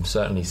Tottenham,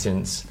 certainly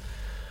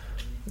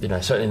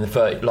certainly in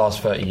the last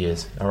 30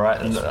 years, all right?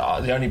 And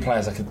the only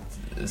players I could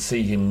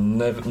see him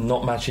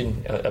not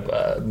matching,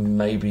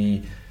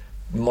 maybe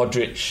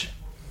Modric.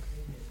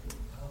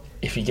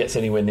 If he gets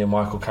anywhere near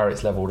Michael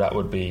Carrick's level, that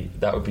would be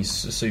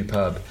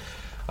superb.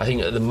 I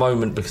think at the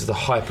moment, because of the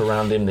hype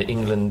around him,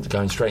 England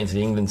going straight into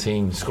the England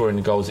team, scoring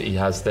the goals that he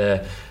has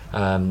there,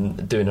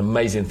 doing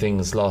amazing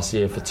things last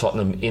year for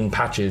Tottenham in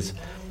patches,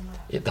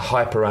 the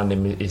hype around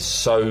him is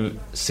so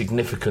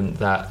significant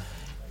that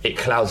it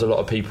clouds a lot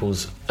of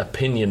people's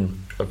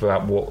opinion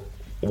about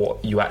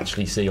what you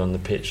actually see on the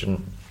pitch.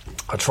 And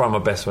I try my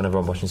best whenever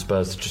I'm watching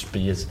Spurs to just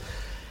be as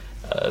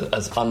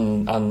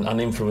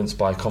uninfluenced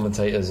by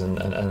commentators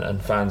and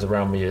fans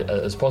around me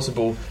as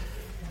possible.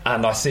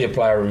 And I see a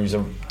player who's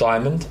a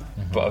diamond,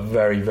 but a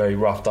very, very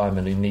rough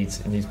diamond. He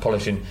needs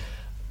polishing,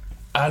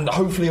 and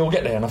hopefully he'll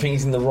get there. And I think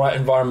he's in the right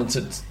environment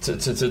to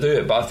do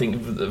it. But I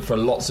think for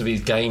lots of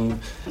his game,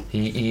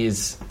 he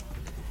is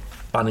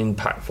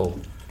unimpactful.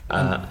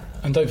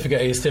 And don't forget,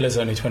 he still is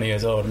only 20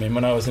 years old. I mean,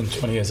 when I was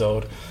 20 years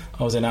old,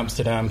 I was in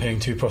Amsterdam paying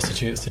 2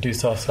 prostitutes to do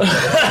stuff. Fair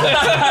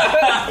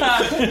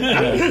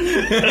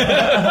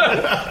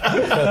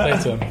play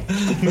to him.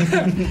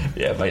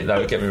 Yeah, mate,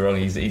 don't get me wrong.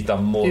 He's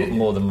done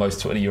more than most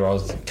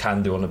 20-year-olds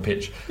can do on the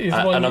pitch.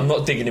 And I'm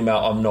not digging him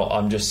out.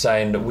 I'm just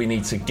saying that we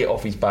need to get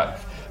off his back.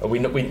 We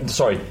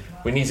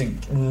need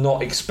to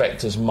not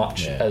expect as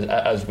much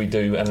as we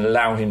do, and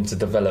allow him to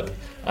develop.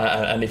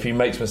 And if he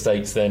makes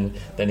mistakes, then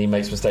he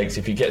makes mistakes.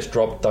 If he gets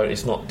dropped,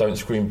 don't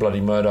scream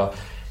bloody murder.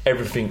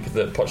 Everything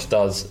that Poch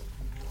does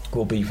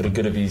will be for the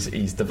good of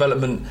his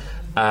development,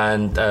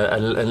 and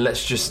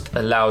let's just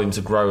allow him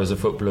to grow as a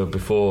footballer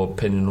before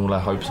pinning all our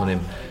hopes on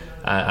him.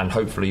 And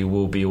hopefully he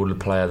will be all the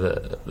player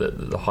that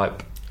the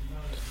hype.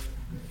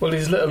 Well,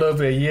 he's a little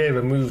over a year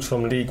removed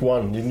from League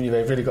One.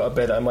 You've really got to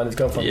bear that in mind. He's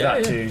gone from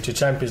to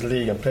Champions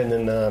League and playing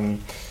in an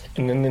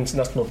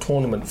international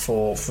tournament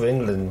for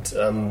England.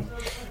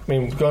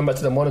 Going back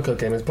to the Monaco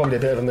game, it's probably a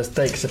bit of a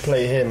mistake to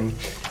play him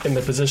in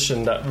the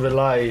position that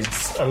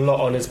relies a lot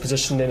on his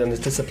positioning and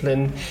his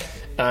discipline.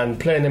 And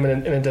playing him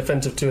in a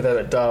defensive two there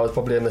at Dar was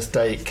probably a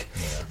mistake.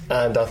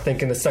 And I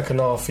think in the second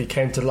half he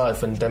came to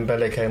life when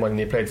Dembele came on and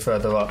he played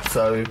further up.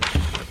 So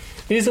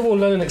these are all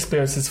learning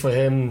experiences for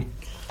him.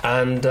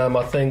 And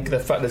I think the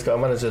fact that he's got a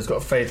manager who's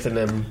got faith in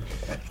him,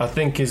 I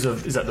think he's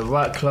at the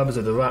right club, he's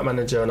at the right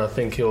manager, and I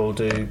think he'll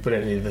do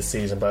brilliantly this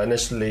season. But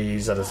initially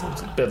he's had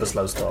a bit of a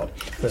slow start.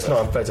 It's not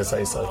unfair to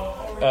say so.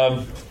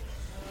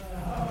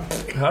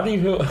 How do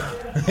you feel?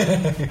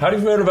 How do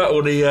you feel about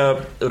all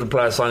the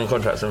players signing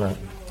contracts and that?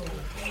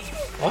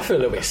 I feel a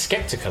little bit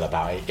sceptical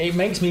about it. It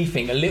makes me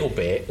think a little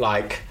bit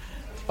like,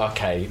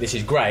 okay, this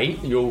is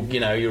great.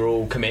 You're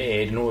all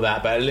committed and all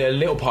that, but a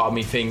little part of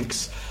me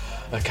thinks,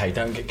 okay,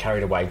 don't get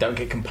carried away, don't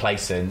get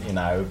complacent,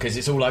 because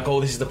it's all like,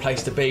 oh, this is the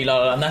place to be,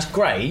 and that's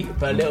great.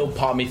 But a little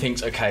part of me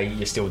thinks, okay,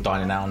 you're still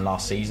dining out on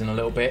last season a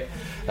little bit.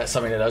 That's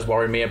something that does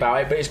worry me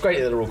about it. But it's great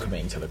that they're all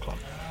committing to the club.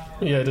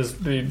 Yeah, it is.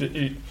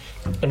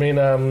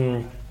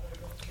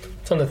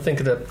 Trying to think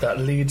of that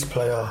Leeds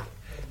player.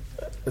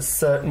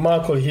 It's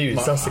Michael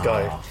Hughes, that's the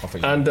guy.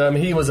 And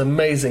he was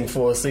amazing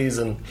for a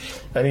season.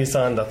 And he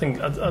signed, I think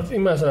he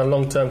might have signed a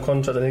long-term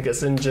contract and he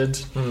gets injured.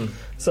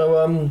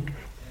 So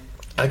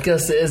I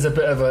guess it is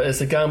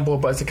it's a gamble,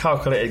 but it's a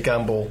calculated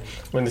gamble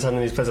when you're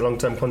signing these players a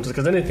long-term contract,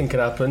 because anything can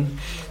happen.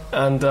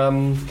 And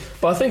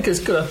but I think it's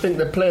good. I think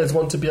the players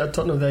want to be at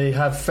Tottenham. They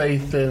have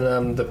faith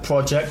in the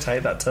project. I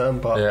hate that term,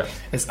 but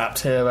it's apt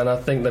here. And I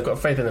think they've got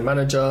faith in the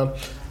manager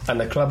and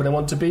the club, and they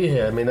want to be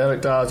here. I mean,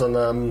 Eric Dyer's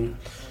on...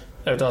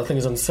 I think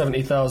he's on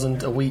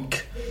 70,000 a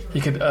week. He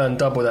could earn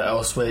double that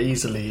elsewhere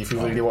easily if he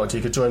really wanted to.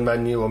 He could join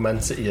Man U or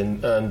Man City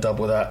and earn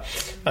double that.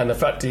 And the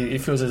fact he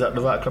feels he's at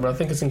the right club, and I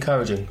think it's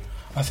encouraging.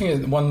 I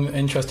think one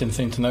interesting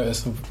thing to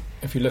notice,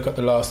 if you look at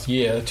the last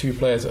year, 2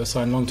 players that have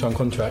signed long-term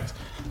contracts,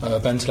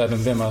 Bentaleb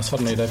and Wimmer,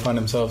 suddenly they find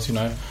themselves,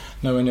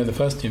 nowhere near the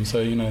first team. So,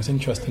 it's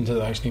interesting. Does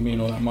it actually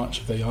mean all that much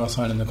if they are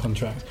signing the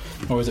contract?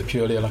 Or is it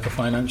purely like a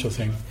financial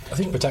thing? I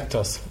think protect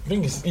us. I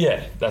think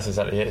that's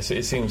exactly it.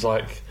 It seems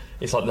like...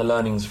 It's like the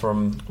learnings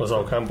from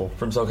Sol Campbell.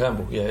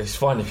 Yeah, it's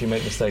fine if you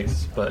make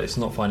mistakes, but it's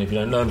not fine if you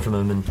don't learn from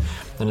them.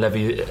 And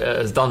Levy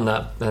has done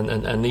that.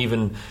 And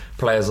even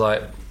players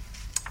like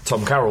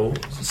Tom Carroll,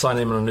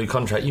 signing him on a new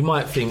contract, you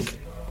might think,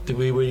 do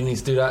we really need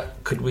to do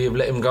that? Could we have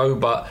let him go?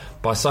 But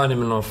by signing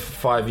him on a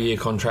 5-year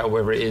contract or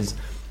whatever it is,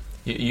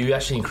 you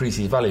actually increase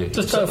his value.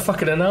 Just don't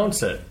fucking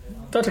announce it.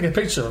 Don't take a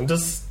picture of him.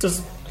 Just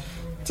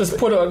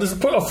put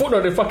a footnote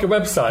on the fucking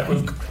website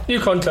with new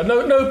contract.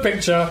 No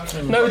picture,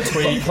 no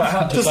tweet.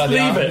 Just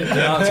leave it.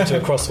 The answer to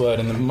a crossword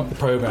in the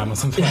programme or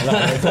something like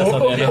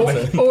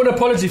that. Or an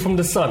apology from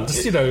the Sun.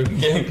 Just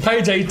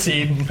page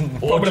 18.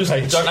 Or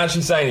just don't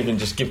actually say anything.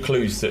 Just give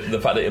clues to the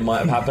fact that it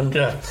might have happened.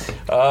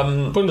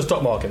 Put in the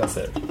stock market. That's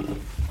it.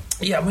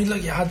 Yeah, I mean,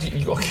 look,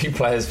 you've got to keep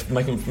players,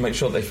 make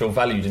sure they feel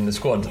valued in the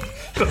squad.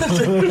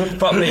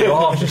 But me, you're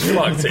half just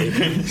fucked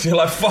it. So you're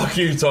like, fuck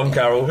you, Tom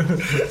Carroll.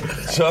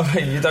 So I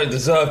mean, you don't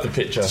deserve the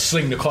picture.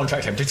 Sling the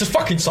contract empty. Just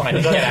fucking sign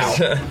it. Get out.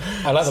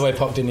 I like the way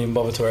Pop didn't even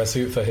bother to wear a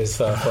suit for his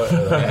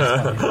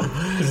photo.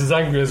 He's as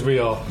angry as we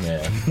are.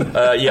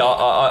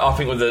 I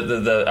think with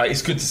the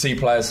it's good to see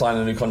players sign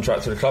a new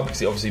contract to the club,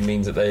 because it obviously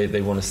means that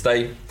they want to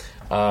stay.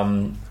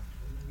 But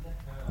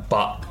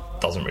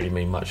doesn't really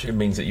mean much. It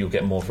means that you'll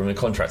get more from the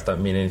contracts.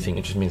 Don't mean anything.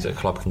 It just means that a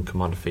club can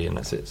command a fee, and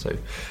that's it. So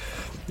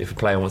if a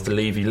player wants to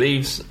leave, he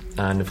leaves.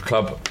 And if a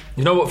club,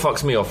 what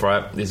fucks me off,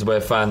 right, is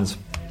where fans,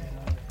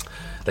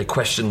 they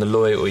question the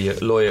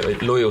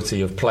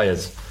loyalty of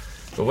players.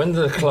 But when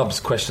the clubs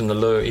question the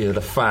loyalty of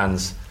the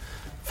fans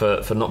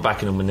for not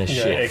backing them when they're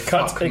shit, it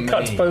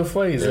cuts both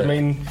ways. I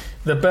mean,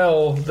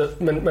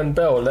 when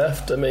Bell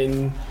left, I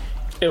mean,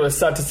 it was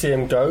sad to see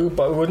him go,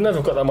 but we would never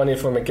have got that money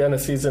from him again a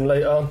season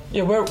later.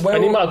 Yeah, where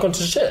and he might have gone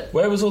to shit.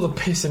 Where was all the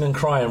pissing and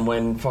crying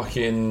when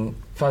fucking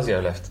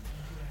Fazio left?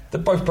 They're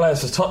both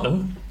players for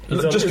Tottenham.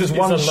 Just because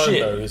one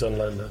shit, he's on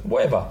loan though.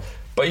 Whatever.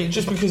 But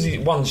just because he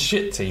one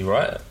shit to you,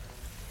 right?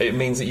 It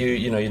means that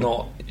you're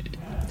not.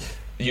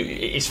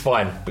 It's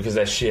fine because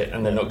they're shit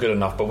and they're not good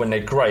enough. But when they're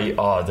great,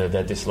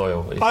 they're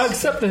disloyal. I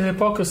accept the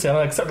hypocrisy, and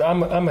I accept that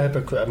I'm a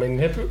hypocrite. I mean,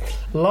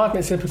 life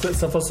makes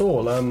hypocrites of us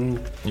all.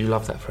 You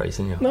love that phrase,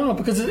 don't you? No,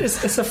 because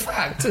it's a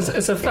fact.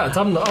 It's a fact.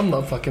 I'm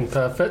not fucking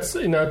perfect.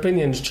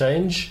 Opinions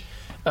change.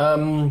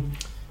 When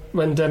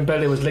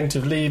Dembele was linked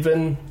with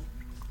leaving,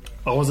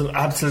 I wasn't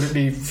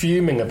absolutely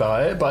fuming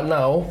about it, but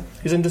now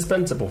he's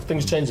indispensable.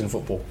 Things change in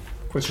football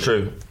quickly. It's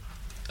true.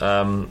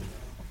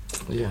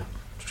 Yeah.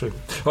 True.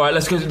 All right,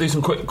 let's go do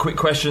some quick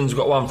questions. We've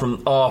got one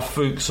from R.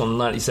 Fuchs on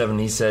 97.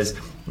 He says,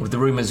 with the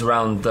rumours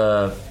around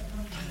the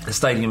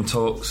stadium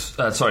talks,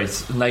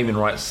 naming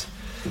rights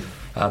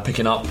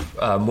picking up,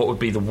 what would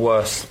be the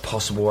worst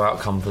possible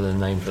outcome for the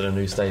name for the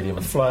new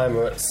stadium? Fly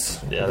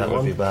Emirates. Yeah, that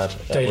would be bad.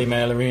 Daily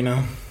Mail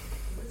Arena.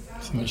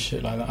 So much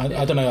shit like that.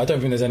 I don't know. I don't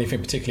think there's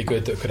anything particularly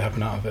good that could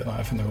happen out of it.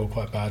 I think they're all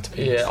quite bad.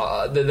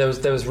 There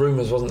was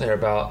rumours, wasn't there,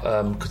 about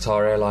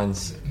Qatar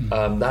Airlines?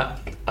 That,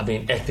 I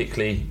mean,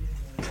 ethically,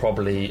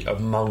 probably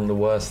among the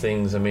worst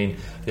things. I mean,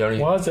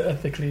 why is it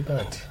ethically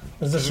bad?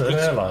 Is this an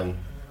airline?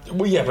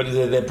 Well, yeah, but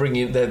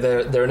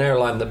they're an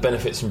airline that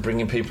benefits from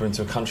bringing people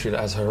into a country that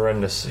has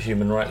horrendous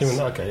human rights.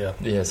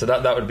 Yeah. So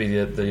that would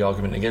be the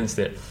argument against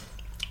it.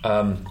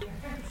 I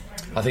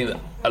think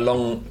that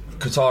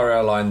Qatar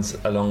Airlines,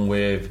 along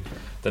with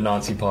the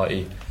Nazi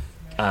Party,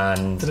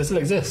 and do they still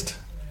exist?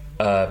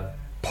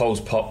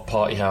 Pol's Pot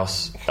Party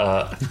House.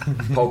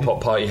 Pol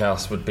Pot Party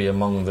House would be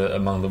among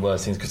the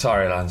worst things.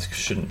 Qatari Airlines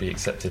shouldn't be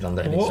accepted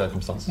under any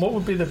circumstance. What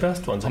would be the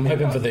best ones? I'm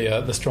hoping for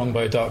the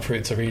Strongbow Dark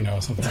Fruits Arena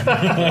or something.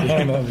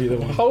 That would be the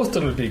one.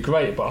 Holston would be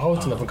great, but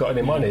Holston haven't got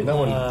any money. No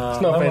one.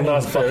 It's not very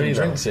nice for either.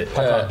 Drinks it.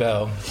 Packard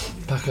Bell.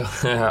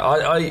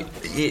 Yeah,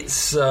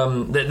 it's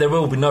there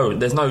will be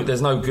there's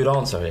no good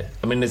answer here.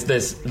 I mean,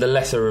 there's the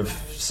lesser of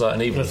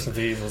certain evils. Lesser of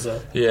the evils,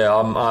 yeah.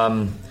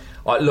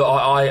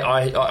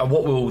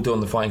 What we'll do on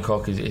the Fighting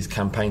Cock is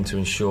campaign to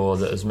ensure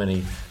that as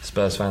many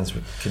Spurs fans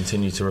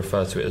continue to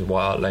refer to it as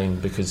White Hart Lane,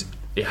 because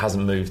it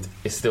hasn't moved.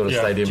 It's still a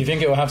stadium. Do you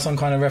think it will have some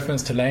kind of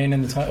reference to Lane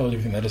in the title, or do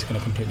you think they're just going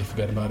to completely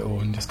forget about it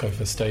all and just go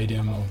for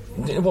stadium? Or?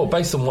 Well,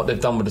 based on what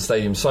they've done with the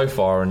stadium so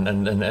far, and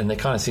they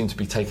kind of seem to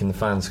be taking the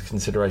fans'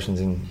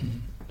 considerations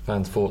in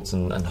fans' thoughts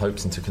and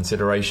hopes into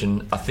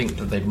consideration, I think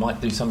that they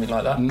might do something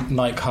like that.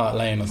 Nike Hart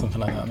Lane or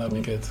something like that. That'd be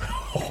good.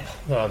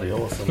 That'd be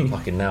awesome.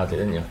 Fucking nailed it,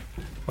 didn't you?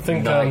 I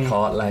think Nike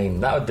Hart Lane.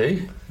 That would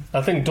do.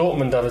 I think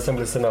Dortmund have a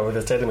similar scenario where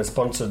the stadium is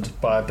sponsored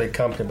by a big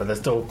company, but they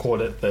still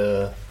call it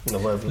the.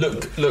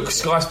 Look.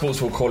 Sky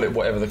Sports will call it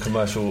whatever the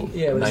commercial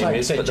name it's like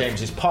is. St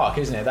James's Park,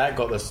 isn't it? That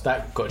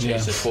got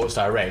changed to Sports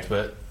Direct,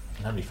 but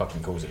nobody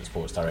fucking calls it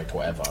Sports Direct or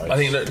whatever. I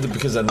think that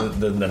because of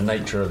the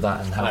nature of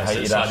that and how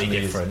hated it actually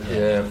different.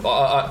 Is.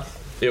 Yeah.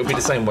 It would be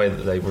the same way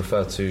that they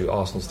refer to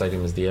Arsenal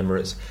Stadium as the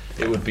Emirates.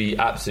 It would be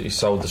absolutely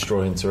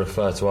soul-destroying to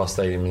refer to our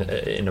stadium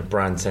in a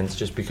brand sense,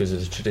 just because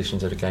of the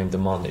traditions of the game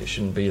demand it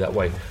shouldn't be that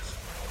way.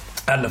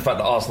 And the fact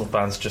that Arsenal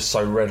fans just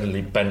so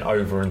readily bent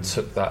over and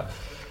took that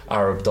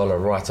Arab dollar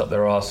right up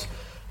their arse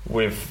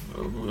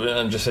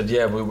and just said,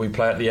 we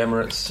play at the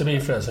Emirates. To be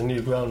fair, it's a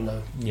new ground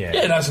though.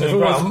 Yeah, that's a new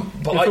ground.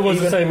 But if it was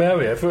the same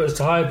area, if it was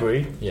to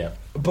Highbury,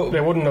 but they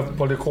wouldn't have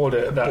probably called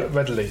it that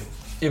readily.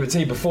 Yeah, but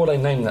see, before they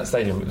named that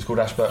stadium, it was called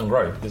Ashburton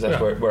Grove, because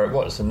that's where it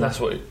was, and that's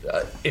what.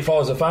 If I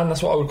was a fan,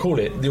 that's what I would call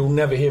it. You'll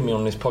never hear me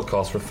on this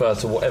podcast refer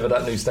to whatever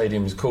that new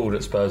stadium is called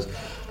at Spurs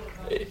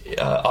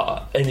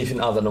anything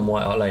other than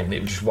White Hart Lane.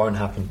 It just won't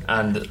happen,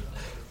 and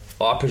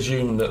I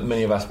presume that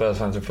many of our Spurs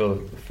fans will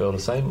feel the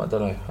same. I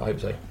don't know. I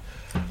hope so.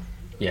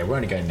 Yeah, we're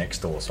only going next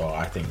door, so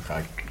I think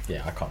I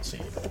can't see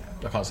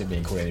it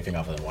being called anything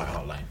other than White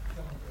Hart Lane.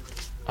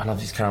 I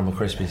love these caramel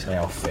crispies. They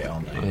are fit,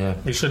 aren't they? Yeah.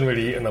 We shouldn't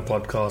really eat in a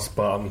podcast,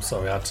 but I'm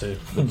sorry I had to.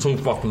 It's all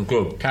fucking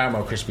good.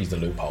 Caramel crispies the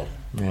loophole.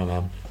 Yeah,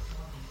 man.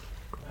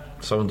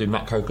 Someone do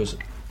Matt Coker's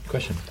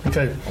question.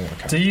 Okay.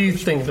 Do you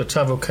think the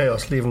travel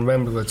chaos leaving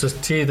Wembley was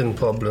just teething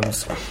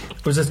problems?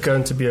 Was this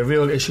going to be a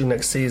real issue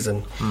next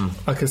season?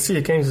 I can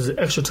see games as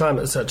extra time,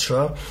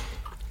 etc.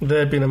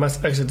 There being a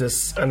mass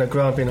exodus and the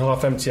ground being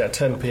half empty at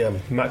 10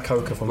 p.m. Matt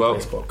Coker from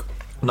Facebook.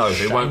 No,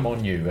 shame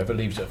on you. Whoever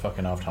leaves at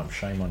fucking half time,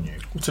 shame on you.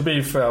 To be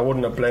fair, I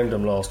wouldn't have blamed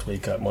them last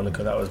week at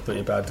Monaco. That was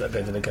pretty bad at the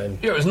end of the game.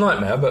 Yeah, it was a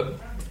nightmare, but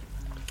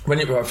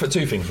for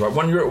two things, right?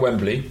 One, you're at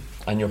Wembley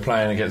and you're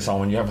playing against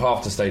someone, you have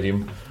half the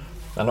stadium,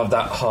 and of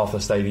that half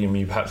the stadium,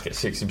 you perhaps get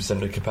 60%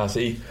 of the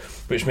capacity,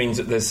 which means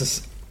that there's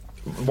this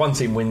one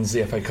team wins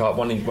the FA Cup,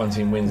 one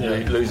team wins,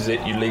 loses it,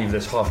 you leave,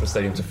 there's half the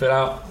stadium to fill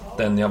out,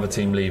 then the other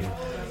team leave.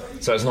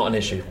 So it's not an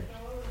issue.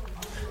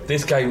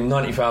 This game,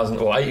 90,000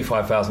 or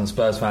 85,000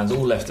 Spurs fans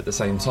all left at the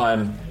same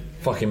time.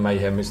 Fucking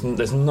mayhem.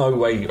 There's no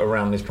way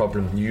around this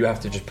problem. You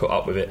have to just put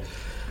up with it.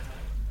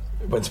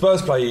 When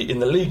Spurs play in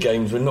the league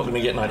games, we're not going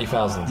to get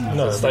 90,000.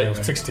 No,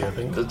 60, I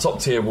think. The top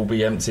tier will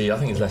be empty. I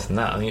think it's less than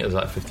that. I think it was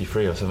like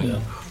 53 or something.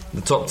 Yeah.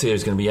 The top tier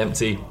is going to be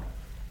empty.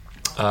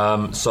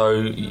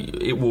 So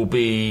it will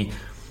be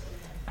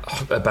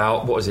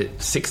about,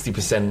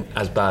 60%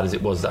 as bad as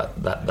it was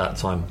that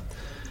time.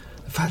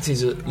 The fact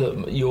is that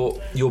look,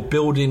 you're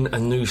building a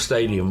new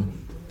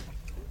stadium.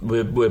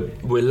 We're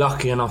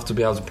lucky enough to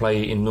be able to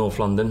play in North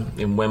London,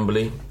 in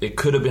Wembley. It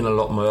could have been a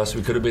lot worse.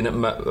 We could have been at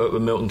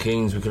Milton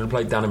Keynes. We could have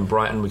played down in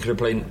Brighton. We could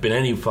have been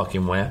any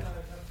fucking where.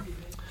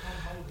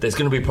 There's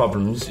going to be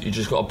problems. You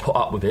just got to put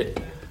up with it.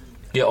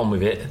 Get on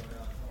with it.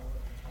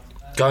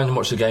 Go and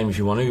watch the game if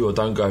you want to, or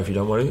don't go if you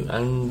don't want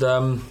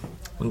to,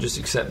 and just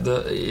accept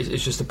that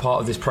it's just a part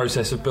of this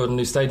process of building a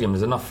new stadium.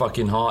 There's enough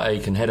fucking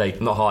heartache and headache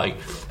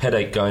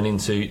going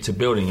into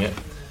building it.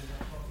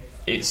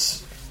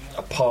 It's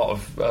a part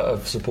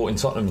of supporting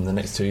Tottenham in the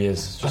next 2 years.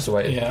 It's just the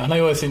way. Yeah, and I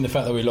always think the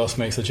fact that we lost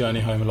makes the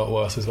journey home a lot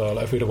worse as well.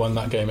 Like if we'd have won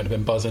that game, it'd have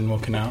been buzzing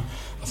walking out.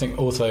 I think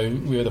also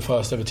we were the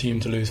first ever team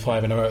to lose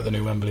 5 in a row at the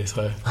new Wembley,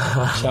 so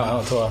shout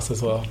out to us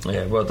as well.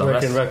 Yeah, well done.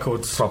 Breaking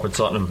records. Proper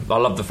Tottenham. I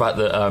love the fact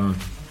that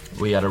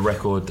we had a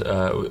record.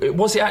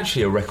 Was it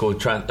actually a record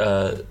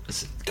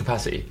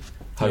capacity?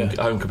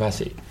 Home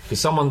capacity? Because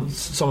someone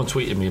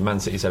tweeted me, Man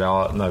City said,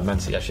 "Oh no, Man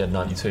City actually had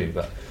 92."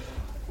 But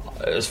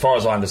as far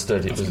as I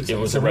understood, it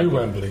was a record.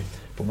 Wembley.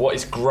 But what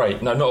is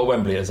great, no, not at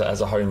Wembley, as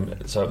a home,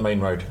 so at Main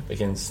Road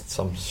against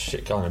some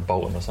shit guy in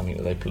Bolton or something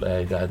that they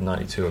played. They had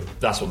 92 of.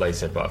 That's what they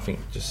said, but I think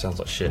it just sounds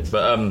like shit.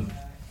 But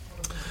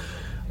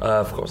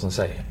I forgot what I was going to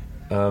say.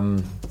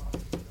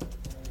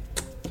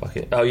 Fuck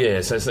it. Oh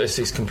yeah, so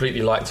it's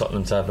completely like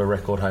Tottenham to have a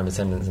record home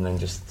attendance and then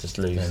just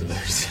lose.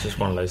 It's just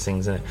one of those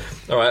things, isn't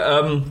it? All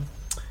right.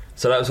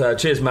 So that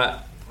was cheers,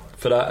 Matt,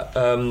 for that.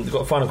 We've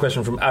got a final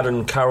question from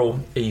Adam Carroll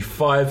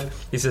E5.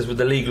 He says, with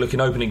the league looking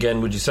open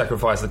again, would you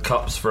sacrifice the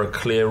cups for a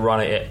clear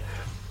run at it?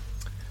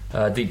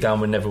 Deep down,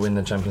 we'd never win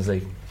the Champions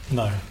League.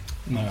 No.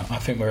 I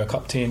think we're a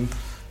cup team.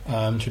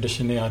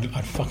 Traditionally,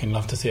 I'd fucking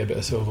love to see a bit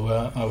of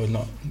silverware. I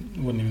wouldn't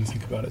even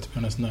think about it, to be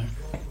honest. No.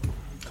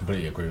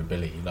 Completely agree with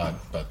Billy.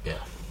 But yeah.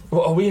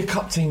 Well, are we a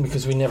cup team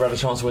because we never had a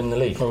chance to win the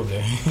league? Probably.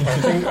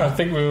 I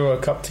think we were a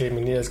cup team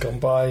in years gone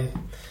by.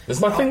 I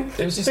think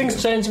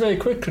things changed very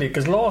quickly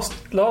because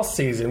last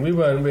season we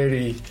weren't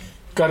really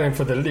gunning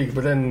for the league,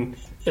 but then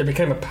it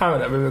became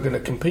apparent that we were going to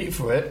compete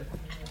for it,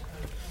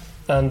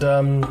 and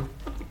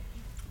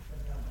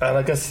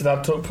I guess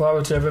that took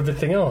priority over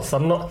everything else.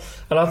 And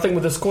I think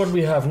with the squad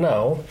we have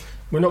now,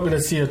 we're not going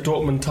to see a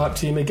Dortmund type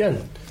team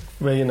again,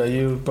 where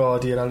you,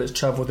 Bardi, and Alex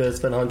travel there,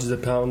 spend hundreds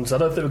of pounds. I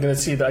don't think we're going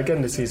to see that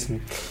again this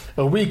season.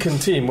 A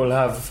weakened team will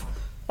have,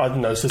 I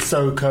don't know,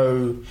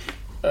 Sissoko,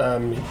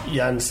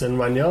 Janssen,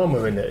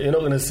 Wanyama in it. You're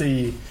not going to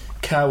see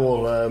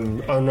Carroll,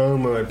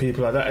 Onoma, and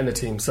people like that in the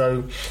team.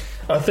 So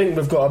I think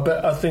we've got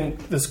I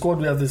think the squad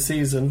we have this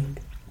season,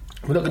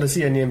 we're not going to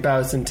see any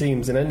embarrassing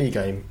teams in any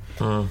game.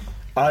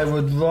 I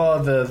would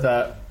rather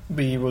that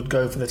we would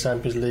go for the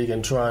Champions League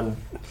and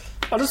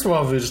I'd just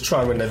rather we just try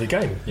and win every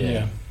game.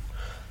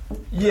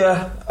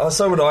 Yeah,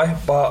 so would I,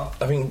 but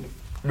I think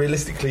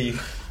realistically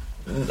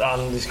I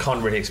just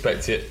can't really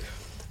expect it.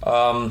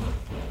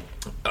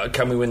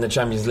 Can we win the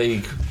Champions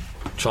League?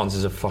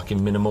 Chances are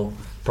fucking minimal.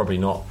 Probably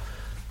not.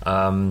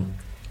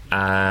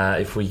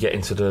 If we get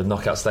into the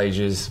knockout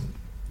stages,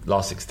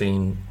 last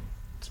 16,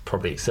 it's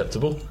probably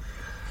acceptable.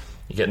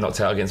 You get knocked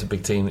out against a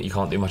big team that you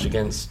can't do much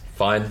against,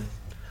 fine.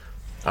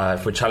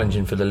 If we're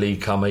challenging for the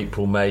league come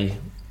April, May,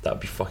 that'd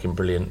be fucking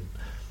brilliant.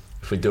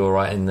 If we do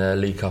alright in the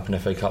League Cup and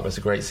FA Cup, that's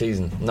a great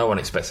season. No one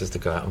expects us to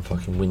go out and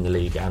fucking win the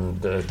league and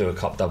do a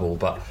cup double,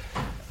 but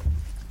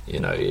I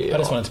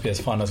just want it to be as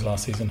fun as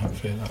last season.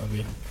 Hopefully that would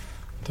be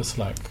just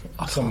like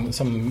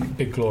some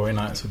big glory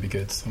nights would be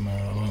good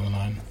somewhere along the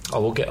line.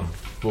 Oh, we'll get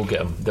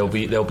them.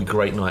 There'll be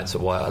great nights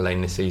at White Hart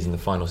Lane this season, the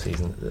final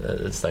season at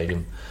the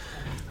stadium,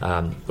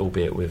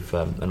 albeit with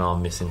an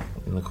arm missing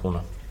in the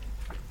corner.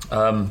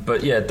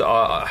 But yeah,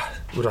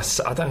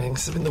 I don't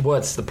think the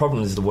words. The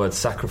problem is the word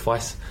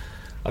sacrifice.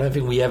 I don't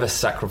think we ever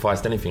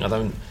sacrificed anything. I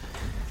think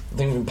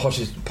when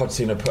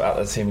Pochettino put out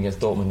that team against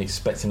Dortmund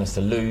expecting us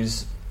to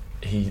lose,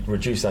 he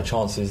reduced our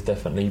chances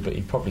definitely, but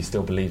he probably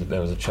still believed that there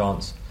was a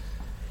chance.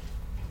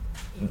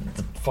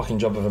 The fucking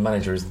job of a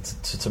manager is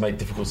to make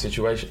difficult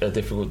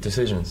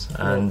decisions,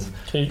 and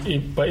he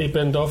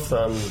bent off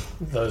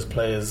those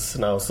players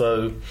now.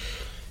 So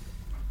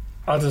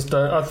I don't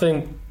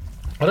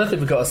think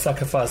we've got to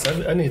sacrifice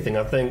anything.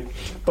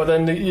 But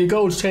then your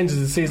goals change as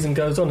the season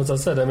goes on. As I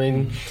said,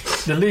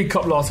 the League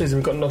Cup last season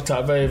we got knocked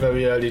out very,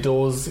 very early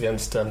doors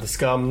against the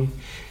Scum.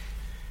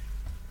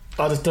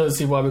 I just don't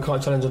see why we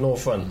can't challenge on all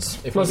fronts.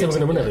 If we're going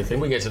to win everything,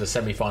 if we get to the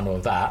semi-final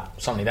of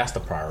that, suddenly that's the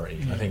priority.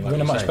 I think we're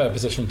in a much better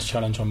position to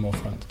challenge on more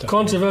fronts. Definitely.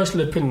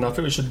 Controversial opinion. I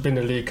think we should bin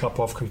the League Cup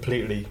off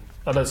completely.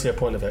 I don't see a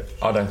point of it.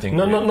 I don't think.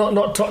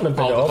 Not Tottenham.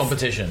 The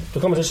competition. The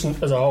competition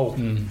as a whole.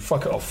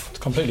 Fuck it off. It's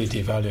completely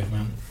devalued,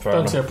 man.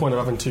 Don't see a point of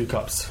having two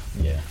cups.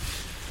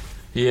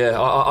 Yeah,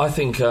 I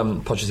think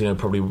Pochettino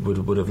probably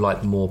would have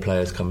liked more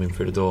players coming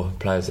through the door,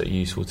 players that are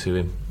useful to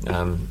him.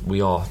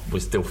 We're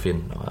still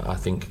thin. I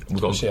think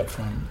we've got up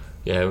front.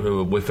 Yeah,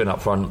 we're thin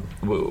up front.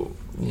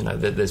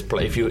 There's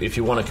play. If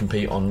you want to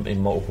compete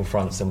in multiple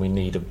fronts, then we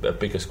need a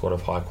bigger squad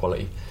of high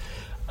quality.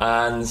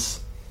 And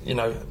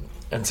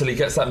until he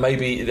gets that,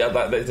 maybe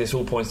this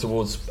all points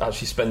towards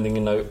actually spending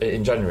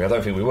in January. I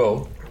don't think we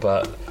will,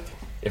 but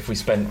if we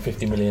spent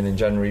 50 million in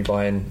January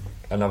buying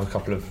another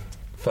couple of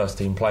first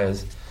team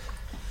players,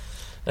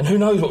 and who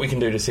knows what we can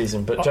do this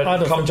season. But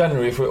come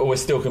January, if we're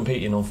still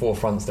competing on four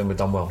fronts, then we're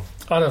done well.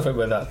 I don't think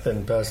we're that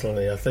thin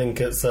personally. I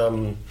think it's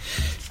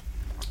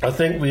I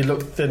think we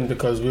look thin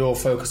because we all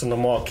focus on the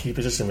marquee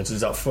position, which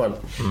is up front.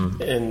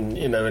 In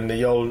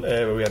the old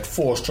era, we had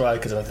four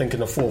strikers, and I think in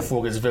the 4-4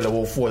 against Villa,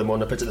 all four of them on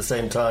the pitch at the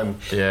same time.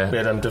 Yeah. We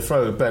had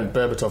Defoe, Bent,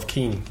 Berbatov,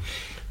 Keane.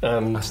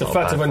 The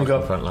fact I've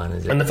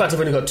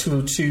only got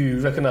two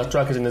recognised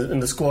strikers in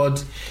the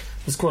squad.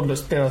 The squad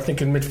looks thin. I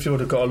think in midfield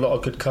we've got a lot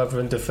of good cover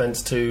in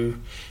defence too.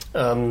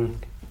 I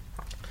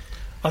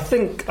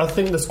think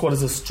the squad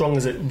is as strong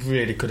as it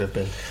really could have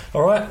been.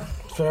 All right.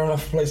 Fair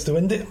enough place to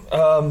end it.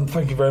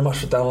 Thank you very much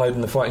for downloading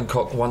The Fighting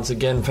Cock once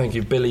again. Thank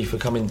you, Billy, for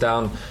coming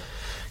down.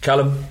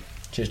 Callum.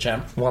 Cheers,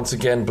 champ. Once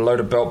again, Below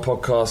the Belt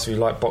podcast. If you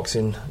like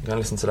boxing, go and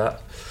listen to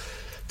that.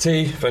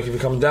 T, thank you for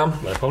coming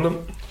down. No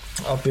problem.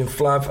 I've been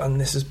Flav, and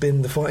this has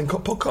been The Fighting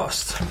Cock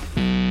podcast.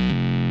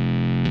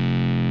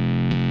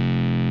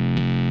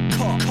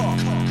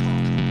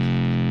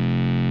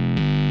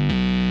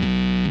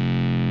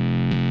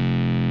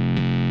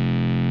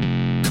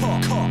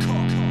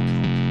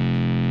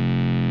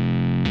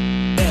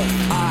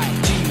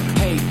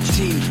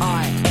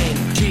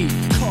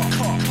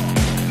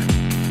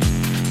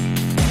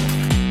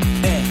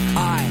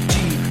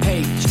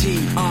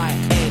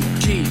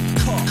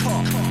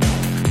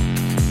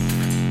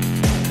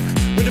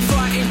 With a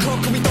fighting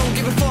cock and we don't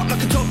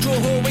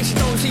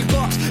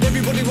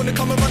wanna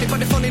come and run it, but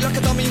they're funny like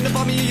a dummy in the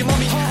bummy of your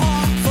mummy.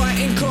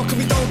 Fighting cock and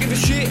we don't give a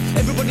shit.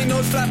 Everybody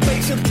knows flat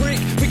bait's a prick.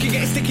 We can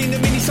get sticky in the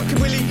mini, sucking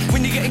willy.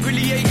 When you're getting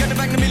grilly, yeah, you're gonna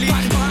bang the milli.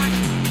 Bang, bang.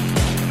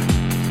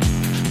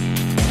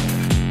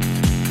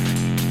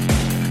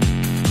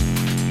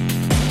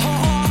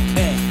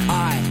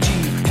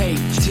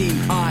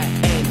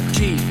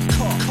 F-I-G-H-T-I-N-G.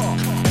 Cock.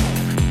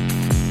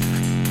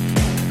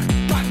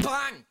 Bang,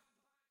 bang.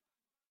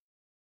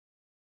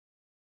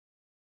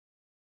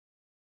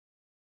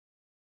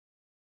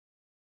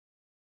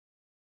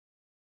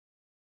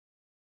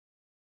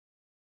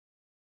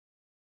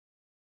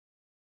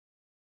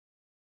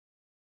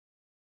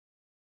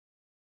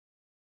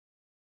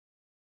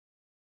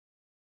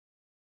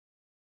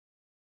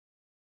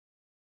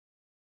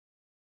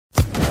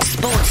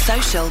 Sports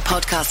Social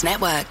Podcast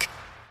Network.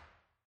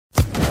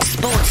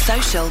 Sports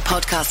Social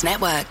Podcast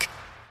Network.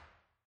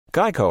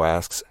 Geico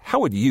asks,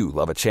 how would you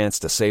love a chance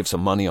to save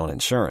some money on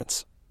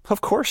insurance? Of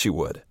course you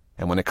would.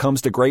 And when it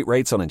comes to great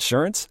rates on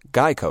insurance,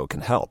 Geico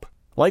can help.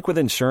 Like with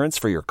insurance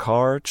for your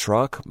car,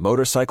 truck,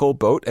 motorcycle,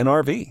 boat, and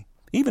RV.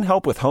 Even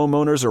help with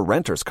homeowners or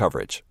renters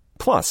coverage.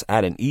 Plus,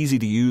 add an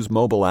easy-to-use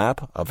mobile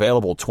app,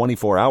 available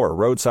 24-hour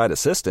roadside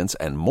assistance,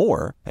 and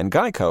more, and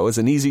Geico is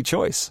an easy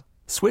choice.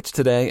 Switch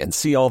today and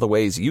see all the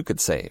ways you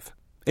could save.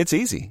 It's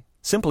easy.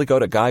 Simply go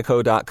to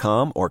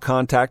geico.com or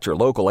contact your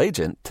local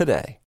agent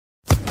today.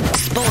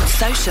 Sports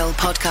Social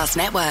Podcast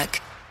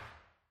Network.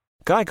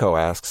 Geico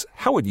asks,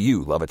 how would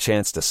you love a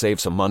chance to save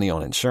some money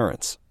on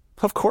insurance?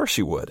 Of course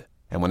you would.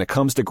 And when it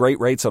comes to great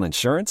rates on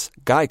insurance,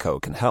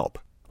 Geico can help.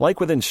 Like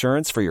with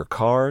insurance for your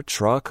car,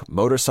 truck,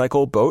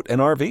 motorcycle, boat,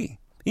 and RV.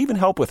 Even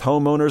help with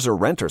homeowners or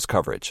renters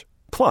coverage.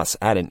 Plus,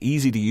 add an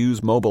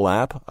easy-to-use mobile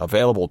app,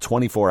 available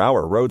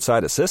 24-hour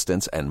roadside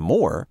assistance, and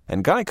more,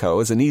 and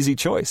Geico is an easy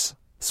choice.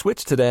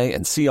 Switch today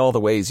and see all the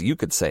ways you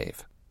could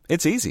save.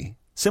 It's easy.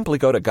 Simply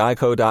go to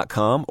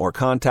geico.com or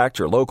contact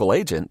your local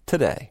agent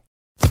today.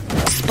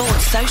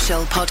 Sports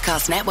Social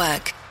Podcast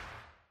Network.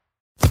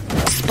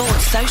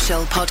 Sports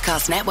Social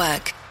Podcast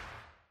Network.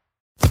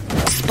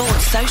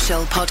 Sports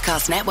Social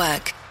Podcast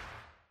Network.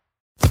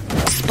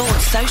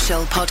 Sports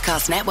Social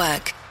Podcast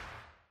Network.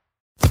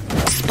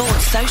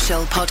 Sports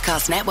Social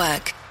Podcast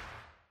Network.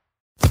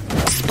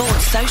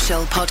 Sports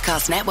Social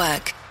Podcast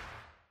Network.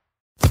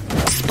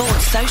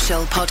 Sports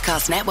Social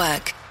Podcast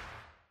Network.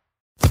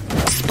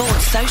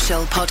 Sports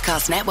Social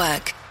Podcast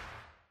Network.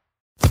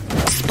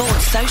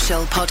 Sports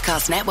Social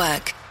Podcast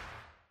Network.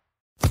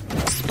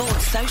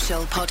 Sports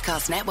Social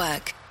Podcast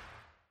Network.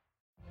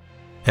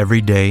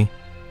 Every day,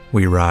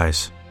 we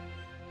rise,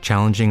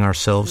 challenging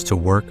ourselves to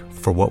work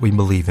for what we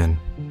believe in.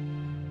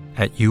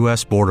 At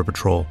U.S. Border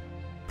Patrol,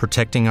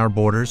 protecting our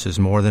borders is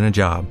more than a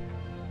job.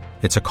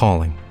 It's a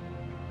calling.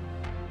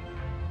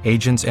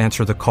 Agents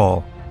answer the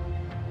call,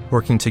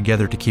 working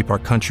together to keep our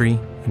country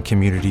and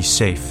communities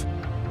safe.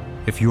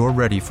 If you're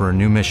ready for a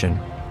new mission,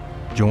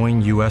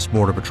 join U.S.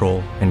 Border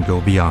Patrol and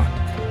go beyond.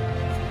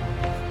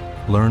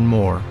 Learn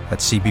more at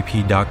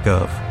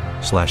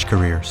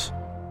cbp.gov/careers.